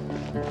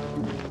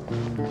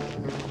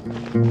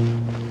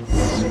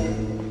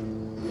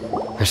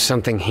 There's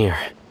something here.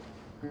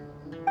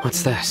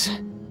 What's this?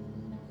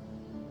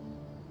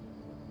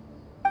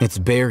 It's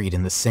buried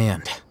in the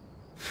sand.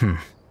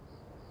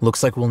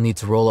 Looks like we'll need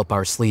to roll up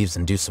our sleeves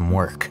and do some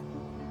work.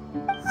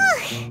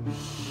 And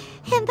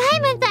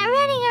Paimon thought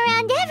running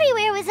around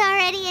everywhere was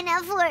already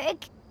enough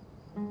work.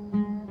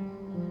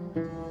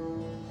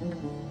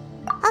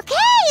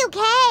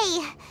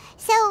 Okay.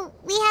 So,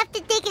 we have to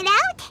dig it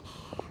out?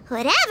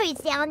 Whatever's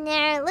down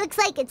there looks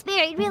like it's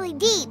buried really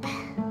deep.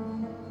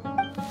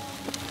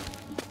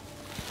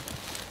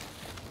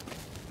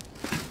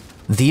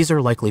 These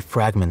are likely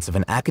fragments of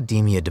an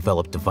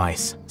Academia-developed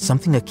device,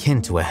 something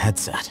akin to a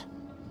headset.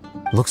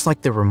 Looks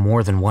like there were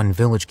more than one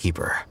village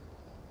keeper.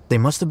 They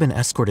must have been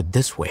escorted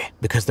this way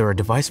because there are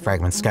device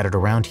fragments scattered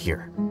around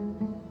here.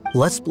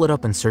 Let's split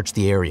up and search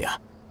the area.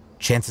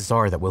 Chances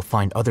are that we'll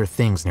find other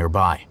things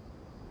nearby.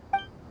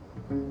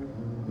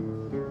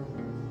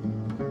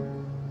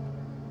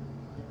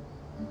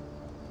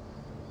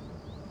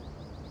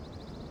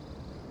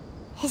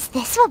 Is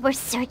this what we're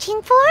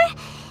searching for?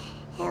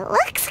 It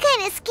looks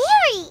kinda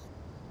scary.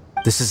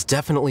 This is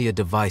definitely a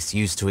device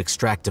used to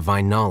extract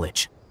divine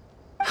knowledge.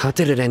 How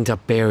did it end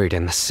up buried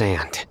in the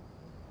sand?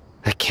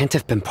 That can't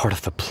have been part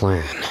of the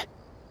plan.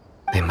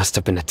 They must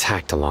have been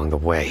attacked along the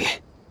way.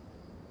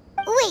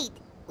 Wait,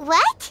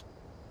 what?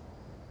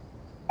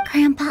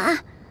 Grandpa,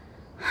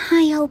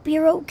 I hope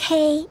you're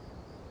okay.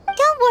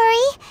 Don't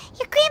worry,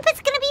 your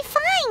grandpa's gonna be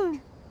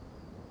fine.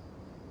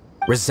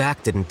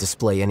 Razak didn't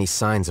display any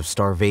signs of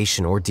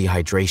starvation or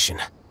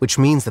dehydration, which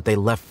means that they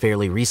left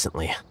fairly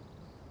recently.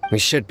 We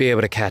should be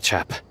able to catch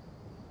up.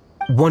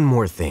 One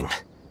more thing.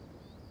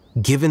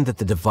 Given that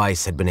the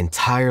device had been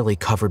entirely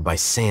covered by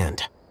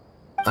sand,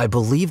 I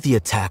believe the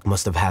attack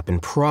must have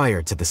happened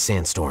prior to the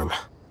sandstorm.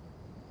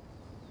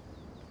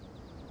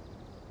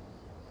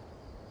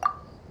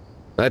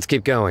 Let's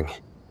keep going.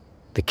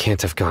 They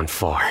can't have gone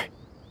far.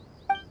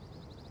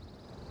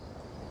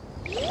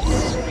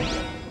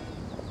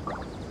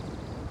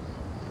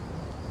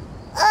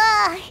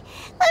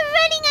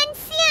 Running on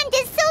sand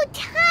is so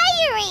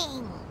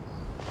tiring!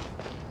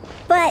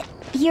 But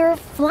you're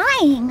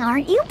flying,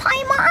 aren't you,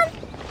 Paimon?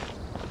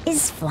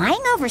 Is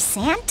flying over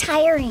sand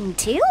tiring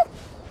too?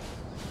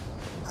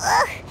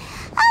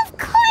 Of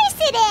course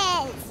it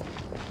is!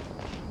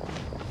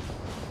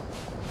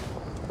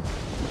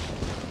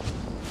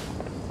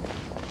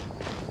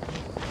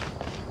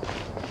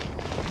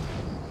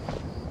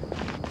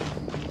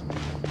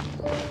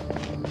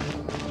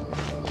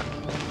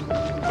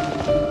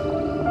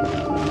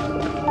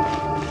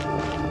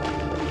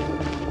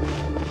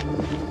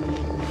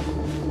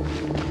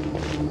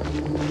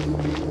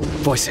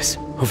 Voices,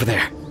 over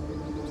there.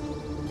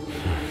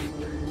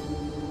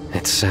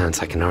 It sounds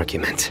like an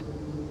argument.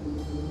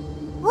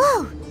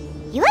 Whoa,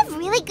 you have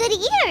really good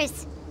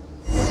ears.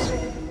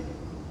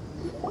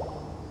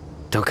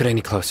 Don't get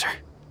any closer.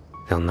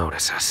 They'll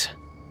notice us.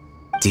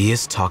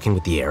 Dia's talking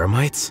with the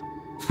Eremites?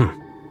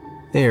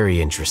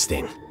 Very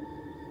interesting.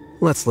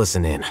 Let's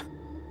listen in.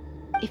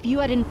 If you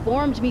had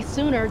informed me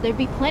sooner, there'd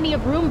be plenty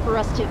of room for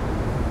us to...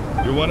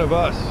 You're one of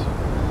us.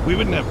 We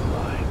would never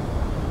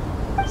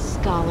lie.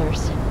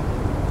 Scholars.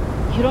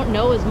 You don't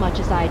know as much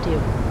as I do.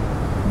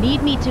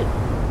 Need me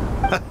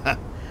to...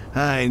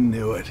 I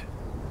knew it.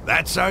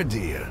 That's our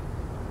Dia.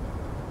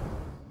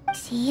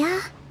 Dia?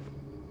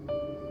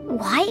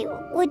 Why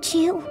would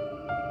you...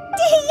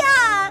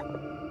 Dia!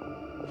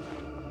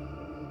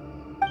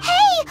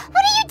 Hey,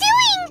 what are you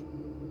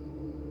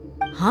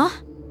doing? Huh?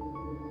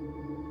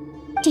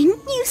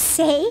 Didn't you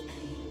say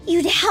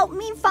you'd help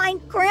me find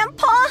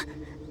Grandpa?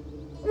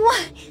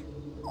 Why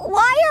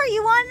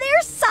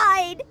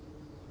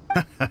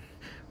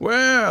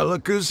Well,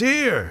 look who's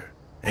here.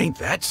 Ain't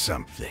that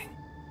something?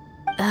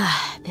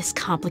 This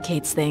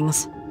complicates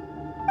things.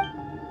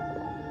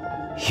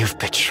 You've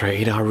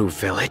betrayed Aru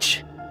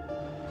Village?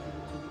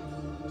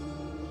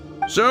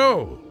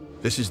 So,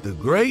 this is the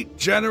great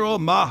General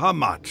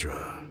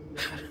Mahamatra.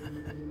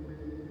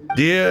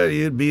 Dear,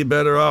 you'd be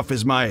better off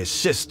as my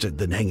assistant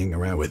than hanging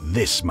around with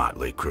this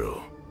motley crew.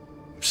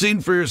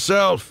 Seen for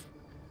yourself,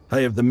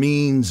 I have the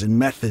means and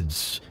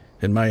methods,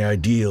 and my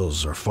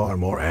ideals are far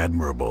more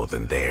admirable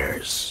than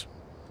theirs.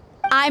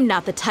 I'm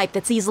not the type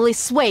that's easily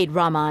swayed,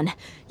 Raman.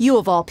 You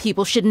of all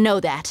people should know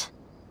that.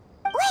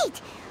 Wait,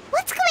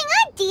 what's going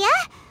on, Dia?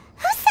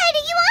 Whose side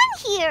are you on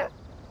here?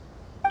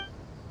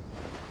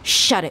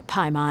 Shut it,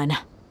 Paimon.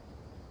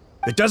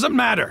 It doesn't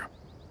matter.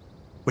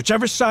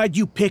 Whichever side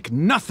you pick,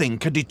 nothing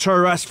can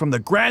deter us from the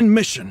grand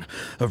mission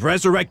of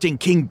resurrecting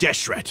King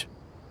Deshret.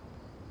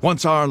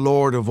 Once our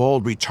Lord of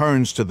Old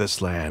returns to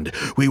this land,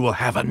 we will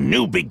have a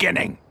new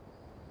beginning.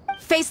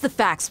 Face the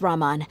facts,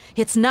 Raman.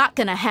 It's not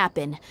gonna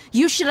happen.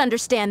 You should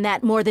understand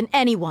that more than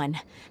anyone.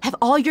 Have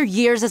all your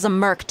years as a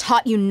merc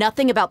taught you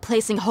nothing about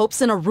placing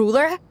hopes in a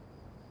ruler?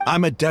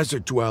 I'm a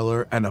desert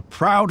dweller and a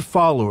proud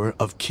follower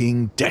of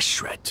King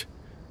Deshret.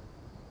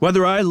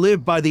 Whether I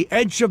live by the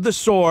edge of the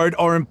sword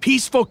or in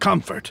peaceful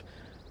comfort,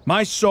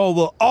 my soul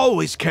will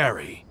always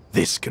carry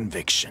this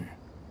conviction.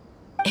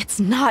 It's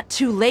not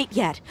too late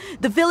yet.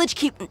 The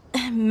village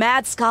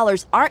mad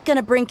scholars aren't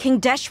gonna bring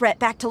King Deshret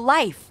back to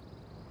life.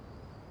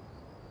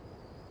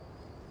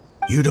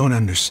 You don't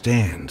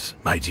understand,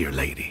 my dear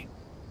lady.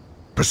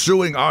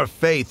 Pursuing our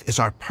faith is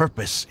our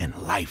purpose in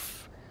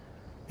life.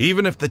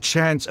 Even if the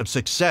chance of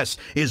success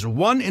is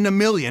 1 in a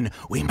million,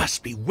 we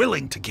must be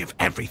willing to give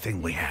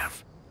everything we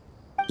have.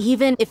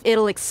 Even if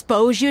it'll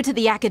expose you to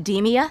the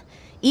academia?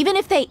 Even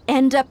if they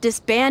end up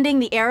disbanding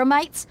the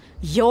Eremites?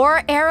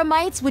 Your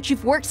Eremites, which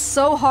you've worked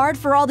so hard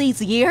for all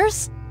these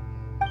years?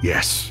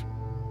 Yes.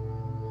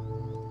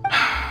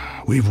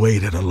 We've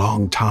waited a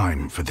long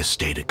time for this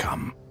day to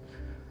come.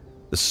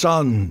 The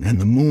sun and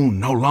the moon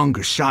no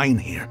longer shine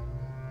here.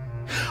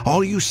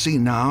 All you see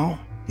now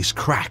is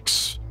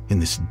cracks in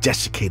this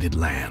desiccated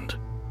land.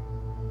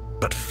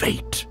 But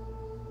fate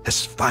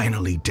has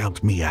finally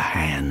dealt me a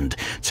hand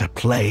to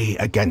play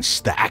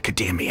against the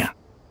Academia.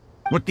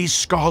 With these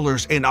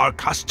scholars in our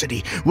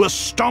custody, we'll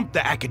stomp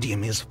the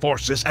Academia's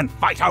forces and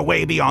fight our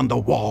way beyond the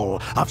wall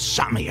of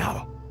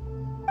Samiel.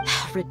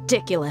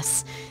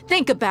 Ridiculous.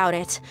 Think about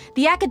it.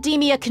 The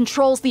Academia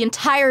controls the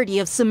entirety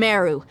of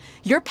Sumeru.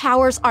 Your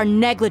powers are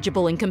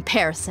negligible in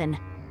comparison.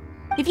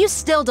 If you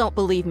still don't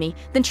believe me,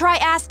 then try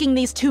asking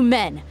these 2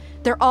 men.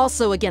 They're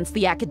also against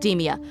the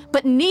Academia,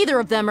 but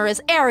neither of them are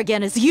as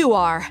arrogant as you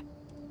are.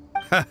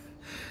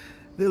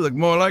 They look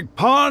more like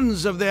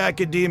pawns of the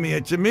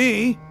Academia to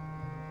me.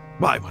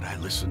 Why would I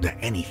listen to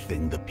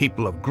anything the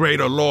people of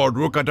Greater Lord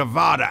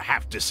Rukkhadevata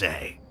have to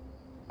say?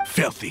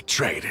 Filthy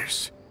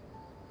traitors.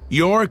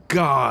 Your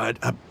god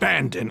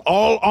abandoned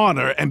all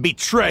honor and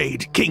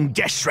betrayed King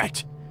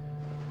Deshret.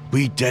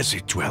 We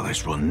desert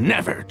dwellers will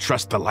never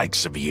trust the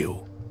likes of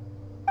you.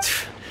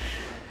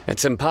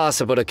 It's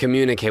impossible to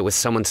communicate with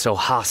someone so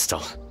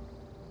hostile.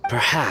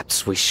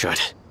 Perhaps we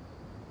should.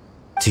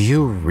 Do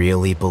you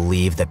really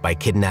believe that by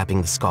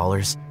kidnapping the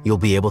scholars, you'll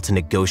be able to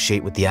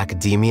negotiate with the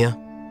Academia?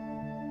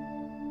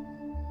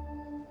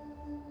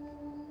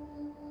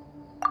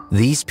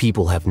 These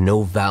people have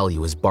no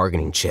value as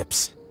bargaining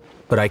chips,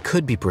 but I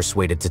could be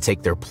persuaded to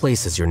take their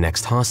place as your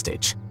next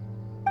hostage.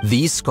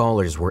 These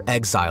scholars were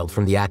exiled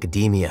from the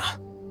Academia.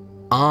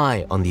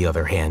 I, on the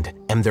other hand,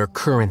 am their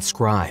current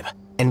scribe,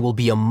 and will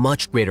be a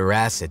much greater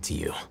asset to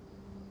you.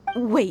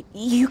 Wait,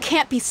 you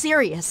can't be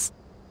serious.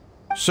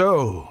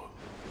 So,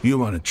 you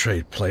want to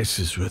trade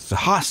places with the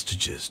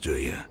hostages, do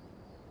you?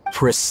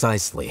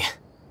 Precisely.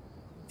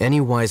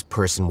 Any wise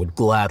person would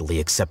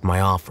gladly accept my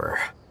offer.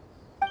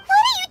 What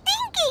are you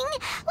thinking?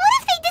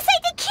 What if they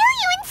decide to kill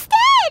you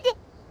instead?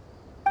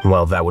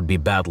 Well, that would be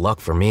bad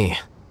luck for me.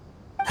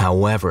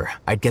 However,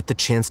 I'd get the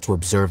chance to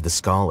observe the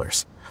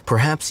scholars,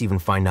 perhaps even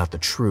find out the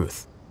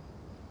truth.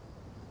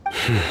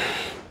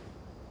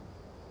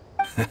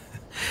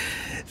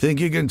 Think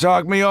you can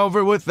talk me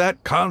over with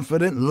that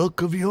confident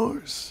look of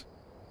yours?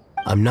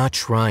 I'm not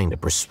trying to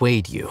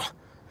persuade you.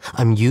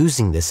 I'm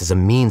using this as a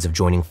means of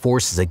joining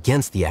forces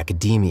against the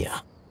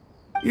Academia.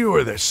 You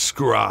are the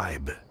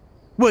scribe.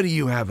 What do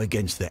you have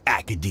against the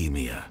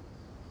Academia?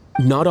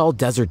 Not all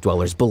desert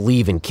dwellers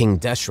believe in King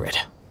Deshret,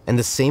 and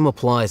the same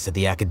applies to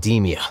the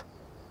Academia.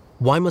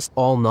 Why must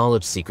all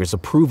knowledge seekers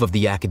approve of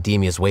the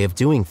Academia's way of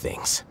doing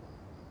things?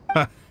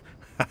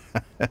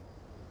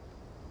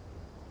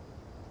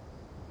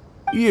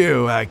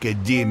 You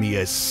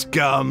Academia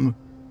scum!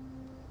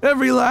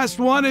 Every last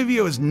one of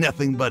you is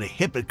nothing but a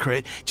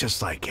hypocrite,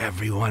 just like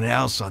everyone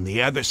else on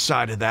the other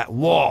side of that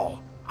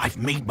wall. I've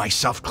made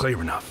myself clear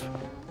enough.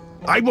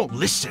 I won't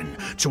listen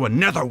to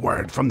another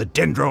word from the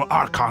Dendro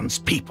Archon's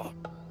people.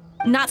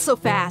 Not so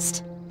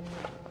fast.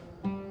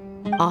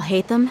 I'll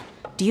hate them.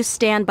 Do you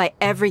stand by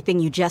everything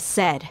you just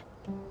said?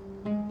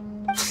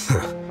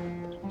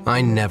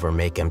 I never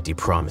make empty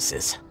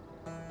promises.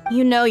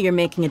 You know you're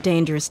making a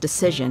dangerous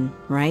decision,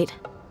 right?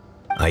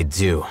 I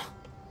do.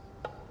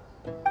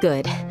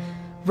 Good.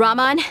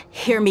 Raman,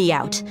 hear me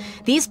out.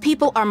 These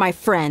people are my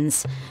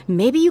friends.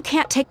 Maybe you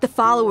can't take the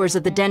followers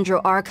of the Dendro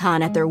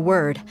Archon at their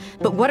word,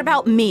 but what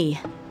about me?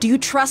 Do you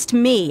trust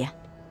me?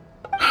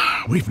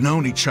 We've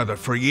known each other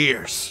for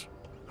years.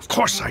 Of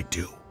course I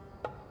do.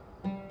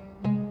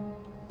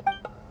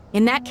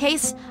 In that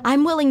case,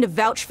 I'm willing to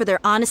vouch for their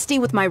honesty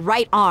with my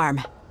right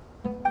arm.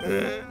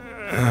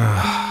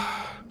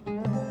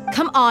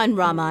 Come on,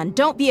 Raman,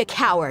 don't be a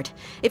coward.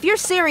 If you're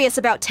serious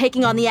about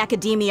taking on the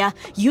Academia,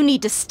 you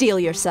need to steel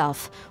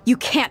yourself. You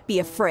can't be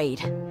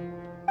afraid.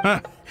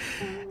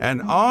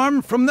 An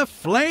arm from the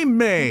Flame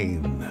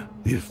Mane.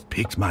 You've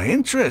piqued my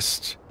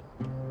interest.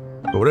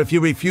 But what if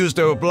you refuse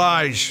to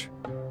oblige?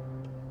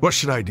 What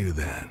should I do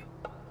then?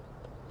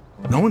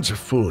 No one's a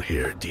fool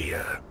here,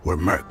 Dia. We're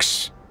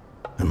mercs.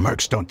 And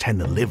mercs don't tend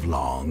to live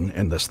long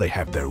unless they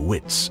have their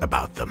wits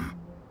about them.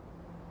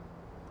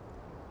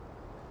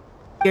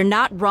 You're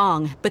not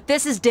wrong, but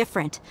this is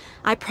different.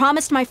 I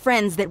promised my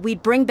friends that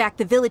we'd bring back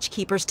the village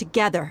keepers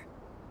together.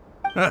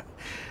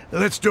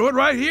 Let's do it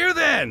right here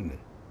then.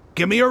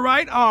 Give me your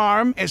right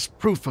arm as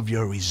proof of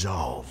your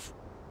resolve.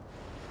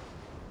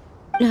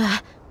 Don't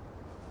listen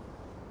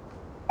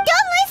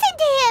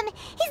to him!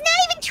 He's not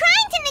even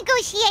trying to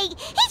negotiate!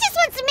 He just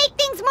wants to make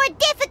things more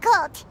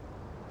difficult!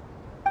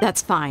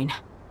 That's fine.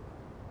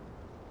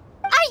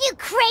 Are you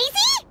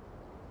crazy?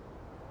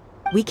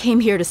 We came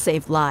here to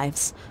save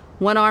lives.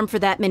 One arm for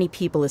that many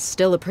people is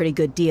still a pretty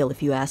good deal,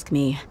 if you ask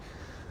me.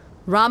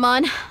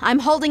 Raman, I'm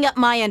holding up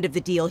my end of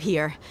the deal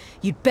here.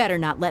 You'd better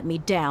not let me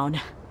down.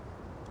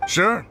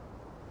 Sure.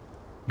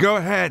 Go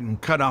ahead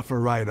and cut off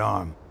her right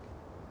arm.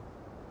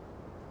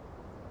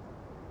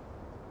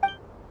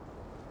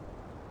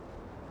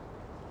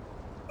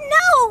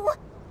 No!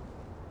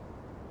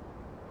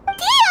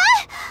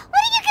 Dia! What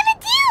are you gonna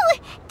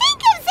do?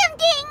 Think of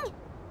something!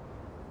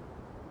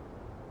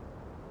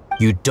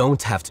 You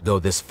don't have to go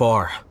this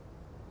far.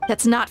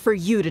 That's not for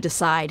you to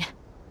decide.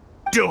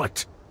 Do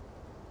it!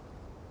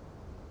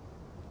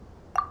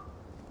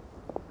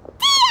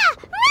 Dia!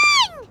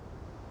 Run!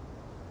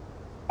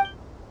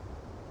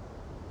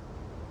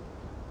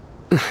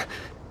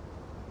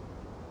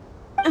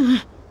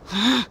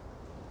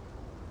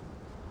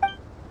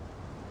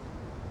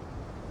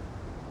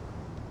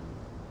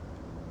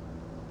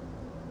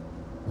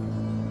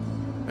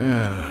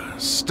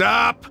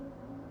 Stop!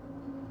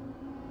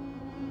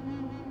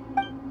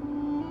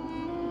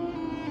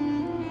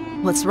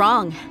 What's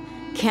wrong?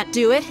 Can't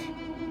do it?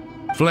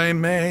 Flame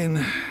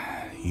Mane,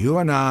 you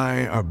and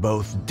I are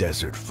both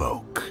desert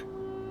folk.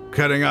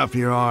 Cutting off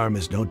your arm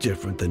is no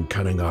different than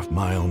cutting off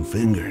my own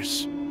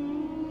fingers.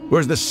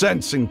 Where's the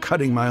sense in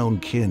cutting my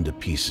own kin to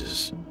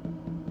pieces?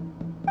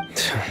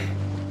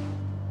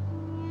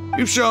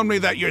 You've shown me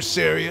that you're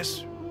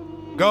serious.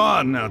 Go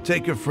on now,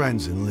 take your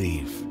friends and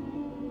leave.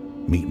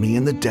 Meet me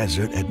in the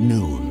desert at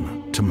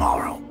noon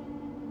tomorrow.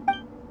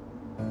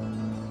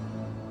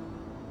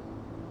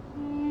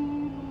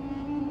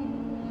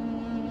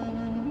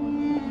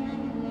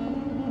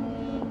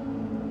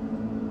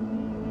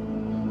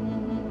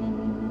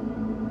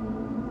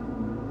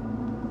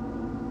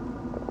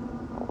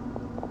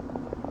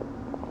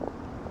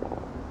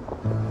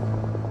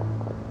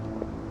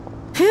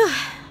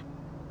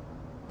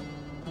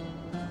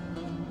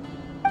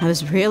 I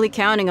was really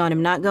counting on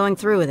him not going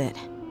through with it.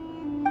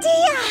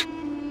 Dia!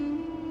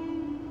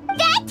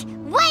 That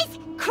was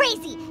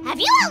crazy! Have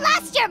you all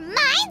lost your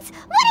minds?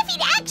 What if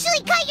he'd actually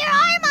cut your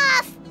arm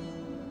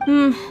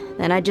off?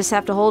 Then I just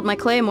have to hold my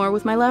claymore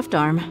with my left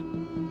arm.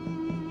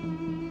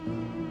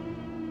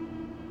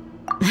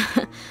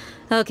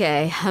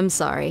 Okay, I'm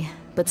sorry.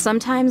 But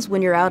sometimes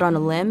when you're out on a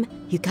limb,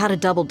 you gotta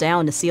double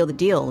down to seal the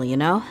deal, you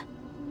know?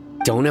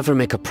 Don't ever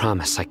make a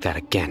promise like that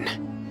again.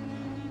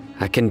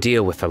 I can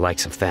deal with the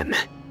likes of them.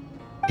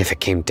 If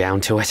it came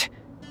down to it,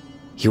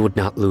 you would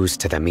not lose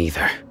to them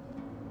either.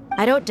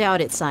 I don't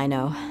doubt it,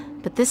 Sino.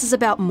 But this is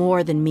about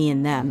more than me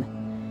and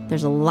them.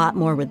 There's a lot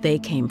more where they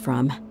came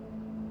from.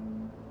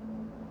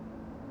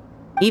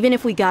 Even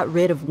if we got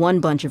rid of one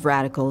bunch of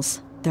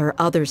radicals, there are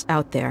others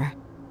out there.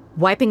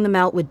 Wiping them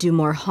out would do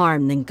more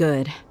harm than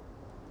good.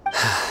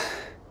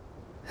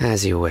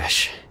 As you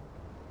wish.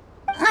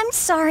 I'm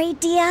sorry,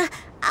 Dia.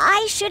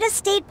 I should have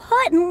stayed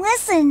put and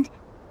listened.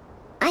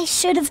 I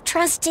should have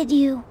trusted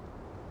you.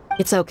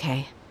 It's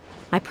okay.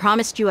 I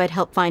promised you I'd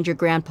help find your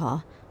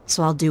grandpa,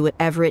 so I'll do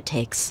whatever it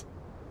takes.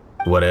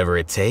 Whatever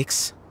it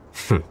takes?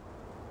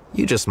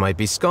 You just might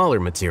be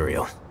scholar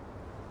material.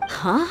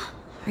 Huh?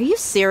 Are you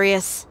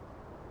serious?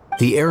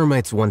 The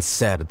Eremites once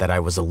said that I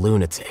was a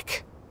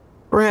lunatic.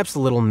 Perhaps a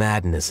little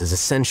madness is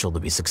essential to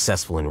be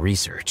successful in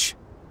research.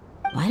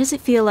 Why does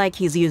it feel like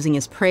he's using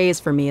his praise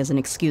for me as an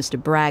excuse to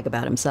brag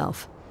about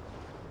himself?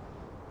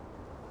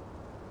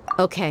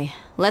 Okay,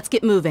 let's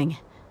get moving.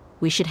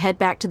 We should head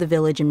back to the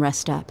village and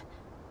rest up.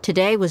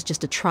 Today was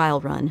just a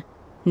trial run.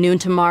 Noon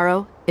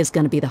tomorrow is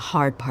gonna be the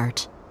hard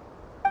part.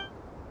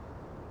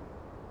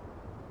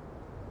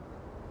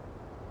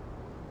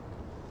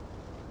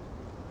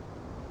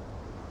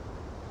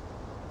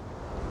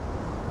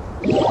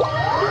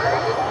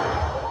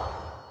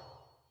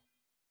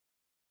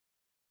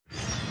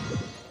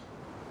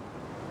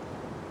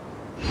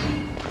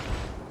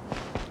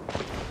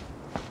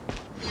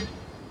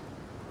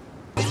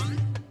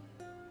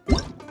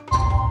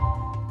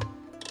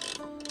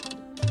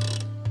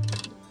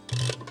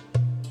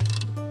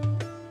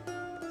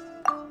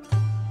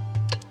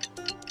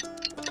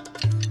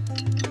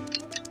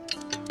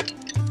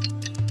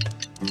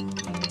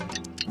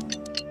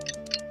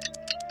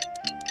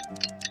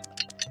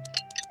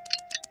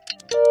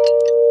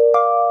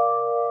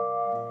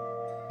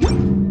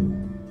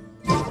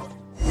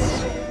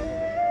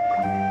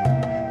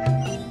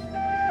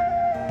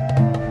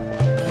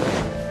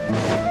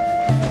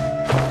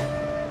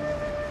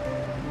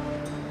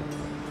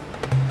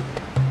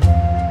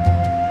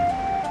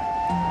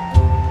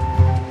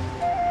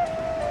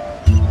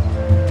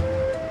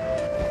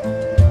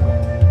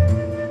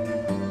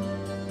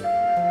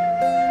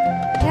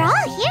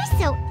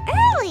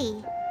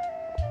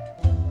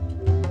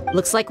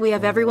 Looks like we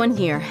have everyone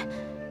here.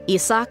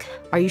 Isak,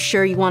 are you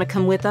sure you want to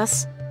come with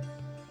us?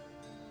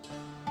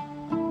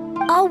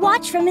 I'll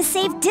watch from a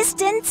safe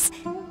distance.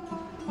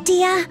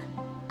 Dia,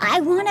 I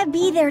want to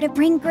be there to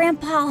bring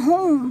Grandpa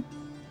home.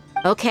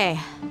 Okay,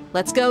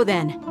 let's go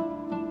then.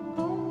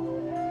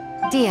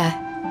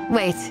 Dia,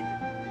 wait.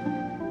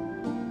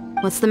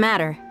 What's the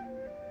matter?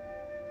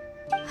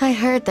 I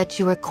heard that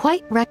you were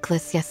quite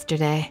reckless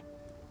yesterday.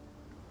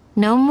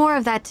 No more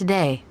of that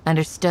today,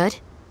 understood?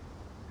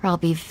 Or I'll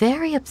be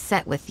very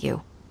upset with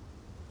you.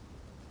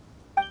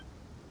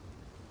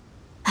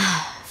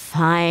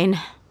 Fine.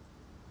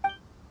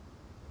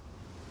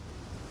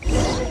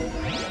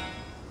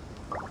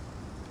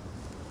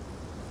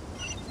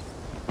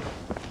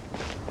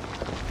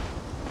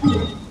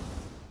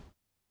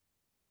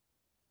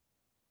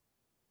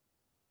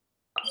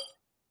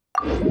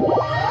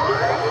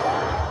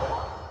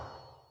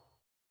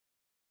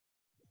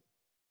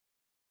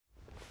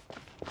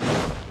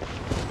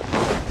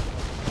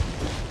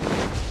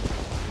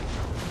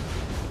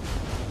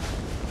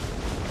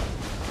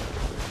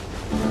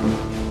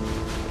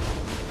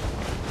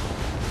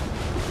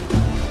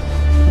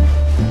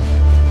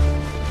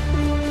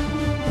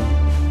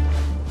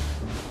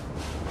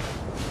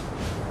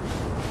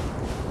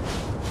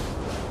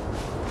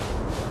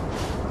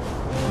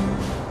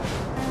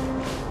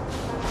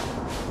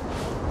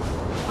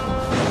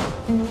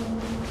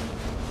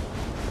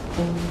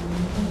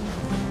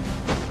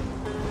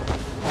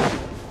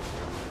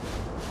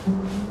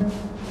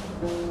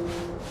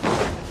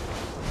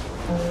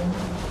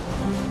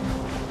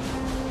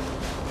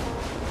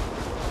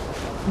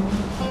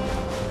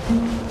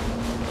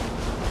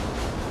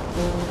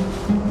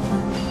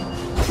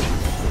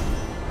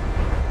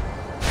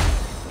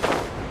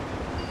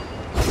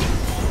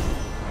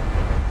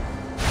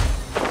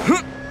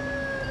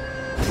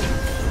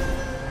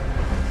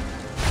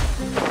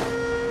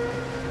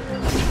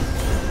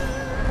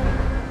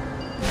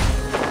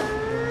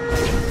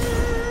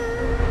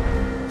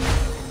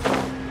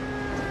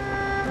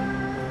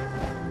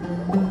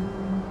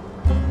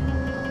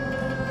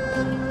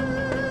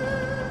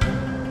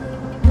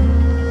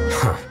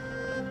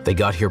 They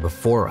got here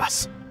before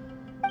us.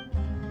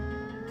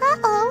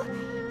 Uh-oh.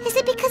 Is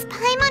it because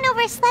Paimon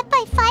overslept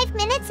by 5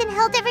 minutes and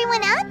held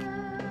everyone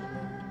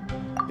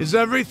up? Is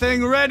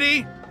everything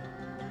ready?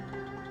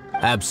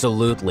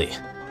 Absolutely.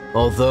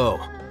 Although,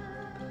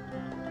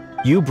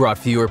 you brought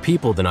fewer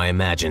people than I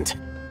imagined.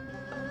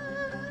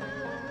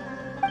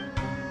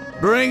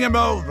 Bring him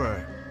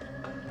over.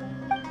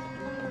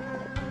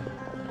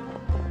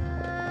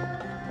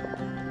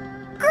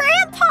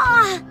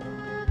 Grandpa!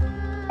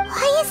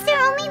 Why is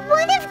there only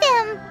one of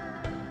them?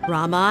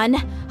 Rahman,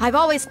 I've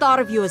always thought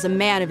of you as a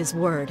man of his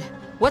word.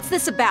 What's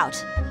this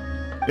about?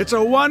 It's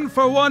a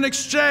one-for-one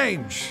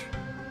exchange.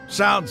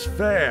 Sounds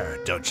fair,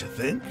 don't you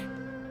think?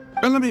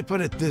 And let me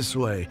put it this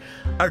way.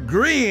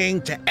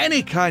 Agreeing to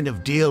any kind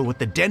of deal with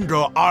the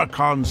Dendro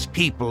Archon's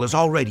people is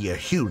already a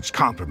huge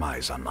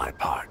compromise on my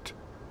part.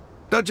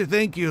 Don't you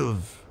think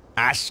you've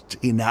asked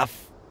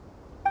enough?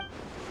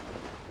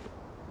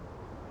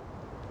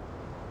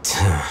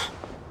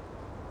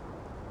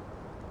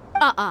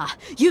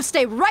 You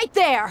stay right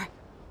there!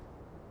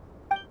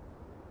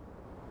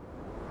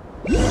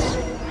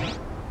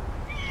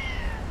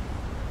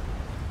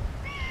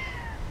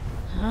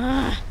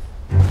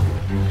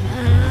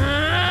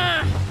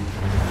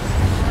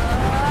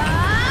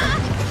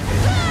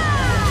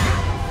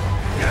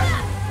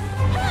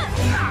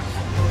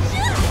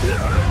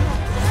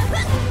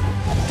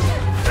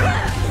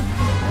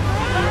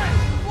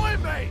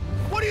 Playmate!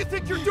 What do you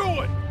think you're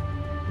doing?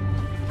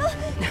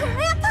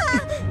 Grandpa!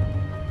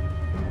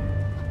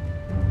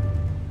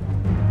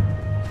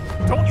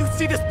 Don't you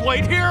see this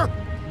blade here?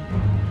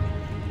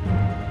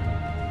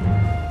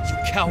 You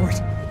coward!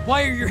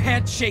 Why are your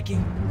hands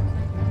shaking?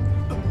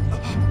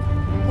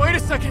 Wait a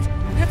second!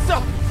 It's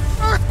a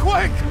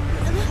earthquake!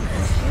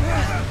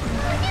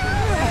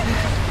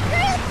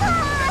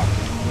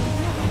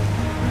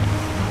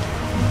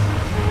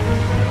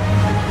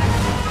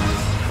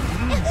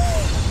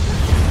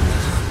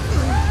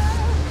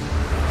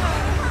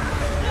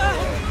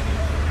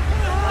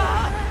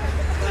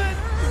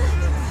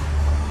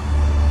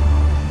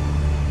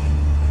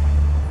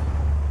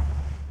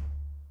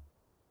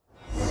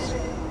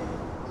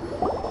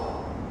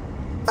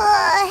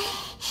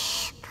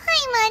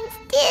 Paimon's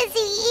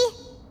dizzy.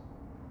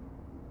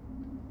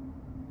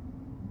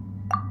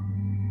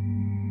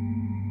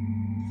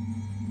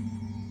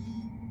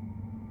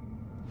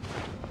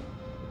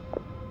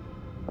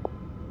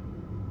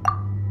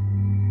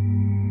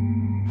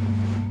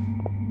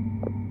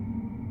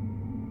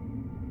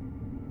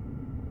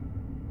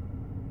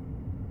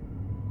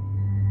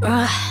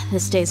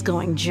 This day's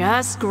going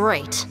just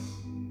great.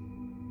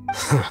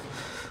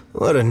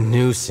 What a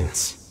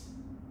nuisance.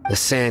 The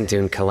sand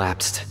dune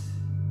collapsed.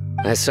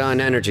 I saw an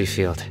energy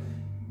field.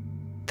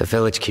 The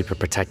village keeper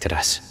protected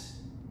us.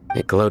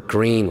 It glowed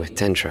green with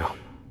dendro.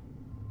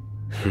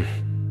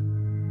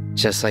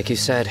 Just like you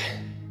said,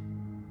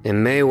 It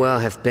may well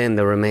have been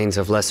the remains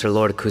of Lesser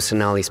Lord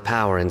Kusanali's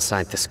power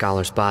inside the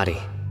scholar's body.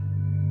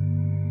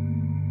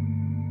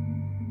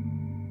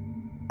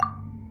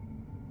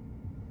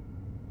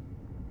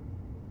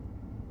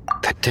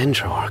 The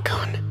Dendro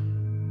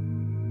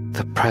Archon.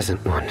 The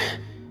present one.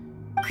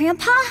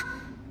 Grandpa?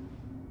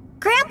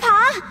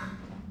 Grandpa?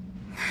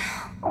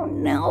 Oh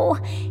no,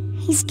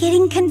 he's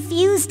getting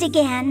confused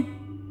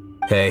again.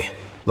 Hey,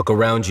 look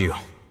around you.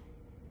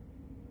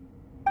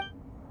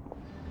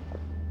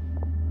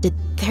 Did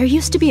there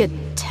used to be a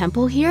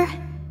temple here?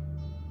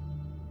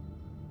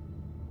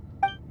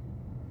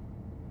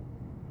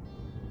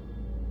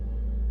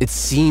 It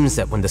seems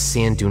that when the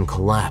sand dune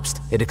collapsed,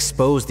 it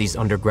exposed these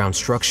underground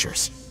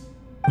structures.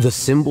 The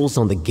symbols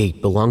on the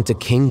gate belong to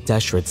King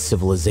Deshret's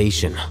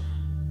civilization.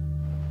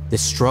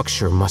 This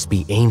structure must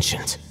be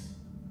ancient.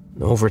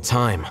 Over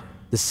time,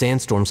 the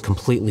sandstorms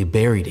completely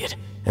buried it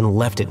and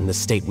left it in the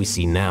state we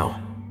see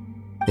now.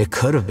 It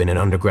could have been an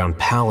underground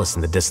palace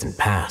in the distant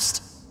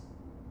past.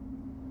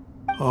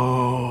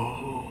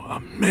 Oh, a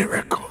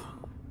miracle.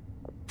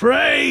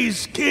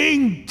 Praise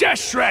King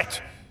Deshret!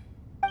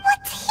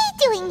 What's he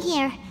doing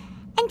here?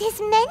 And his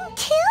men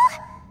too?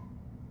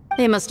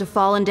 They must have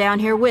fallen down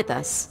here with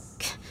us.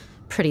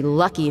 Pretty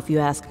lucky if you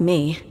ask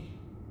me.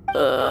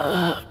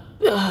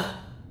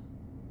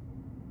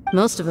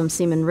 Most of them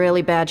seem in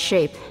really bad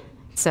shape.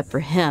 Except for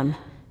him.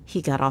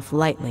 He got off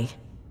lightly.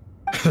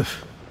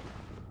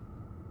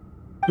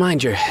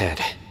 Mind your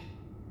head.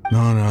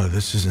 No,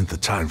 this isn't the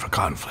time for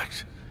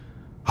conflict.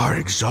 Our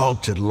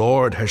exalted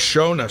lord has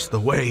shown us the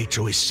way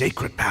to his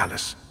sacred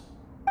palace.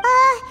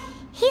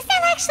 He's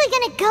not actually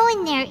gonna go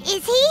in there,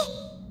 is he?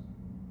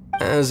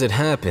 As it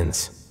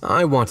happens,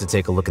 I want to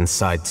take a look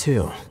inside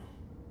too.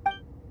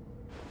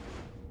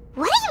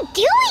 What are you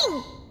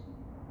doing?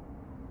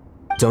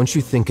 Don't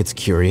you think it's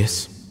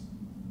curious?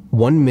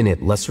 1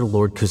 minute, Lesser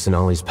Lord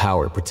Kusanali's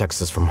power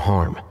protects us from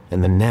harm,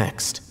 and the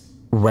next,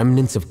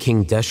 remnants of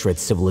King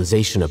Deshret's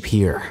civilization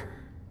appear.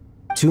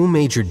 2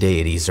 major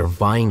deities are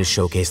vying to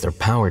showcase their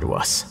power to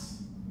us.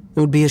 It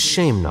would be a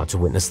shame not to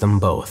witness them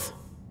both.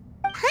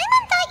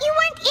 Paimon thought you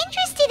weren't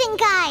interested in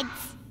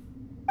gods.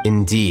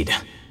 Indeed.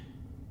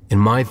 In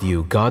my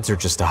view, gods are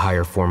just a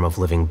higher form of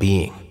living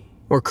being,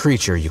 or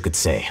creature, you could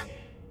say.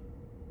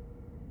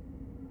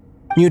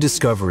 New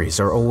discoveries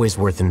are always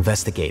worth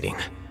investigating.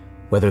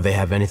 Whether they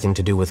have anything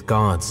to do with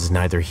gods is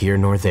neither here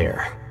nor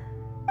there.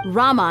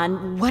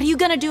 Raman, what are you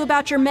gonna do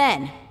about your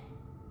men?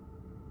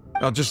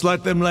 I'll just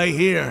let them lay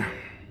here.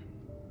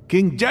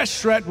 King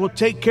Deshret will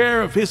take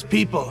care of his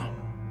people.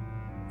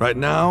 Right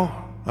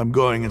now, I'm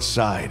going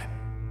inside.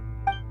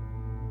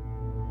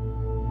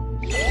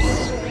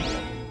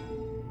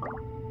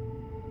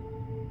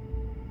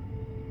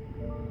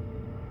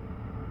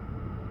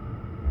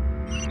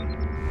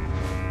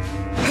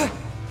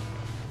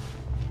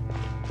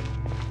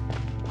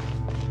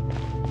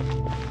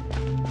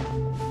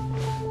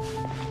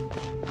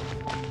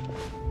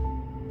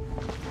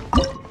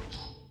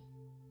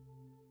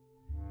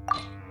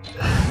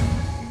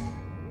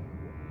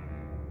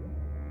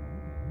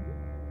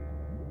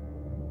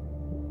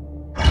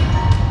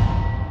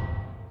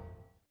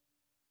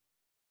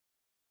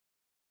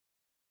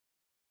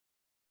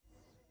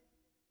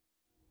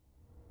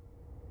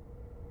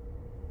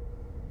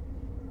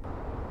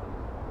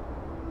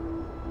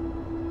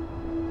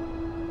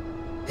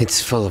 It's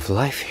full of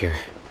life here.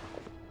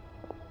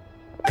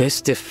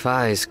 This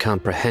defies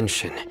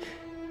comprehension.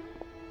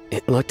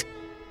 It looked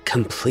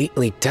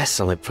completely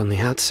desolate from the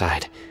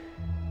outside.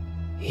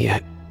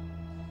 Yet,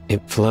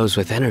 it flows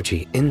with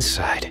energy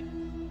inside.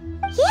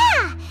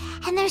 Yeah,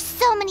 and there's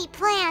so many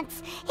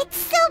plants. It's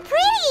so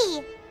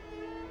pretty.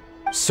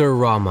 Sir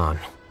Raman.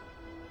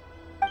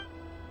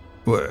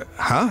 What,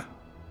 huh?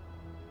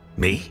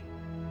 Me?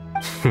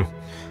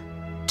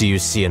 Do you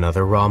see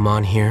another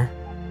Raman here?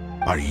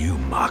 Are you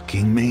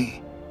mocking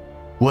me?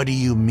 What do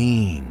you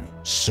mean,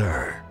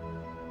 sir?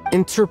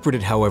 Interpret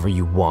it however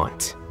you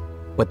want,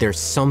 but there's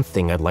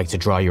something I'd like to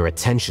draw your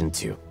attention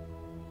to.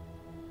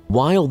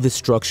 While this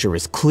structure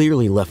is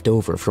clearly left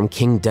over from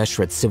King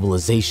Deshret's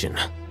civilization,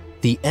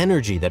 the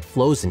energy that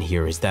flows in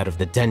here is that of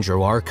the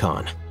Dendro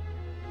Archon.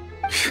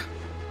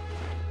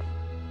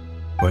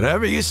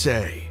 Whatever you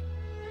say.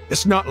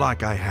 It's not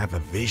like I have a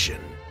vision.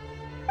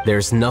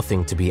 There's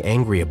nothing to be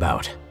angry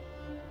about.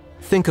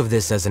 Think of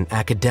this as an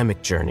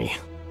academic journey.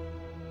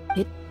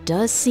 It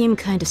does seem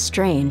kinda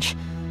strange.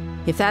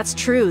 If that's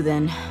true,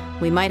 then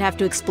we might have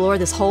to explore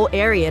this whole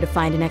area to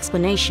find an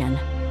explanation.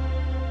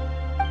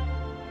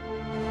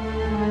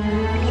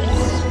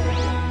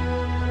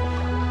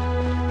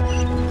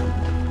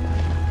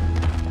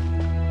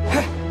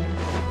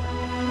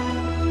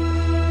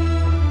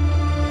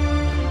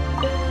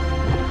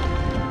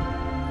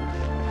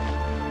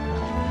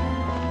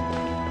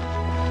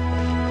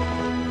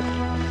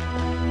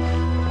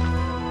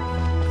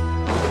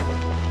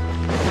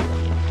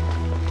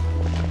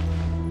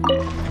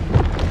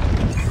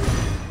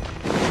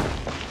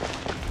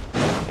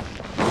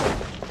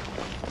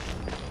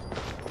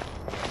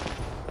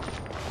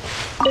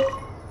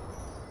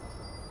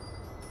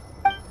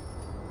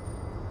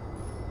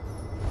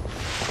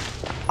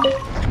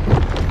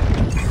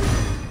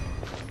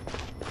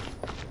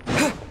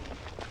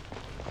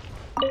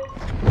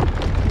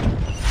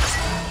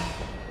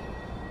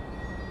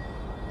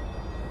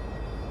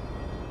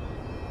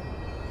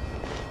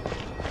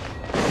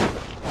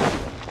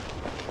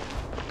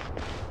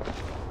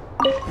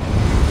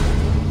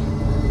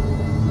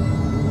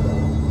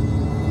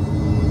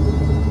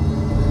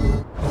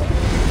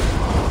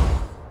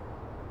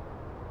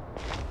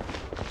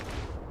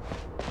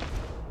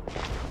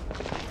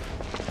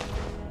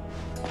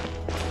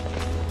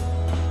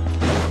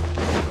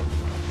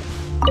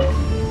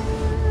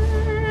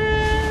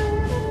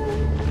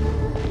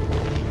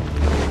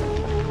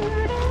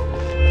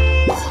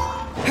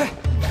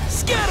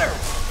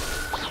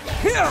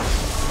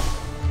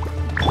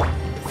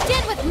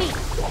 Stand with me!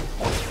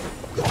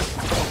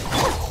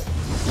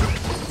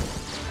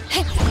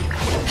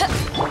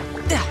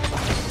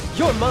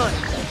 You're mine!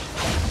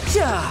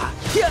 Yeah!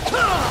 Yeah!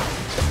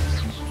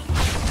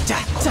 Ja!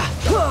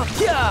 Ja!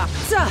 Yeah!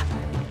 Ja!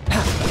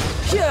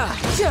 Yeah!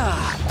 Yeah!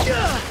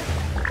 Yeah!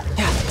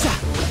 Yeah!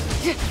 Ja!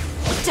 Ja!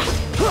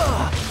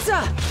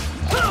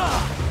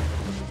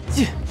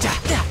 Ja!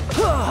 Ja! Ja!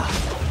 Ja!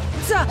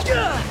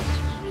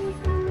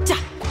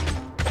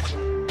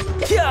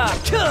 Yeah!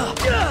 Yeah!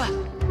 Yeah!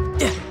 Yeah!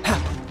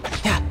 Yeah!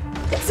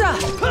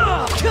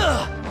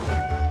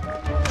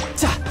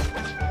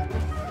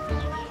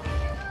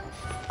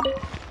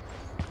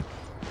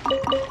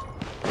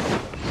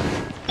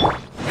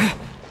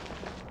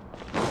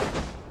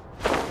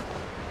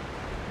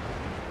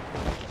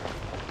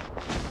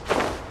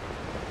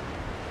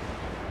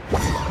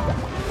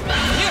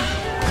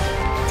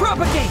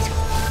 Propagate!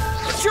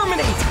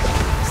 Germinate!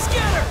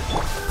 Scatter!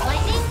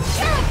 Lightning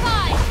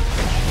purified!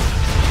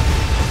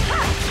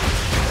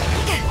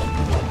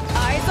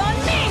 Eyes on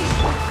me!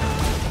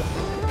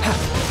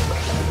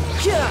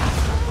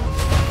 Yeah!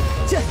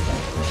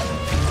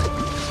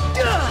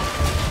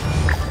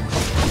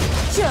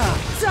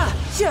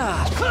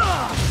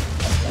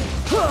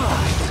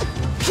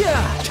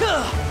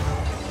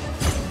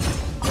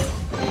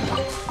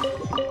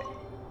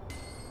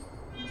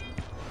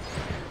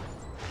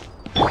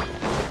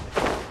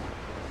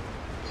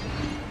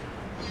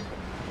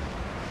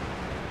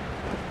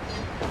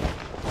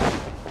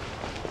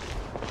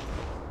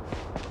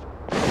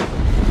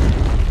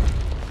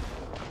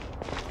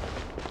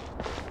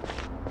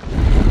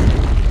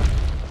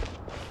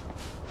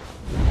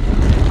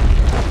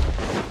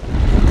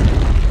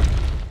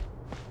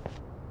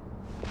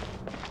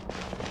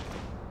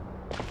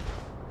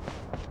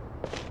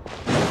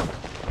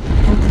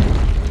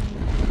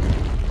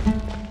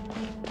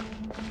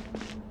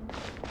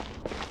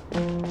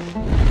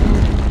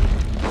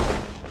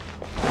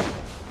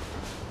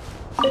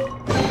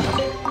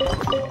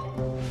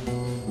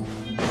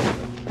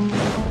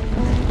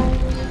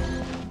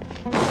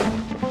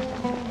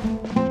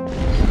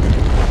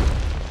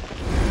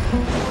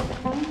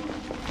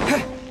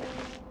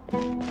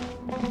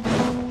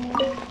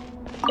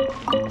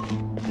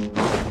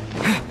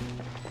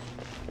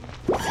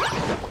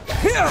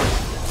 Yeah!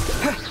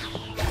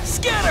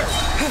 Scatter!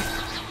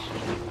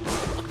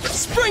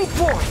 Spring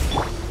forth!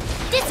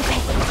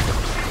 Dissipate!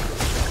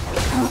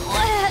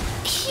 What a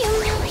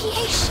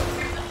humiliation!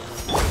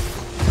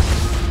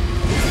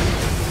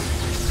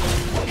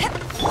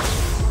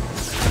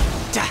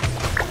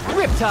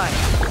 Riptide!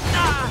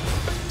 Ah!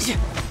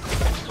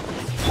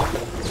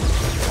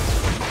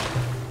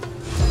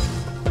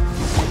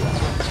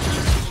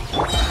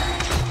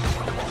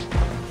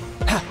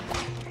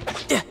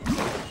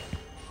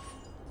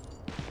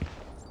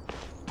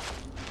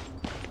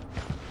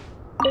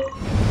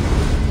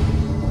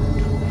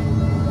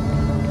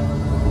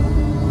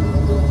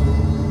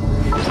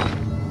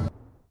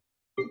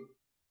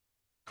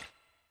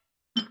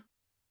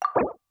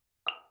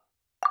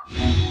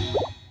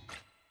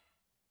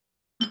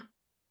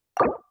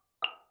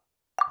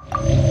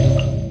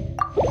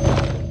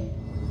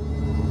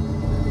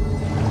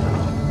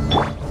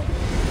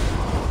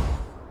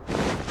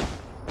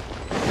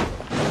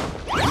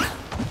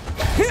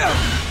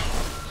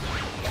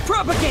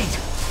 Propagate!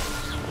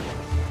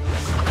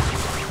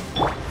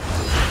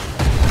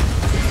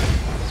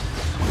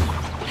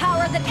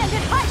 Power that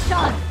ended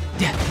Archon!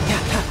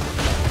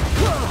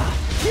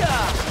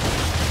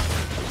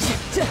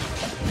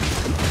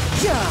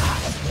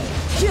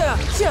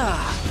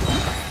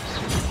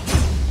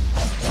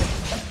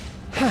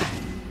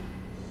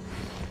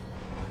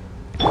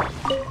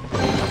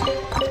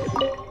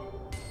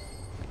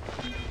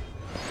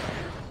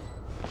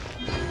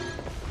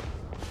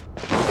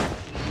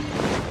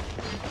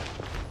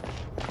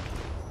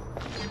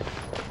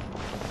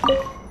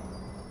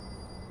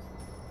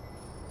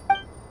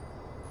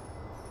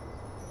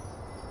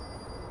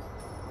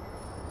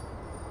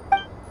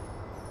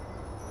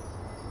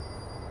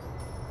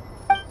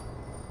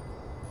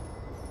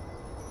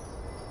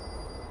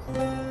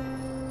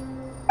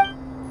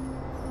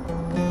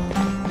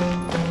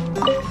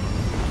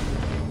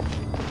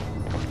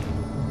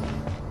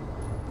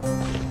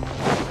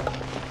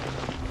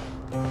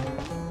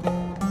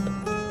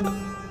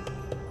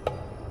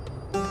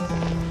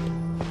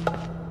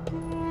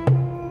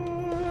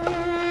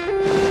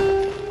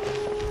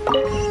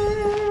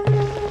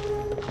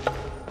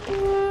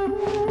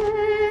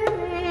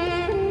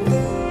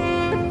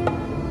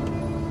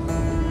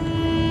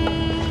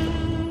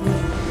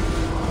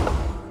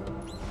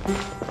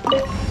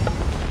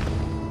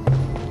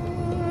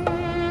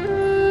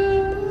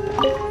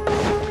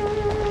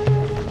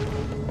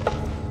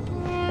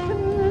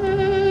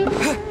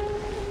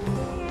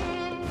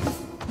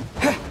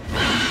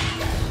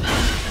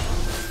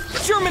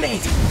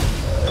 Terminate!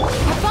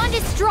 Our bond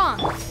is strong.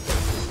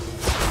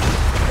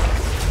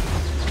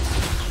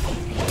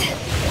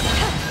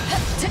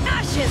 To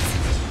ashes!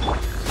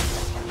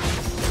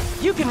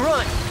 You can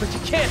run, but you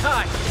can't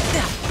hide.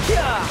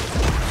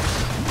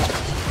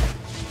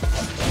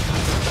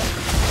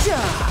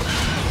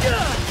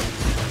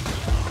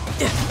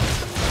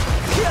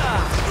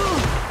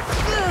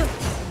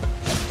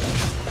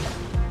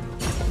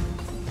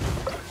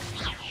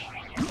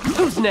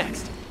 Who's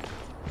next?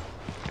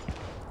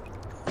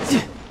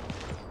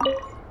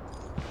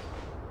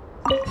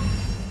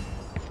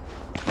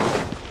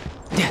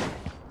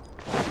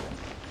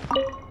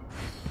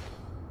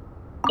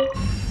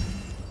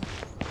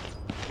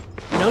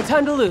 No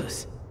time to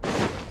lose.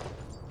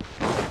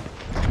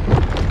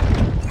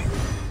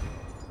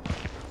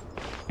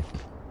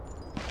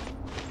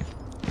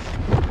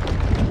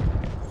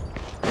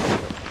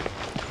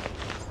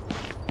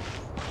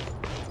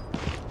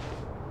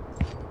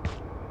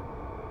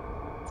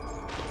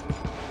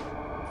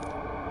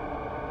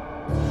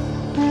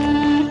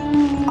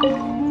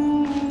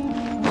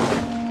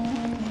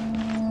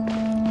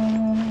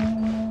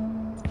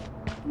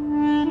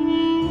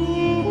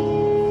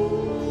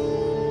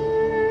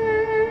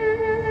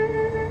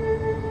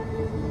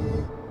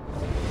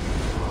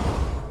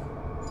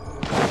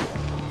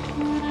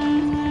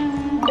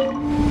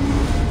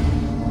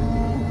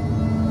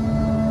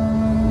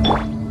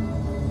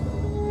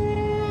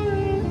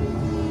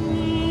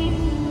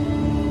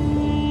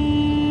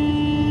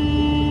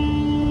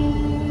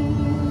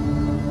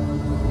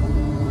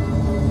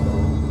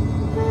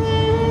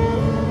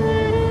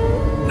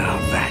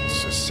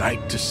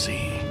 Sight to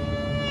see.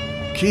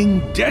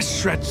 King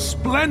Deshret's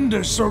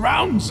splendor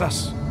surrounds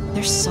us.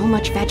 There's so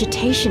much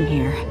vegetation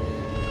here.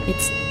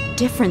 It's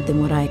different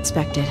than what I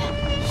expected.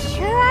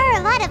 Sure are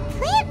a lot of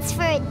plants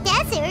for a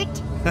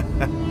desert.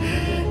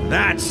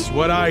 That's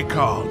what I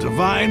call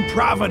divine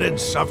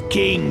providence of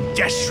King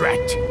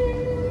Deshret.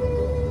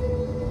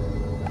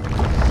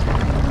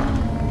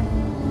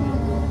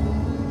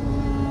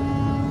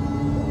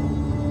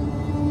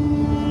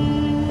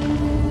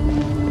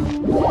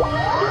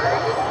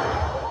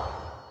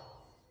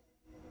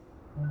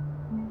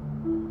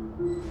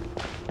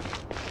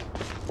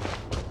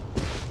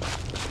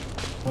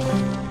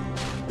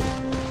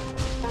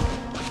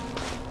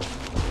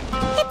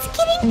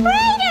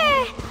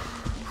 Brighter!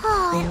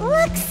 Oh, it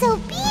looks so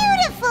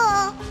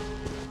beautiful!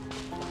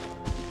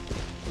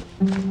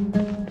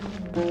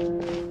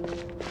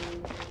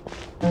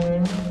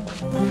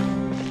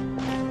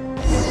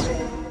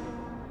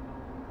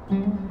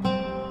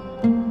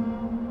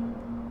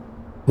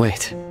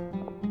 Wait.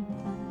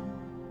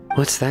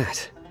 What's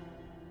that?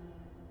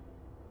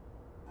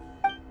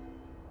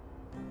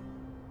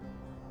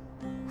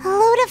 A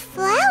load of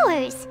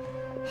flowers.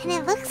 And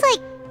it looks like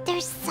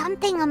there's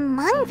something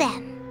among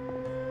them.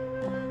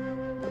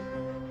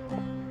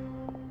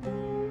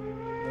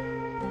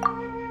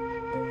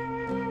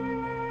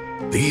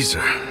 These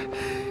are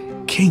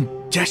King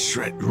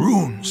Deshret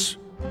runes.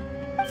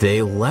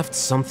 They left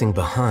something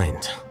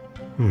behind.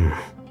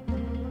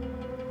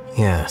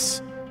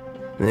 Yes.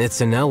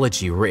 It's an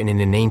elegy written in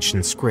an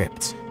ancient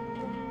script.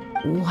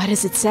 What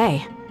does it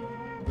say?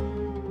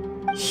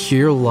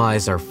 Here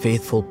lies our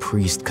faithful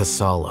priest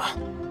Kasala.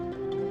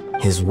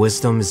 His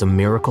wisdom is a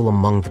miracle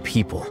among the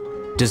people,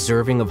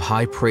 deserving of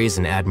high praise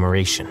and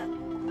admiration.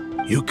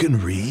 You can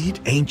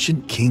read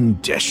ancient King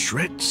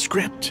Deshret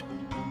script?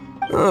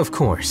 Of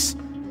course.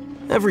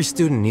 Every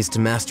student needs to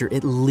master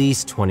at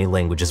least 20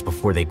 languages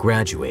before they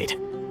graduate.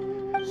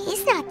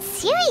 He's not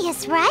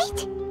serious,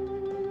 right?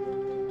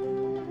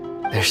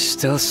 There's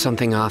still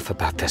something off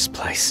about this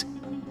place.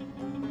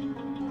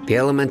 The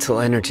elemental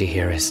energy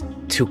here is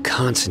too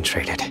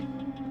concentrated.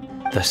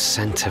 The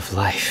scent of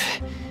life.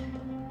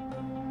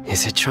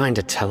 Is it trying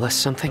to tell us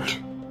something?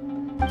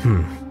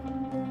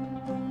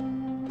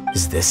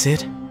 Is this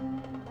it?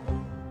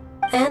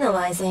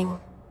 Analyzing.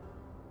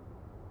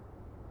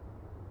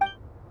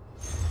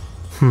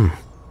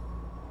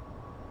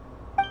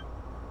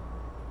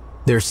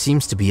 There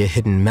seems to be a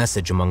hidden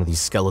message among these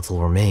skeletal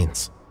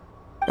remains.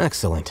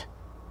 Excellent.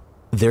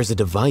 There's a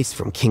device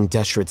from King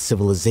Deshret's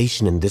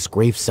civilization in this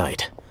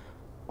gravesite.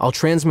 I'll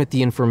transmit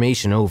the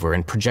information over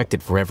and project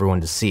it for everyone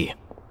to see.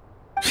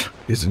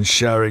 Isn't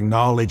sharing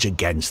knowledge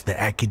against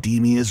the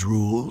Academia's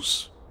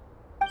rules?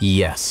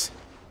 Yes.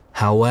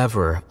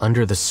 However,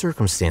 under the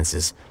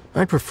circumstances,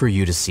 I'd prefer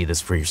you to see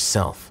this for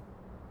yourself.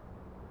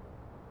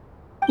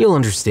 You'll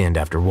understand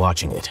after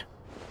watching it.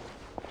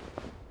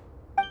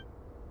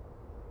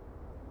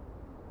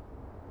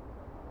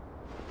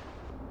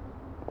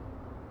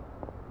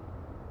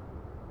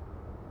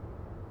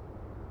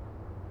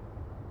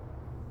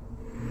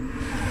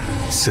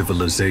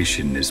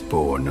 Civilization is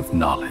born of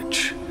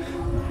knowledge,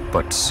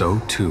 but so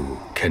too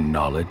can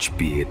knowledge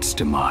be its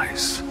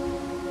demise.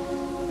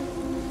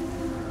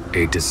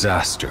 A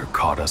disaster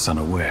caught us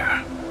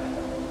unaware.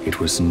 It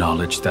was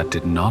knowledge that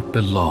did not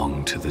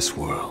belong to this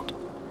world.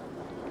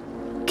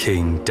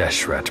 King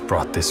Deshret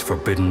brought this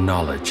forbidden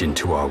knowledge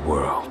into our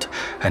world,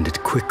 and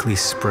it quickly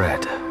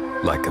spread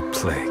like a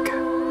plague.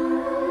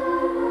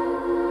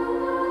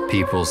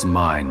 People's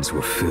minds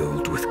were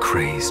filled with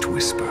crazed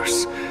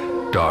whispers.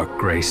 Dark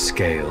gray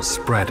scales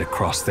spread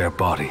across their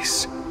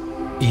bodies.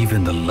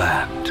 Even the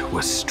land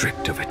was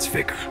stripped of its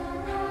vigor.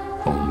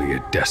 Only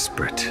a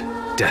desperate,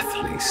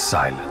 deathly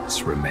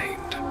silence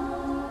remained.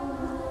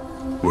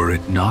 Were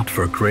it not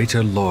for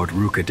greater Lord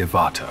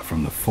Rukkhadevata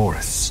from the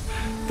forests,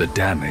 the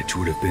damage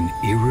would have been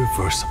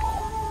irreversible.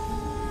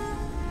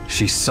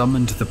 She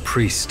summoned the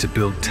priests to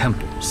build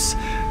temples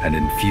and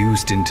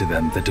infused into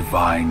them the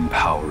divine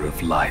power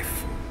of life.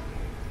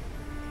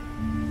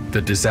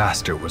 The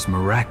disaster was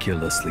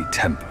miraculously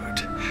tempered,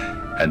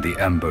 and the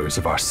embers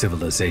of our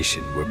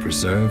civilization were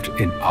preserved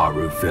in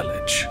Aru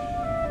village.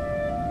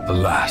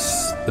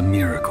 Alas, the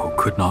miracle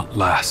could not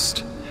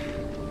last.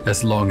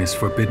 As long as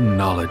forbidden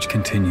knowledge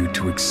continued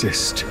to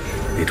exist,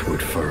 it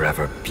would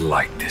forever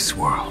blight this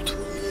world.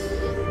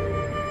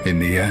 In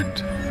the end,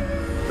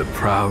 the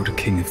proud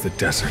king of the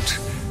desert,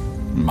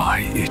 my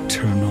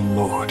eternal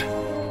lord,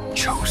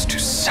 chose to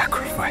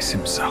sacrifice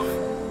himself.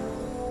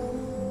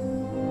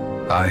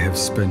 I have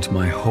spent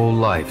my whole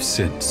life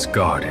since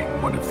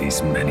guarding one of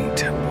these many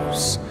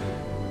temples.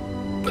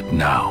 But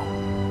now,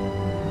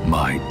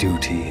 my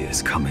duty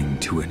is coming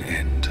to an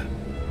end.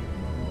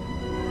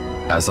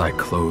 As I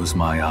close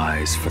my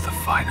eyes for the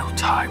final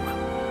time,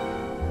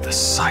 the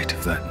sight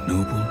of that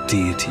noble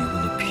deity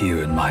will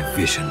appear in my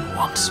vision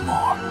once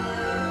more.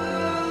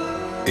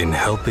 In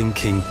helping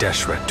King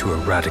Deshret to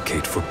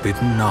eradicate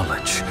forbidden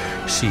knowledge,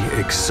 she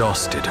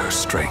exhausted her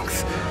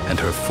strength, and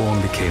her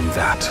form became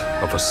that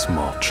of a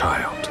small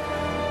child.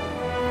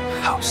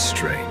 How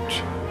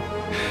strange.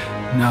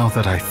 Now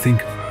that I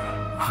think of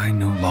her, I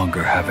no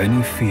longer have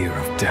any fear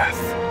of death,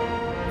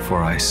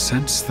 for I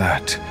sense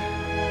that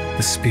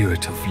the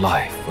spirit of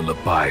life will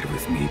abide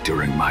with me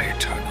during my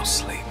eternal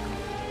sleep.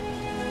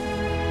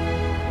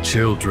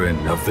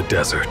 Children of the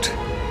desert,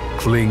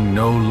 cling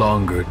no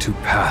longer to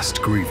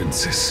past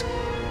grievances,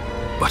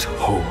 but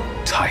hold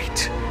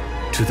tight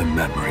to the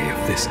memory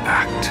of this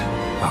act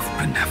of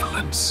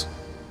benevolence.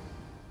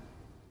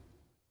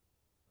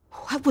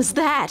 What was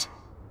that?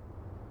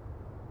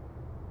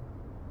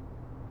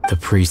 The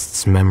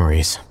priest's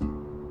memories.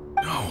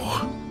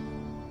 No.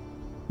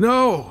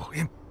 No!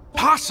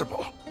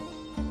 Impossible!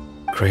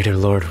 Greater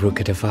Lord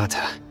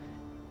Rukkhadevata.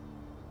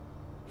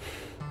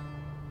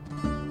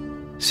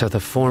 So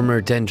the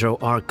former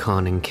Dendro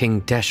Archon and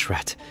King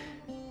Deshret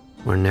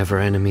were never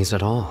enemies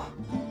at all.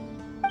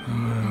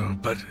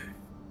 But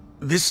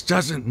this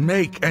doesn't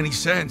make any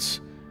sense.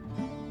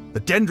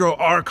 The Dendro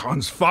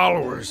Archon's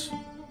followers,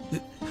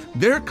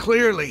 they're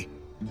clearly...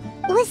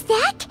 Was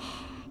that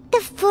the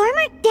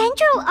former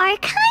Dendro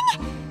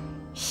Archon?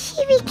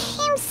 She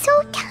became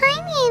so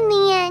tiny in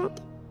the end.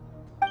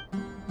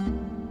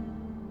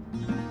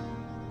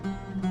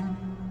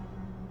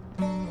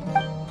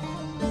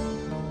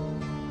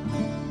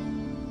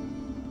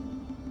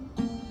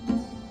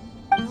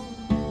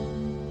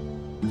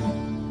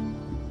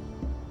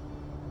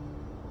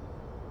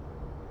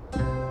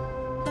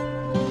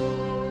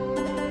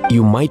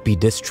 You might be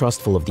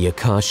distrustful of the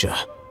Akasha,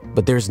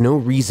 but there's no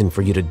reason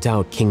for you to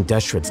doubt King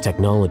Deshret's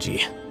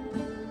technology.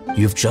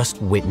 You've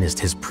just witnessed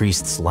his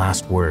priest's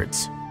last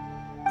words.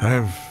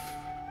 I've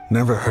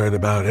never heard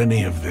about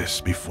any of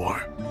this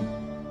before.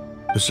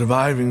 The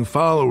surviving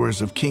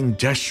followers of King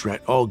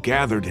Deshret all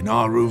gathered in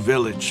Aru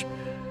village.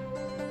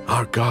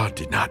 Our god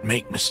did not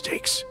make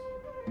mistakes.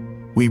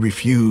 We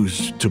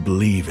refused to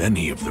believe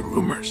any of the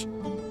rumors.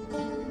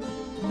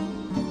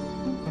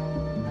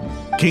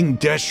 King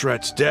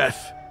Deshret's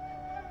death,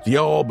 the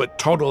all but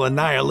total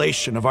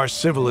annihilation of our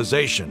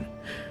civilization.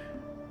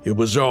 It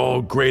was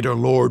all Greater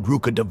Lord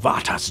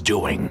Rukkhadevata's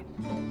doing.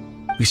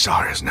 We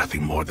saw her as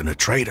nothing more than a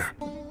traitor,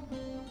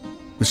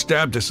 who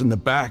stabbed us in the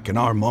back in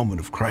our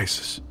moment of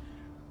crisis.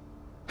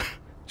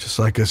 Just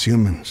like us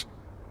humans.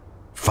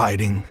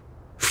 Fighting,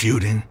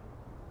 feuding,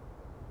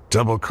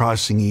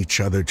 double-crossing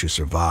each other to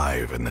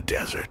survive in the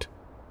desert.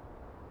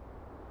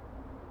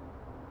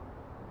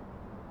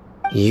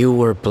 You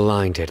were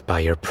blinded by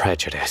your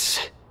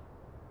prejudice.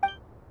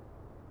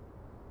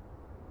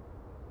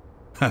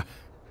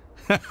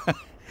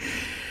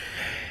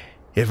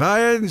 If I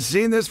hadn't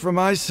seen this for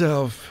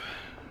myself,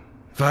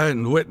 if I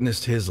hadn't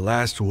witnessed his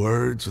last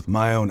words with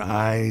my own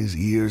eyes,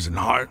 ears, and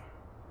heart,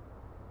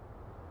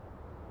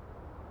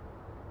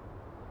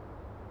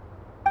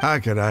 how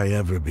could I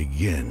ever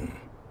begin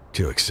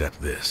to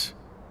accept this?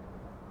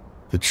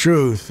 The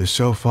truth is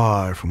so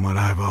far from what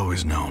I've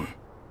always known.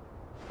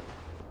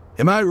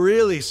 Am I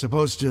really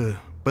supposed to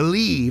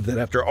believe that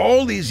after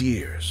all these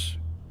years,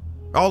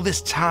 all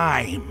this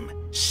time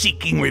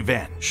seeking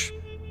revenge,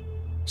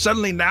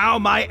 suddenly now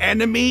my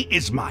enemy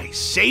is my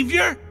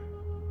savior?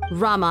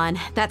 Raman,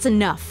 that's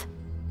enough.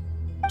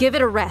 Give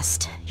it a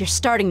rest. You're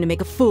starting to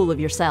make a fool of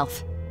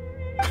yourself.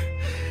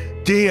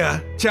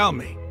 Dia, tell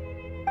me,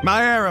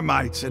 my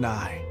Eremites and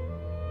I,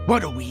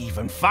 what are we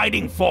even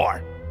fighting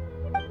for?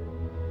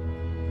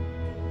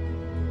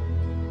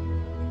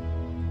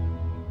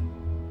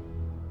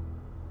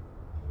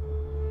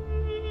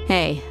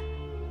 Hey,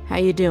 how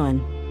you doing?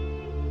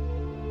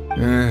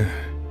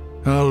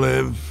 I'll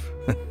live.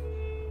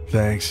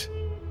 Thanks.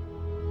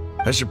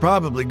 I should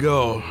probably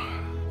go.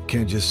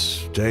 Can't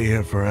just stay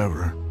here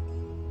forever.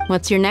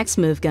 What's your next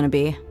move gonna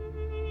be?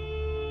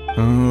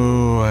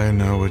 Oh, I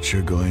know what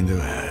you're going to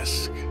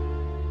ask.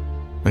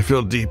 I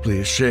feel deeply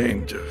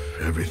ashamed of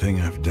everything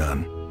I've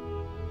done.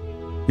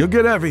 You'll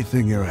get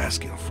everything you're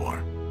asking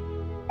for.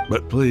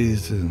 But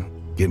please,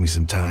 give me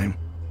some time.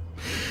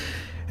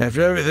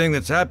 After everything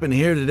that's happened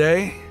here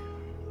today,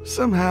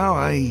 somehow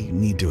I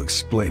need to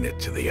explain it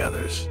to the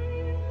others.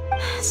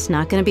 It's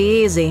not gonna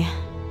be easy.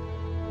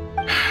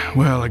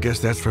 Well, I guess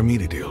that's for me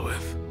to deal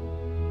with.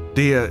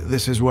 Dia,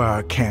 this is where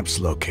our camp's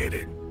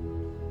located.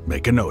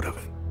 Make a note of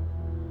it.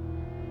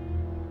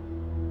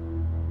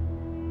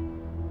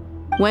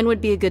 When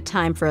would be a good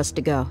time for us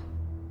to go?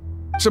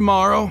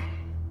 Tomorrow.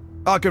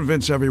 I'll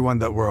convince everyone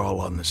that we're all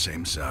on the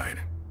same side.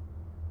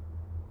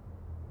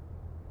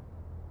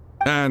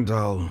 And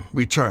I'll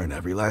return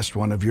every last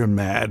one of your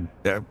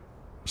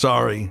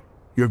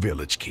your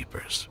village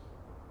keepers.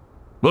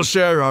 We'll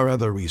share our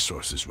other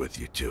resources with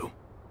you too.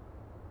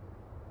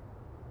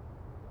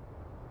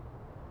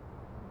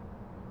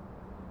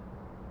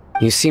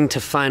 You seem to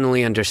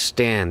finally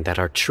understand that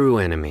our true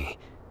enemy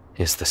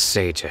is the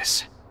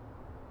sages.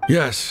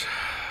 Yes.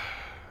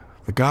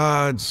 The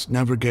gods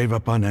never gave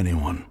up on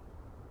anyone.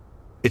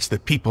 It's the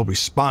people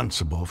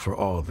responsible for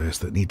all this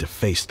that need to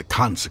face the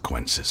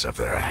consequences of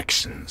their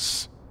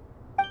actions.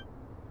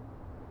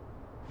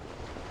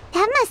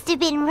 That must have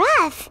been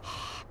rough,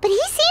 but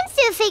he seems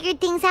to have figured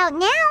things out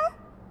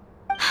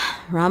now.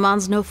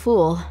 Ramon's no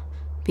fool.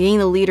 Being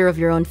the leader of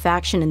your own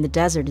faction in the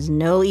desert is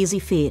no easy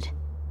feat.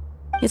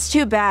 It's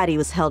too bad he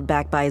was held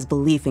back by his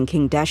belief in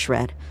King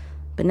Deshret,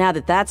 but now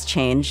that that's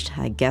changed,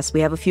 I guess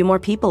we have a few more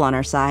people on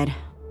our side.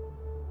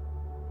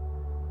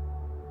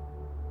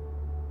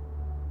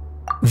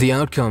 The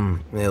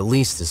outcome, at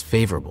least, is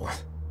favorable.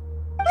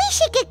 We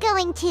should get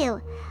going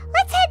too.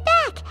 Let's head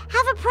back,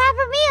 have a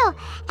proper meal,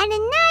 and a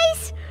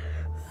nice,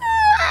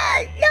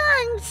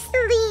 long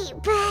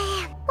sleep.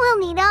 We'll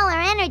need all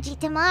our energy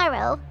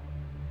tomorrow.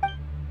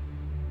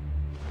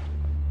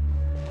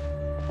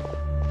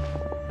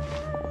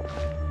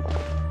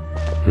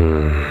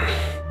 Sino,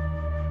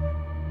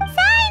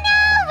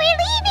 we're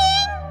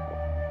leaving!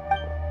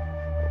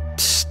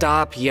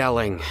 Stop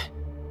yelling.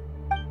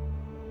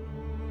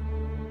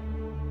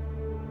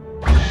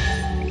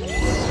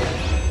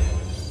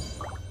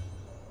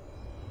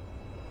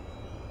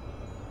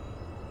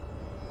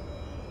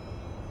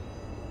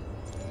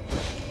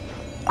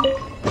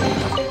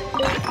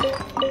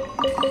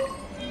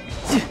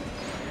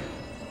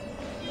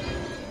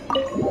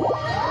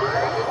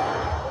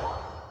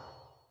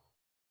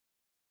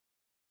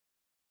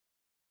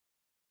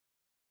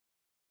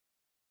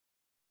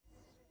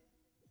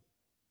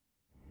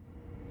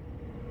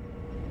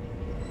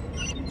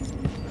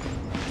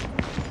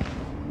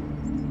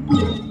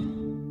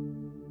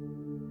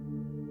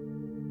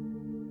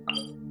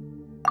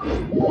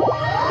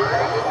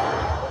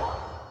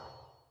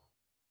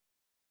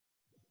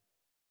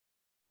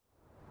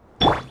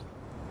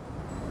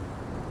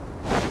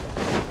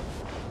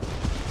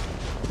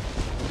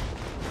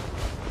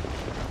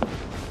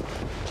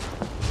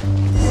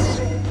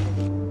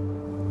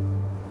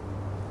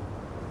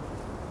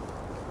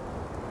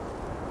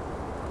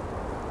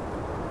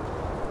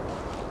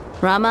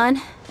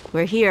 Ramon,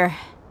 we're here.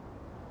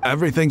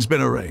 Everything's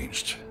been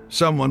arranged.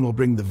 Someone will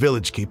bring the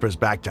village keepers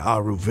back to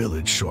Aru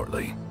village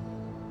shortly.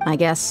 I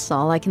guess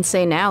all I can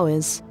say now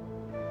is,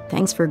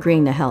 thanks for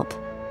agreeing to help.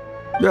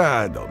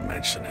 Don't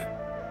mention it.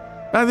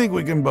 I think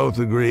we can both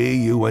agree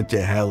you went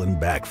to hell and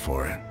back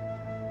for it.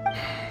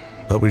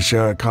 But we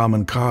share a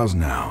common cause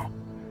now.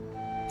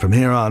 From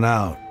here on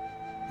out,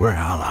 we're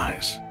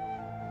allies.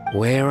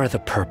 Where are the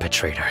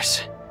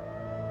perpetrators?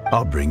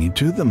 I'll bring you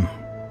to them.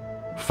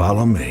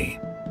 Follow me.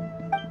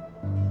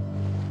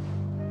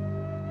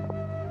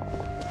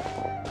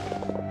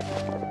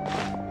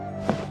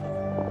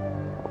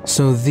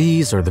 So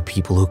these are the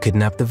people who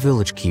kidnapped the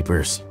village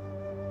keepers.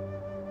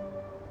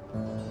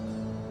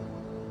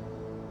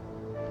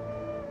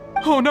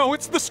 Oh no,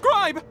 it's the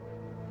scribe!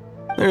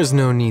 There's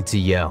no need to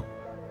yell.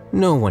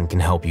 No one can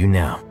help you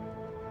now.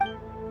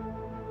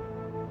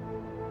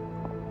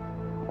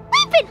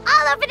 We've been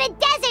all over the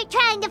desert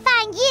trying to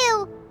find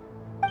you!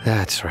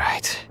 That's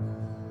right.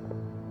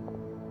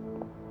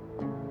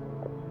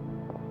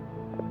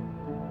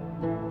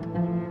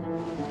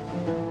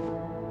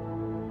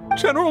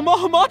 General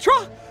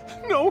Mahamatra?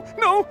 No,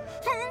 no!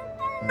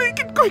 Make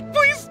it quick,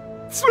 please!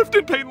 Swift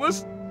and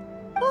painless!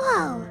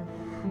 Whoa.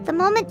 The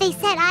moment they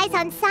set eyes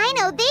on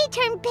Sino, they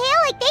turned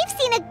pale like they've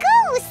seen a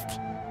ghost!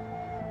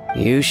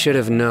 You should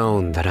have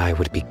known that I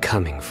would be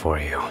coming for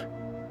you.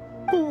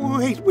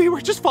 Wait, we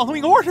were just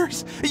following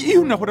orders!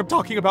 You know what I'm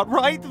talking about,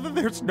 right?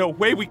 There's no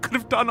way we could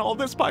have done all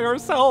this by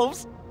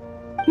ourselves!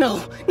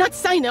 No, not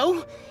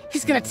Sino!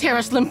 He's gonna tear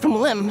us limb from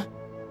limb!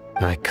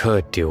 I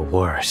could do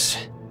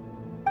worse.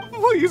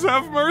 Please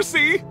have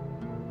mercy!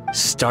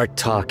 Start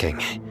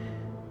talking.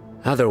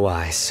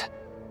 Otherwise,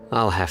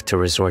 I'll have to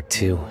resort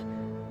to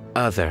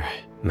other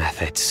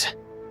methods.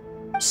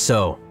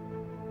 So,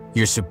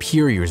 your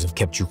superiors have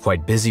kept you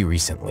quite busy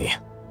recently.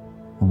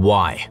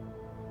 Why?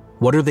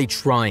 What are they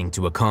trying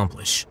to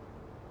accomplish?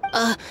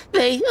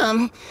 They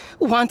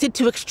wanted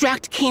to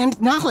extract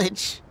canned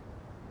knowledge.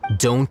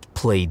 Don't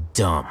play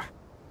dumb.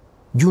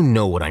 You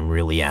know what I'm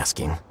really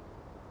asking.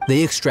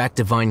 They extract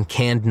divine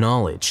canned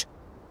knowledge.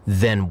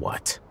 Then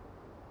what?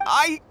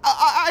 I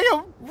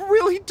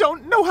really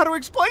don't know how to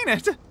explain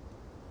it.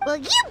 Well,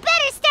 you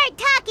better start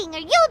talking or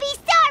you'll be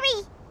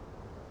sorry!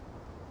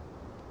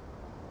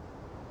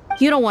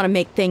 You don't want to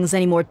make things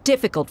any more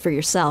difficult for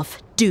yourself,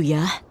 do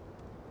ya?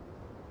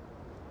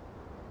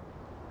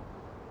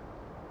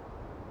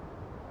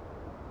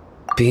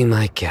 Be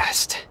my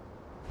guest.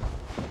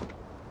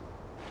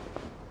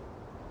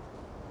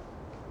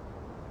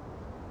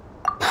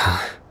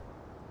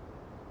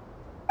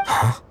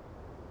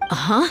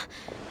 Uh-huh.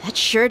 That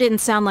sure didn't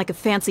sound like a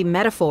fancy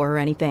metaphor or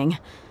anything.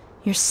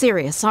 You're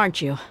serious,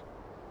 aren't you?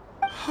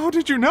 How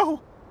did you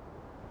know?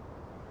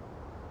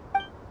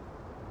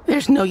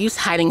 There's no use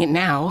hiding it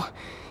now.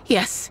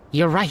 Yes,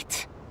 you're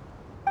right.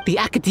 The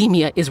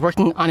Academia is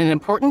working on an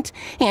important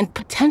and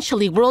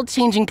potentially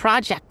world-changing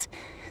project.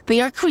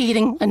 They are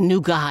creating a new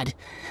god.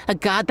 A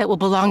god that will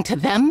belong to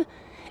them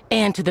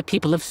and to the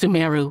people of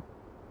Sumeru.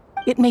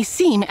 It may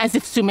seem as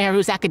if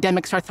Sumeru's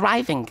academics are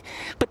thriving,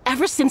 but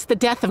ever since the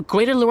death of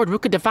Greater Lord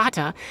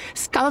Rukkhadevata,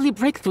 scholarly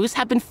breakthroughs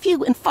have been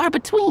few and far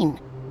between.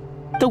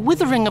 The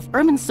withering of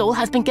Irminsul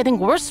has been getting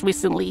worse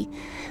recently.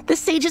 The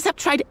sages have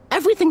tried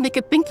everything they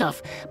could think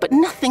of, but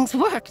nothing's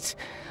worked.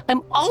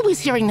 I'm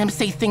always hearing them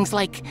say things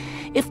like,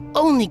 if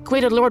only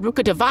Greater Lord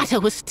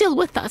Rukkhadevata was still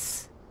with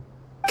us.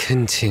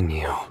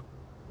 Continue.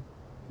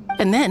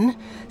 And then,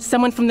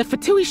 someone from the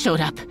Fatui showed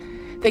up.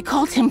 They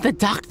called him the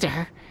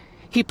Doctor.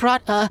 He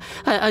brought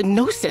a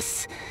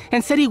gnosis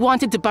and said he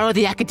wanted to borrow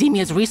the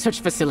Academia's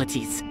research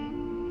facilities.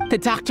 The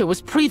Doctor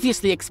was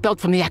previously expelled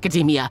from the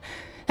Academia.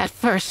 At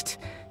first,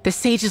 the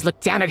sages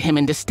looked down at him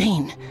in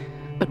disdain.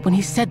 But when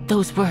he said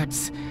those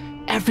words,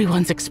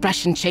 everyone's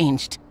expression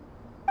changed.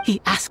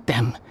 He asked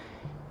them,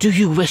 "Do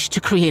you wish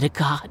to create a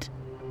god?"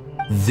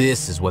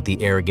 This is what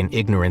the arrogant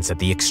ignorance at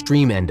the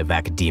extreme end of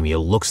Academia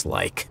looks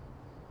like.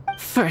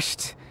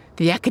 First,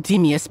 the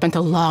Academia spent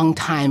a long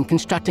time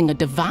constructing a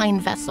divine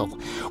vessel,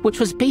 which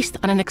was based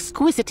on an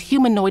exquisite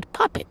humanoid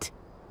puppet.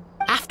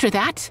 After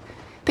that,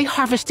 they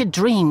harvested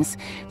dreams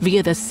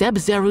via the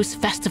Zeb-Zerus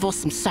Festival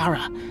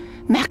Samsara,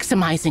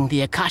 maximizing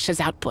the Akasha's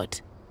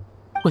output.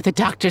 With the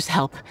Doctor's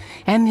help,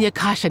 and the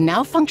Akasha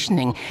now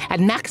functioning at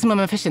maximum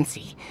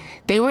efficiency,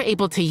 they were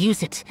able to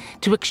use it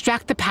to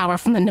extract the power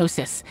from the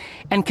Gnosis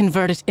and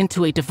convert it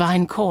into a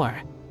divine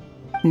core.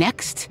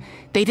 Next,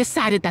 they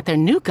decided that their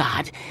new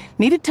god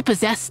needed to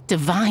possess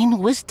divine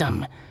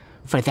wisdom.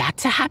 For that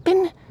to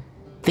happen,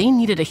 they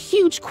needed a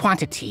huge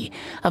quantity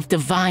of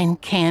divine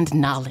canned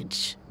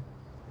knowledge.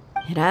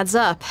 It adds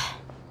up.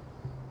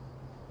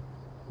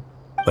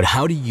 But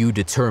how do you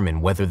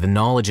determine whether the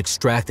knowledge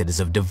extracted is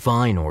of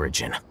divine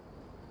origin?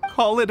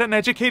 Call it an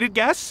educated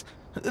guess?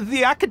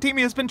 The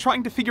Academia has been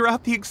trying to figure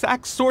out the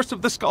exact source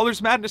of the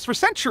Scholar's madness for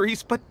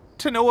centuries, but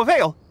to no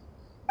avail.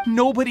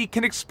 Nobody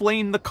can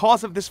explain the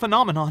cause of this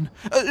phenomenon.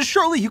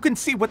 Surely you can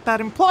see what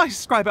that implies,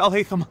 Scribe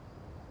Al-Haytham.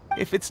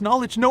 If it's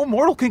knowledge no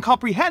mortal can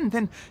comprehend,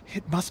 then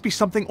it must be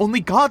something only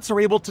gods are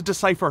able to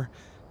decipher.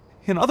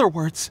 In other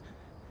words,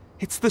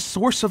 it's the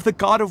source of the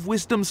God of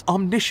Wisdom's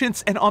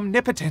omniscience and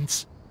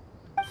omnipotence.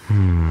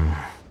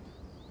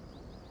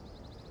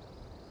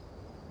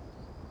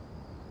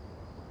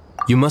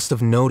 You must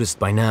have noticed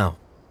by now.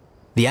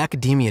 The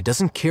Academia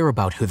doesn't care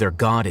about who their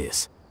god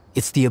is.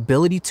 It's the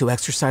ability to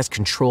exercise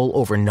control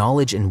over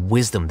knowledge and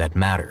wisdom that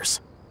matters.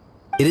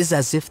 It is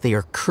as if they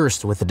are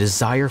cursed with a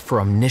desire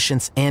for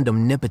omniscience and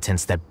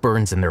omnipotence that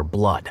burns in their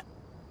blood.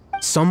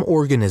 Some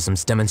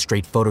organisms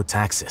demonstrate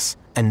phototaxis,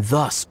 and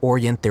thus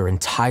orient their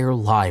entire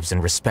lives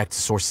in respect to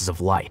sources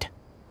of light.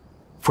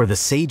 For the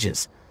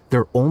sages,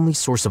 their only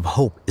source of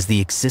hope is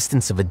the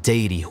existence of a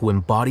deity who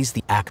embodies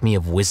the acme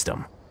of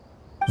wisdom.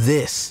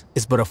 This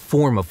is but a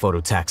form of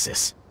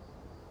phototaxis.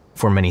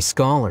 For many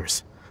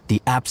scholars,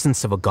 the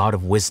absence of a god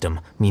of wisdom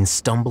means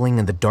stumbling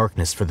in the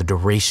darkness for the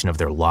duration of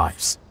their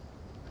lives.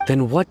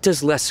 Then what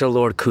does Lesser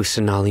Lord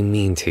Kusanali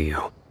mean to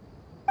you?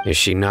 Is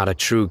she not a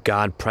true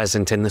god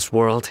present in this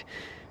world?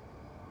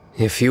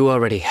 If you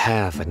already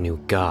have a new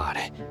god,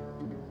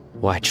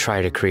 why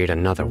try to create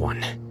another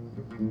one?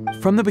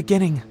 From the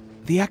beginning,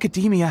 the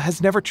Academia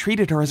has never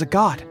treated her as a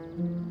god.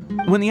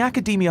 When the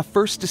Academia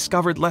first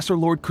discovered Lesser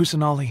Lord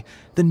Kusanali,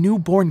 the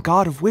newborn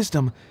god of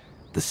wisdom,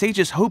 the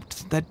sages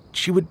hoped that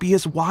she would be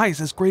as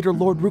wise as Greater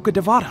Lord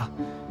Rukkhadevata.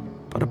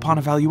 But upon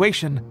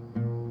evaluation,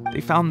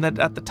 they found that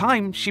at the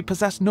time she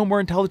possessed no more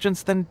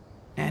intelligence than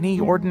any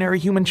ordinary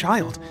human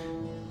child.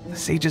 The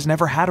sages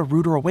never had a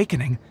ruder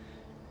awakening.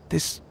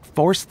 This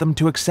forced them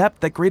to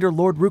accept that Greater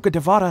Lord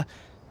Rukkhadevata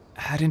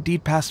had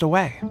indeed passed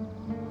away.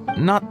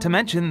 Not to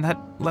mention that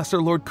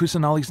Lesser Lord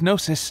Kusanali's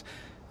Gnosis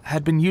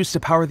had been used to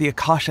power the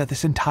Akasha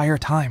this entire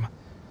time.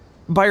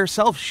 By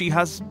herself, she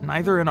has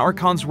neither an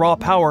Archon's raw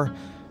power,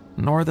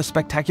 nor the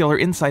spectacular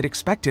insight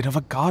expected of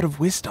a god of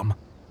wisdom.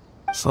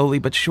 Slowly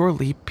but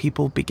surely,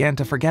 people began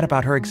to forget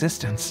about her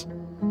existence.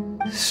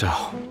 So,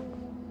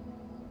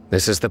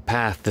 this is the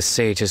path the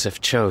sages have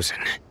chosen.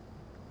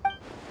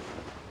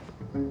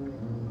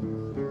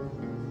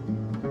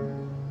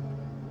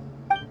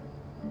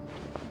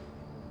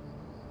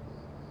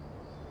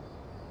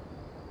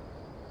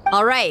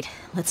 All right,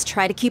 let's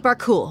try to keep our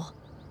cool.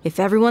 If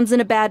everyone's in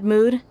a bad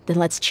mood, then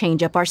let's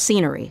change up our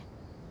scenery.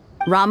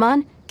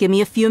 Rahman, give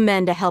me a few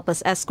men to help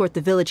us escort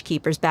the village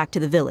keepers back to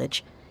the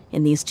village.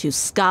 And these two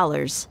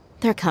scholars,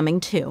 they're coming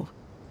too.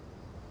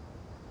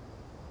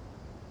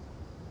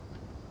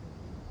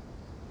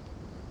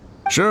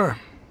 Sure,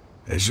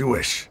 as you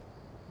wish.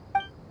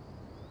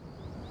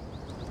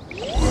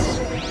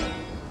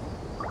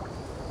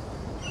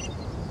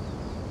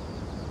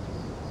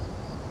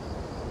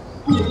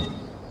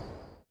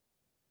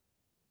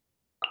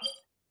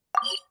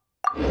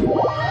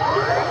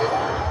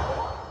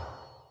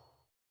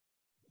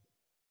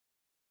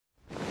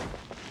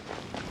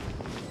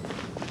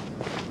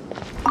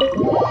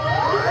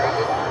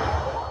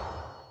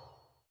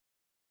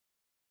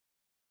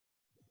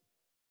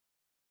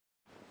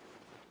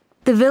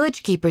 The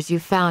village keepers you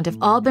found have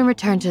all been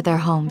returned to their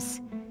homes,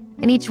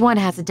 and each one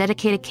has a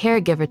dedicated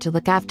caregiver to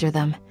look after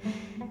them.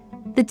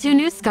 The two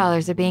new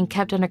scholars are being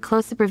kept under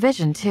close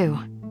supervision, too.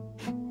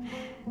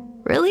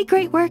 Really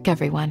great work,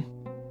 everyone.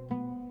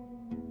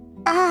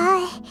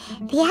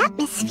 The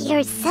atmosphere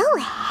is so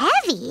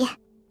heavy.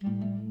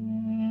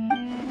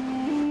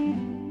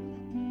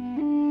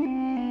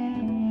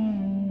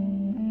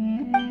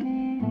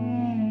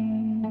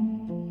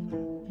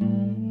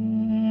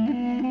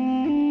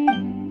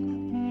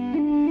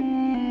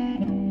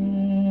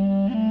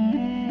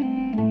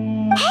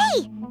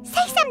 Hey!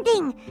 Say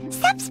something!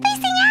 Stop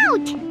spacing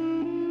out!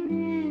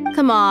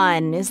 Come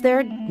on, is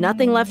there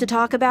nothing left to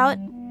talk about?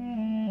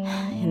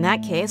 In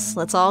that case,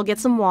 let's all get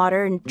some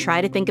water and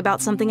try to think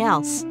about something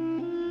else.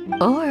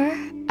 Or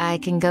I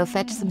can go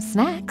fetch some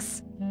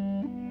snacks.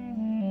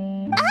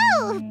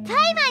 Oh,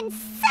 Paimon's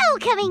so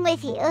coming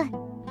with you!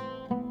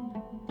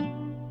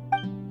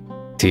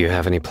 Do you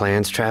have any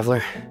plans,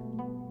 Traveler?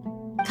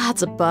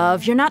 Gods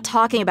above, you're not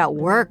talking about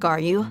work, are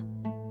you?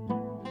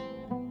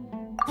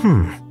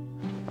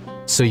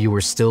 So you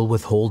were still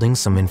withholding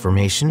some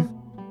information?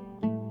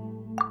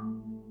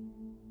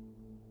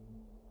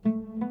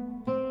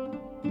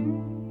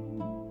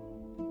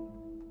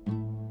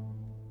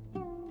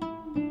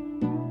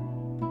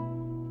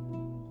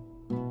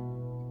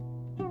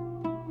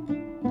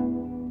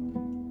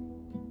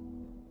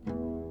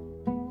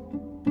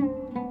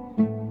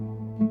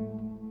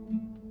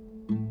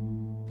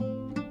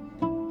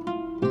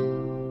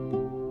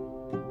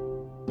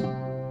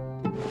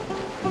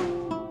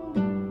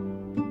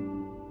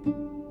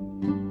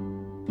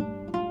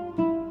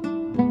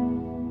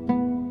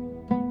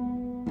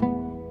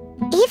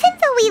 Even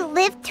though we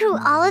lived through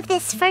all of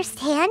this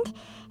firsthand,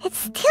 it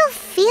still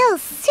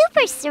feels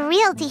super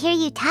surreal to hear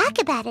you talk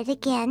about it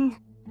again.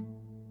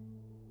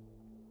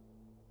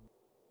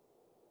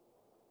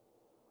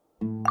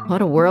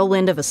 What a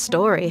whirlwind of a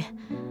story.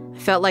 I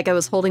felt like I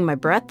was holding my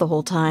breath the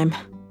whole time.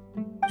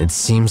 It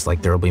seems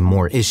like there'll be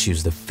more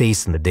issues to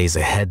face in the days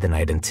ahead than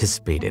I'd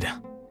anticipated.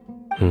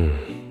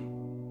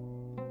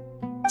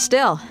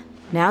 Still,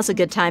 now's a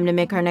good time to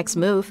make our next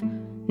move.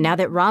 Now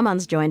that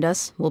Rahman's joined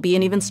us, we'll be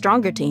an even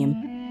stronger team.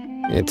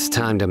 It's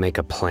time to make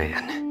a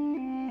plan.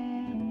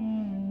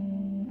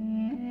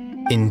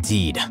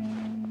 Indeed.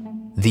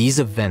 These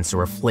events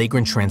are a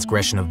flagrant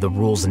transgression of the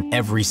rules in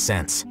every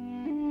sense.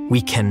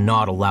 We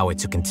cannot allow it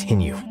to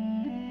continue.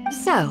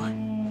 So,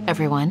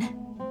 everyone,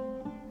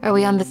 are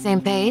we on the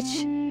same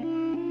page?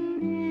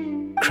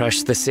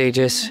 Crush the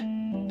sages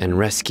and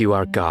rescue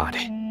our god.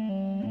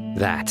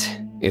 That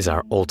is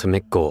our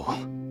ultimate goal.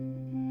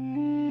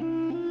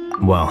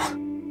 Well,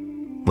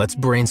 let's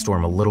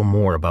brainstorm a little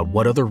more about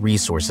what other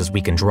resources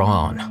we can draw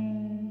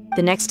on.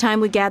 The next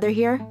time we gather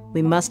here,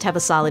 we must have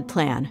a solid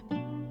plan.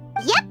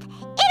 Yep,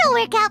 it'll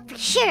work out for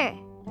sure.